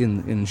utility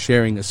in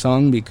sharing a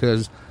song,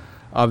 because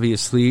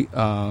obviously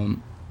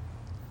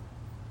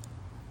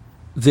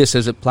this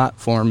as a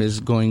platform is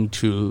going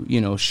to,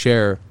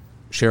 share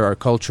our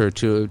culture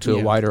to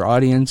a wider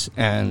audience.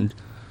 And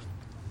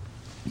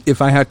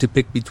if I had to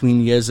pick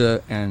between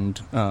Yeze and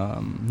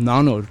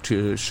Nanor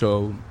to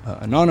show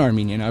a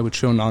non-Armenian, I would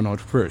show Nanor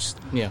first.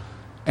 Yeah.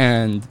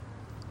 And,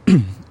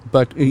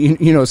 but,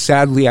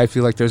 sadly, I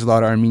feel like there's a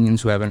lot of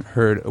Armenians who haven't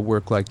heard a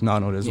work like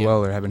Nanor as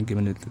well, or haven't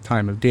given it the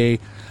time of day.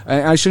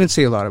 I shouldn't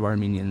say a lot of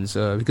Armenians,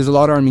 because a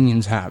lot of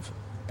Armenians have.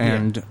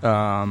 And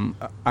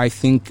I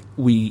think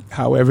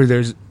however,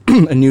 there's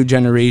a new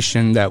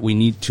generation that we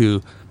need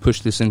to push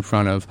this in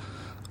front of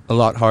a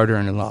lot harder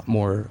and a lot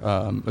more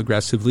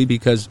aggressively,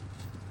 because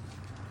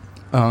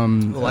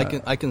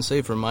I can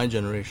say for my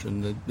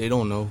generation that they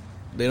don't know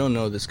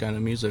this kind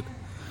of music.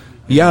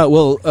 Yeah,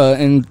 well,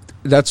 and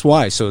that's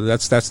why. So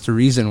that's the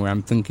reason where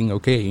I'm thinking,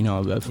 okay,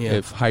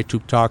 if High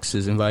Tuk Talks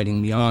is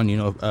inviting me on,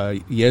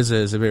 Yeze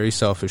is a very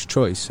selfish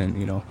choice,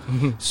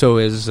 and so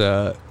is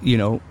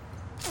some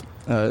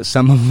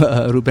of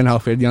Rupen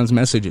Halferdyan's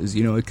messages.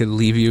 It could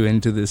leave you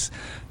into this,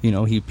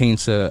 he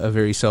paints a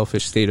very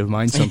selfish state of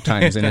mind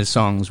sometimes in his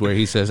songs, where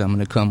he says, I'm going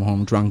to come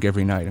home drunk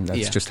every night, and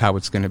that's just how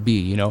it's going to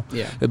be,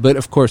 Yeah. But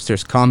of course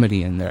there's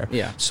comedy in there.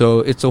 Yeah. So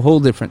it's a whole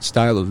different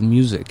style of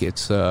music.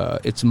 It's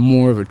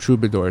more of a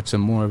troubadour. It's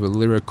more of a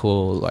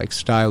lyrical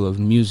style of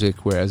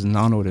music, whereas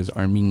Nanor is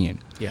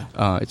Armenian. Yeah.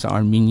 It's an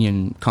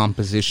Armenian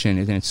composition,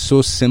 and it's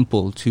so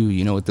simple too.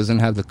 It doesn't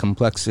have the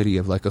complexity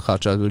of like a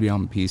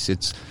Khachaturian piece.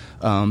 It's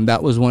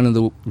that was one of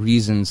the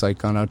reasons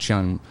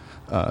Anachian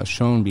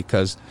shown,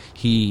 because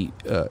he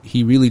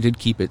really did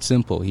keep it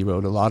simple. He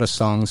wrote a lot of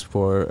songs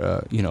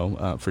for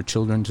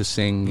children to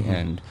sing,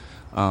 and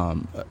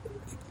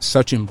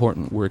such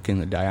important work in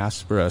the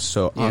diaspora.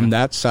 So on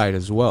that side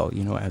as well,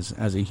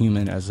 as a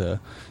human, as a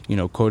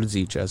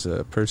Kordzic, as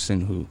a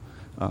person who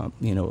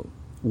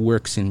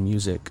works in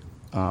music.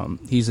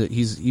 He's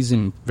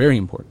very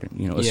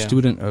important. A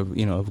student of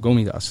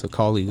Gomidas, a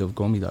colleague of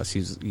Gomidas.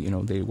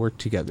 They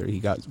worked together. He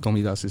got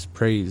Gomidas's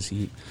praise.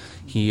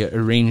 He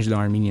arranged the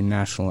Armenian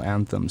national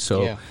anthem.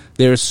 So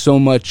there's so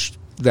much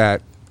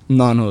that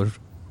Nanor.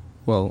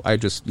 Well, I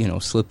just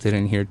slipped it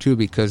in here too,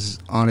 because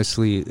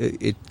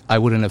honestly, I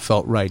wouldn't have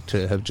felt right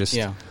to have just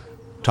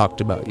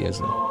talked about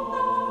Yeze.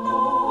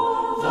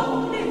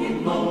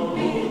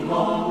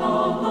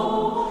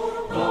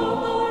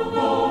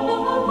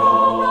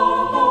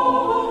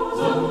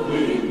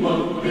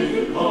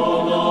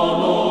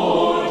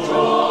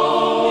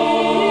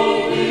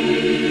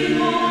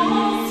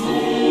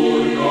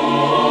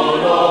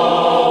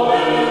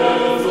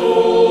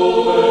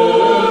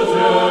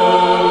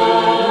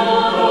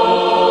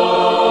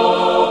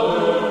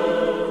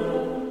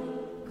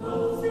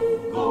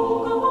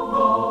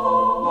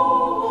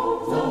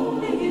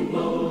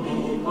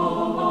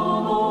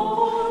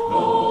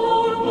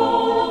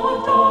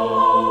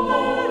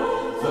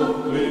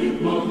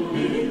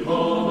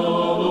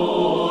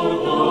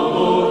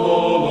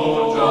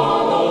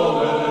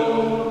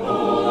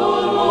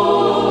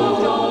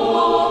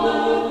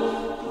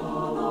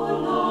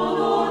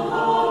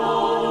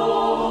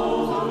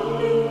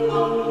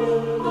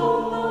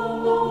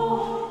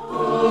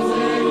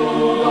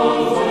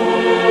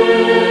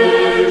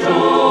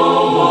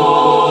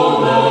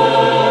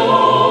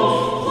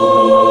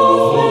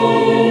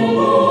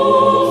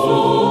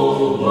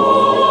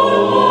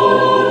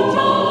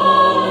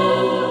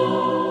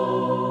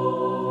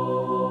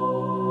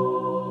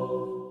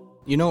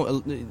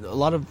 A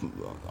lot of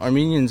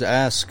Armenians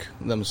ask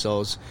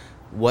themselves,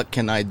 what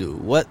can I do?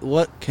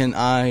 What can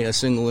I, a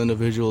single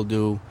individual,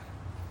 do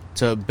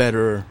to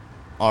better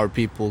our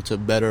people, to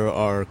better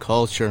our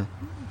culture?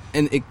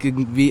 And it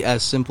can be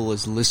as simple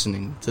as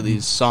listening to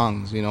these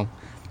songs,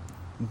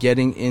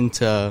 getting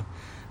into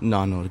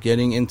Nanor,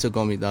 getting into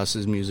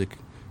Gomidas's music.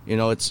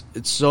 It's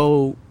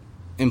so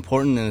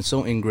important, and it's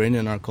so ingrained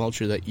in our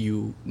culture that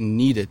you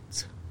need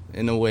it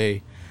in a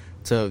way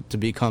to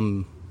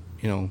become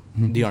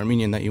the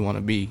Armenian that you want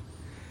to be,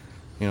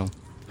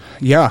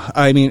 Yeah,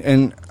 I mean,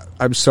 and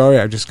I'm sorry,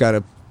 I just got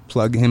to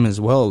plug him as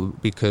well,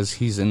 because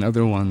he's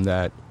another one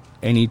that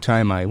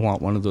anytime I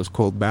want one of those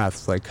cold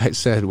baths, like I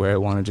said, where I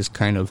want to just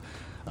kind of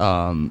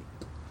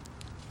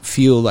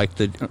feel like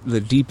the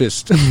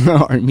deepest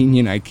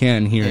Armenian I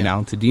can here in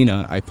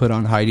Altadena, I put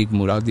on Hayrik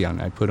Muradian.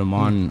 I put him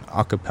on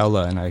a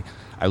cappella, and I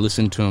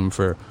listen to him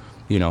for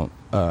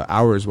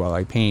hours while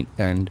I paint.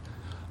 And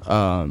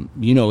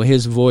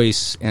his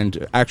voice,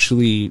 and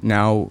actually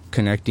now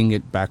connecting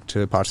it back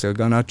to Parsa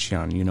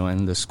Ganachyan,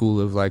 and the school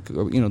of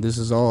this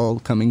is all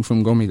coming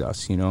from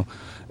Gomidas.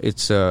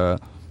 It's the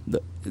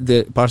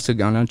Parsa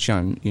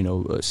Ganachyan,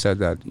 said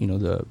that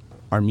the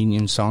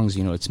Armenian songs,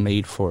 it's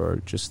made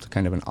for just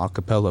kind of an a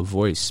cappella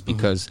voice,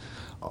 because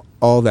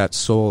all that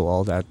soul,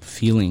 all that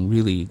feeling,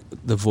 really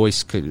the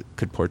voice could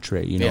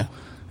portray,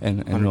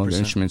 and all the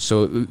instruments.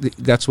 So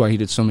that's why he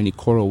did so many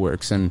choral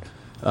works. And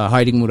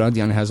Hayrik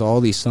Muradian has all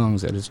these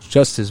songs that it's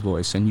just his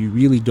voice, and you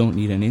really don't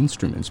need any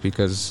instruments,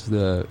 because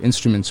the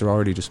instruments are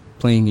already just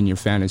playing in your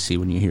fantasy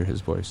when you hear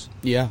his voice.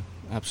 Yeah,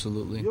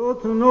 absolutely.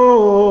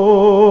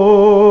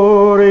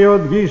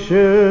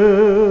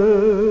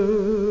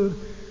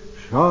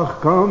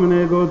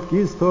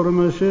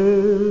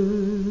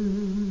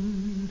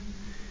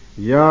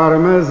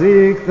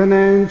 Yarmazik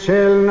tnen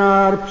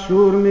chelnar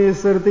pshur mi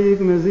sertik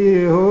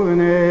mezi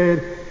hovner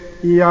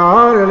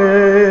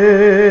yarle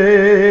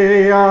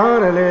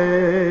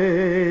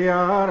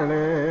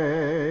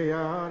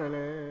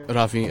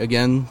Rafi,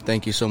 again,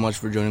 thank you so much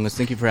for joining us.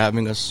 Thank you for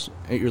having us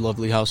at your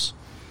lovely house.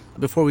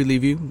 Before we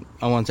leave you,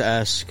 I want to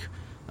ask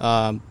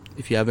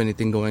if you have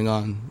anything going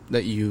on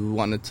that you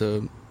wanted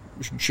to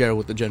share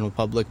with the general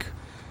public,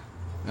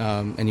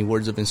 any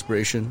words of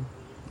inspiration,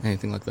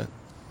 anything like that.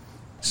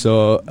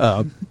 So,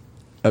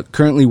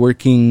 currently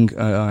working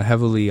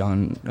heavily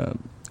on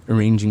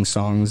arranging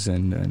songs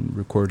and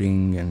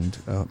recording and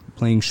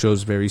playing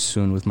shows very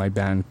soon with my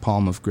band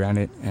Palm of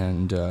Granite,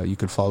 and you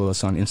can follow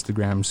us on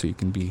Instagram so you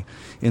can be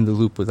in the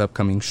loop with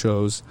upcoming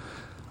shows.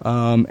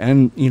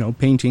 And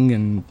painting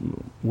and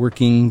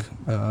working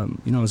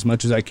as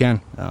much as I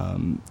can.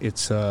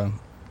 It's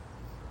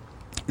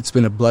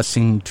been a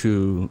blessing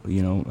to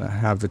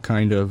have the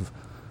kind of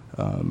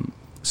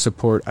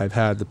support I've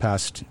had the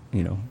past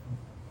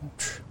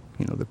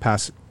the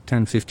past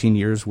 10-15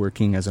 years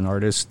working as an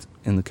artist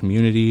in the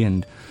community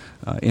and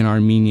in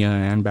Armenia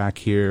and back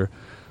here.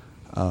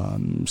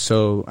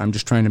 So I'm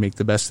just trying to make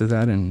the best of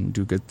that and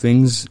do good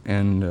things,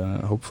 and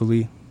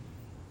hopefully,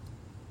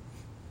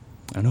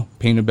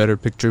 paint a better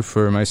picture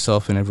for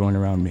myself and everyone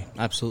around me.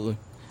 Absolutely.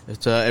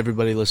 It's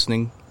everybody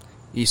listening.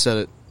 He said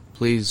it.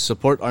 Please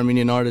support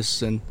Armenian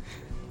artists and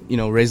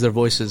raise their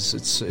voices.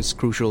 It's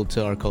crucial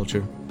to our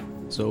culture.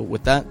 So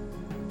with that,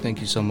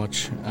 thank you so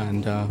much,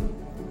 and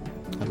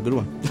have a good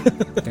one.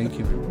 Thank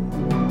you.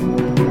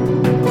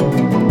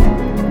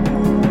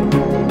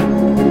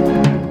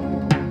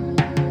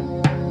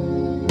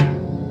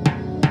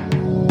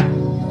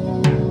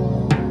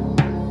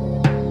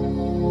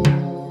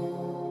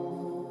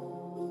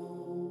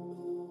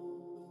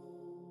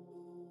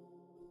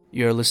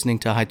 You're listening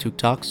to Haituk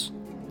Talks,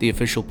 the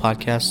official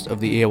podcast of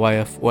the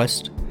AYF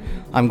West.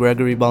 I'm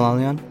Gregory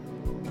Balalyan,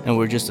 and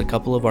we're just a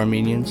couple of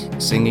Armenians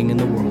singing in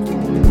the world.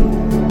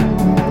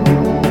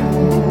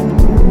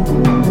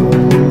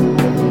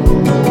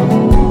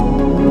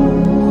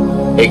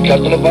 A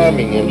couple of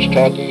Armenians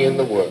talking in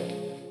the world.